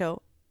her on the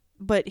show,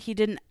 but he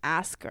didn't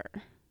ask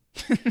her.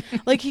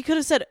 Like, he could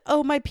have said,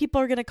 oh, my people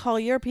are going to call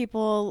your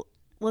people.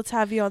 Let's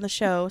have you on the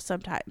show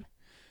sometime.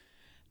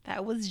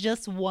 That was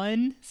just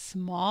one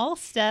small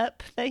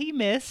step that he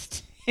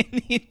missed. In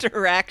the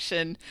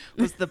interaction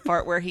was the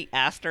part where he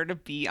asked her to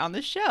be on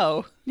the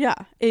show. Yeah,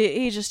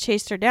 he just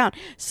chased her down.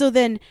 So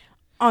then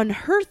on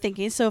her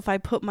thinking, so if I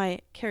put my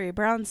Carrie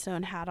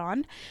Brownstone hat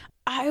on,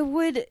 I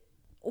would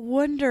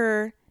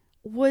wonder,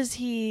 was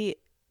he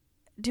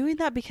doing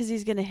that because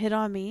he's going to hit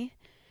on me?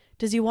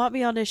 Does he want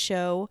me on his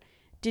show?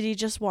 Did he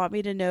just want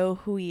me to know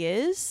who he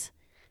is?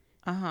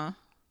 I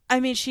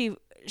mean, she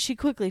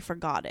quickly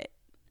forgot it.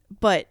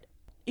 But,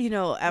 you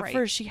know, at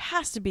first she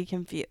has to be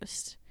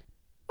confused.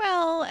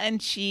 Well,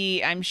 and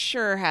she, I'm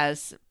sure,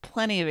 has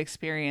plenty of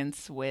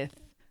experience with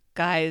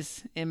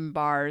guys in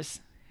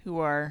bars who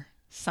are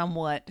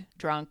somewhat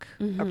drunk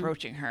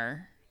approaching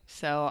her.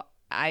 So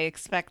I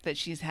expect that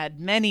she's had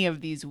many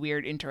of these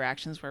weird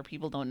interactions where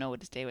people don't know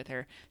what to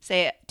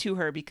say it to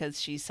her because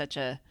she's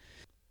a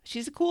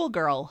cool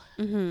girl.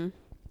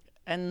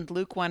 And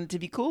Luke wanted to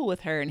be cool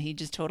with her and he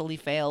just totally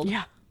failed.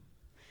 Yeah.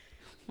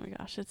 Oh my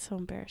gosh, it's so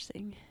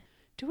embarrassing.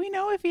 Do we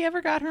know if he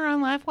ever got her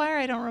on Livewire?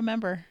 I don't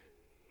remember.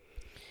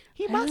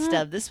 He must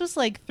have. This was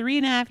like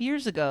 3.5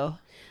 years ago.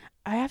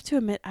 I have to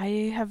admit,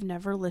 I have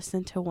never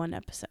listened to one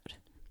episode.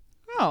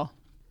 Oh.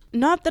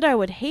 Not that I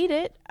would hate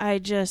it.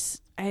 It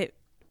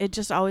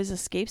just always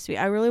escapes me.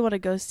 I really want to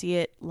go see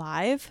it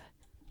live.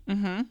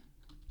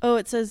 Oh,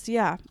 it says,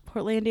 yeah,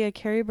 Portlandia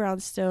Carrie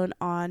Brownstone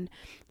on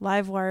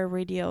Livewire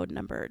Radio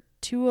number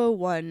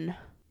 201.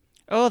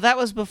 Oh, that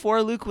was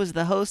before Luke was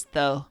the host,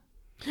 though.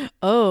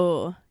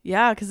 Oh,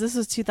 yeah, because this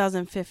was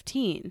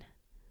 2015.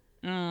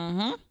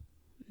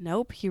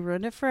 Nope, he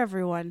ruined it for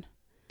everyone.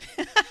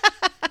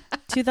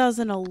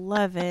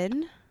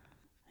 2011.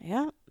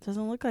 Yeah,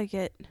 doesn't look like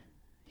it.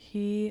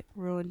 He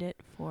ruined it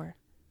for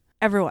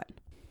everyone.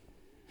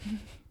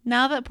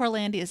 Now that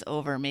Portlandia is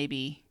over,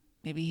 maybe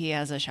he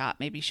has a shot.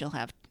 Maybe she'll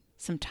have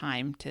some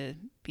time to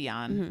be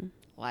on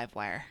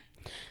Livewire.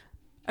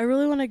 I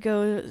really want to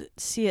go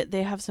see it.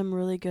 They have some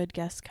really good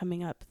guests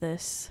coming up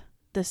this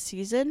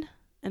season,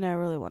 and I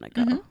really want to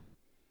go.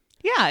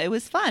 Yeah, it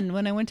was fun.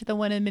 When I went to the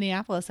one in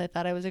Minneapolis, I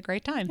thought it was a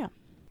great time. Yeah.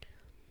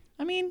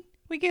 I mean,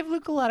 we give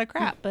Luke a lot of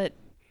crap, but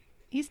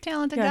he's a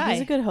talented guy.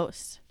 He's a good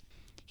host.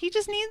 He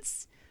just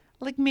needs,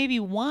 like, maybe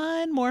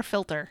one more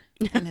filter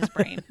in his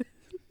brain.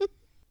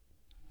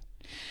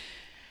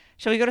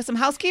 Shall we go to some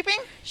housekeeping?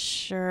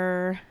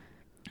 Sure.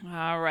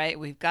 All right,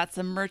 we've got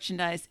some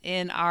merchandise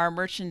in our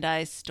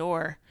merchandise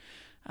store.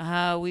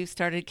 We've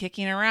started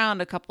kicking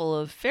around a couple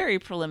of very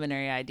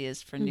preliminary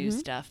ideas for new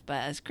stuff.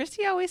 But as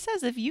Christy always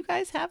says, if you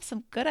guys have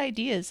some good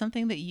ideas,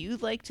 something that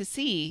you'd like to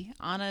see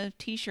on a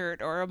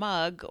t-shirt or a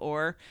mug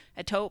or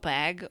a tote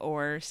bag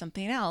or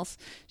something else,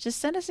 just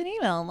send us an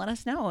email and let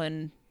us know,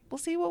 and we'll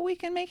see what we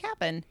can make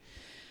happen.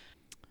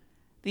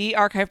 The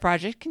archive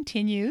project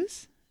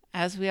continues.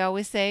 As we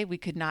always say, we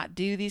could not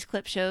do these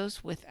clip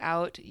shows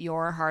without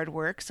your hard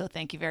work. So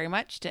thank you very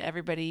much to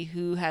everybody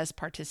who has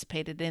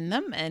participated in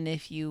them. And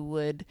if you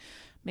would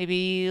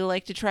maybe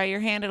like to try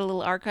your hand at a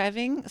little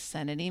archiving,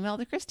 send an email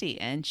to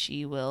Christy and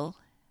she will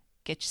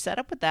get you set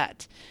up with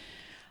that.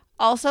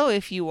 Also,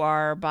 if you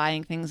are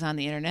buying things on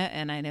the internet,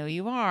 and I know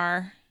you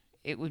are,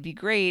 it would be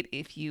great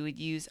if you would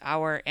use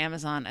our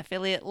Amazon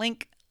affiliate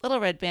link,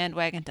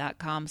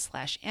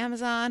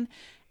 littleredbandwagon.com/Amazon,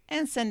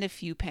 and send a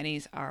few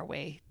pennies our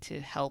way to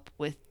help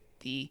with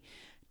the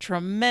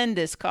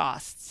tremendous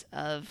costs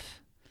of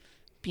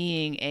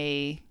being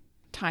a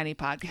tiny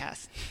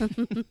podcast.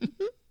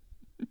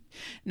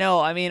 No,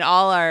 I mean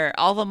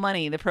all the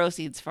money, the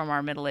proceeds from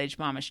our Middle-Aged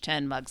Momish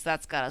 10 mugs,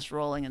 that's got us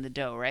rolling in the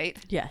dough, right?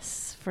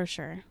 Yes, for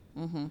sure.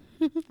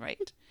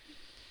 Right.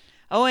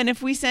 Oh, and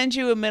if we send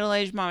you a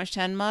Middle-Aged Momish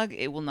 10 mug,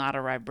 it will not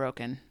arrive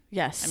broken.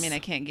 Yes. I mean, I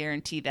can't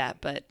guarantee that,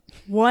 but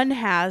one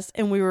has,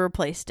 and we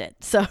replaced it.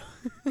 So,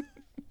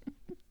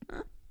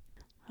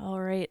 all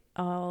right,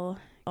 I'll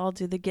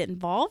do the get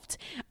involved.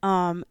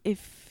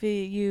 If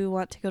you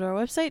want to go to our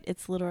website,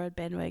 it's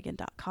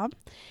littleredbandwagon.com.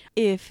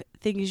 If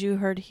things you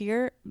heard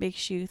here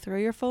makes you throw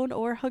your phone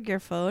or hug your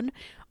phone,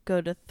 go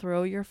to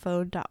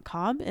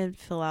throwyourphone.com and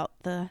fill out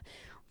the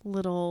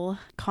little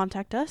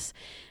contact us.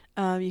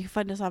 You can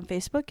find us on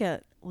Facebook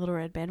at Little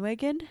Red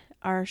Bandwagon.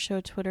 Our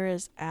show Twitter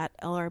is at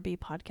LRB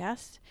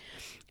Podcast.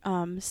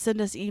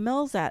 Send us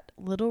emails at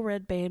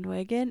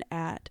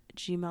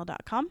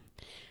littleredbandwagon@gmail.com.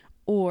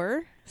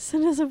 Or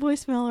send us a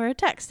voicemail or a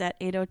text at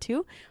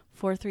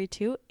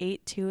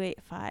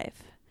 802-432-8285.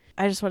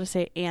 I just want to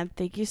say, Anne,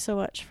 thank you so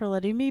much for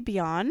letting me be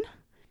on.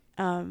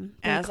 The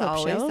as clip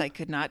always, show. I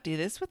could not do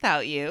this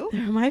without you.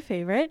 They're my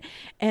favorite.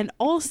 And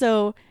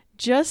also,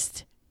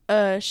 just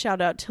a shout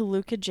out to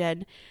Luke and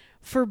Jen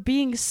for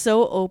being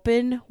so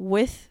open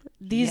with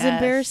these Yes.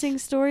 embarrassing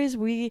stories.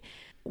 We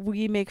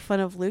make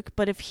fun of Luke,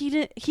 but if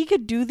he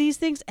could do these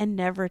things and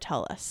never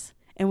tell us,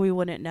 and we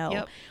wouldn't know.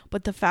 Yep.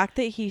 But the fact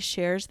that he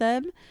shares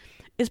them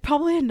is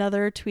probably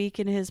another tweak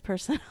in his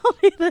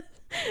personality that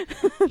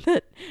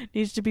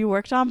needs to be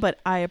worked on, but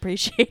I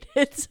appreciate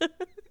it.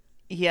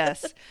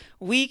 Yes.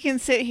 We can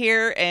sit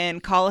here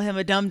and call him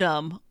a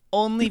dum-dum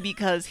only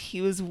because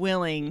he was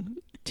willing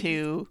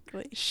to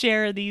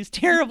Share these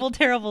terrible,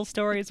 terrible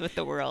stories with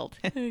the world.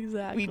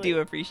 Exactly. We do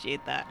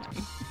appreciate that.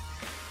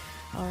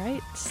 All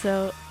right.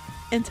 So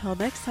until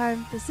next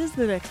time, this is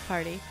The Next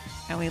Party.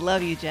 And we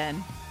love you,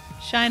 Jen.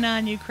 Shine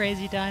on, you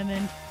crazy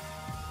diamond.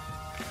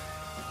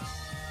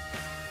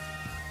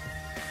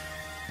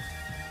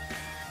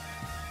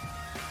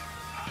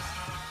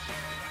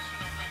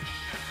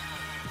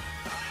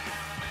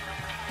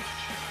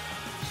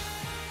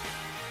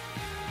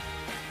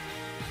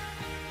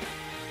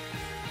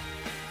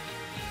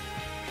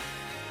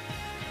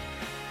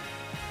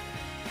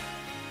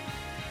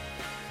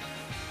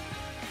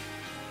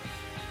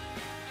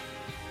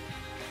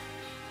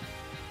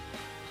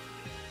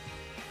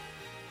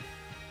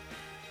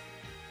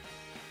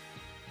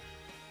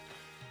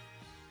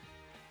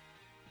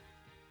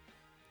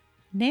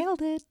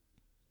 Nailed it.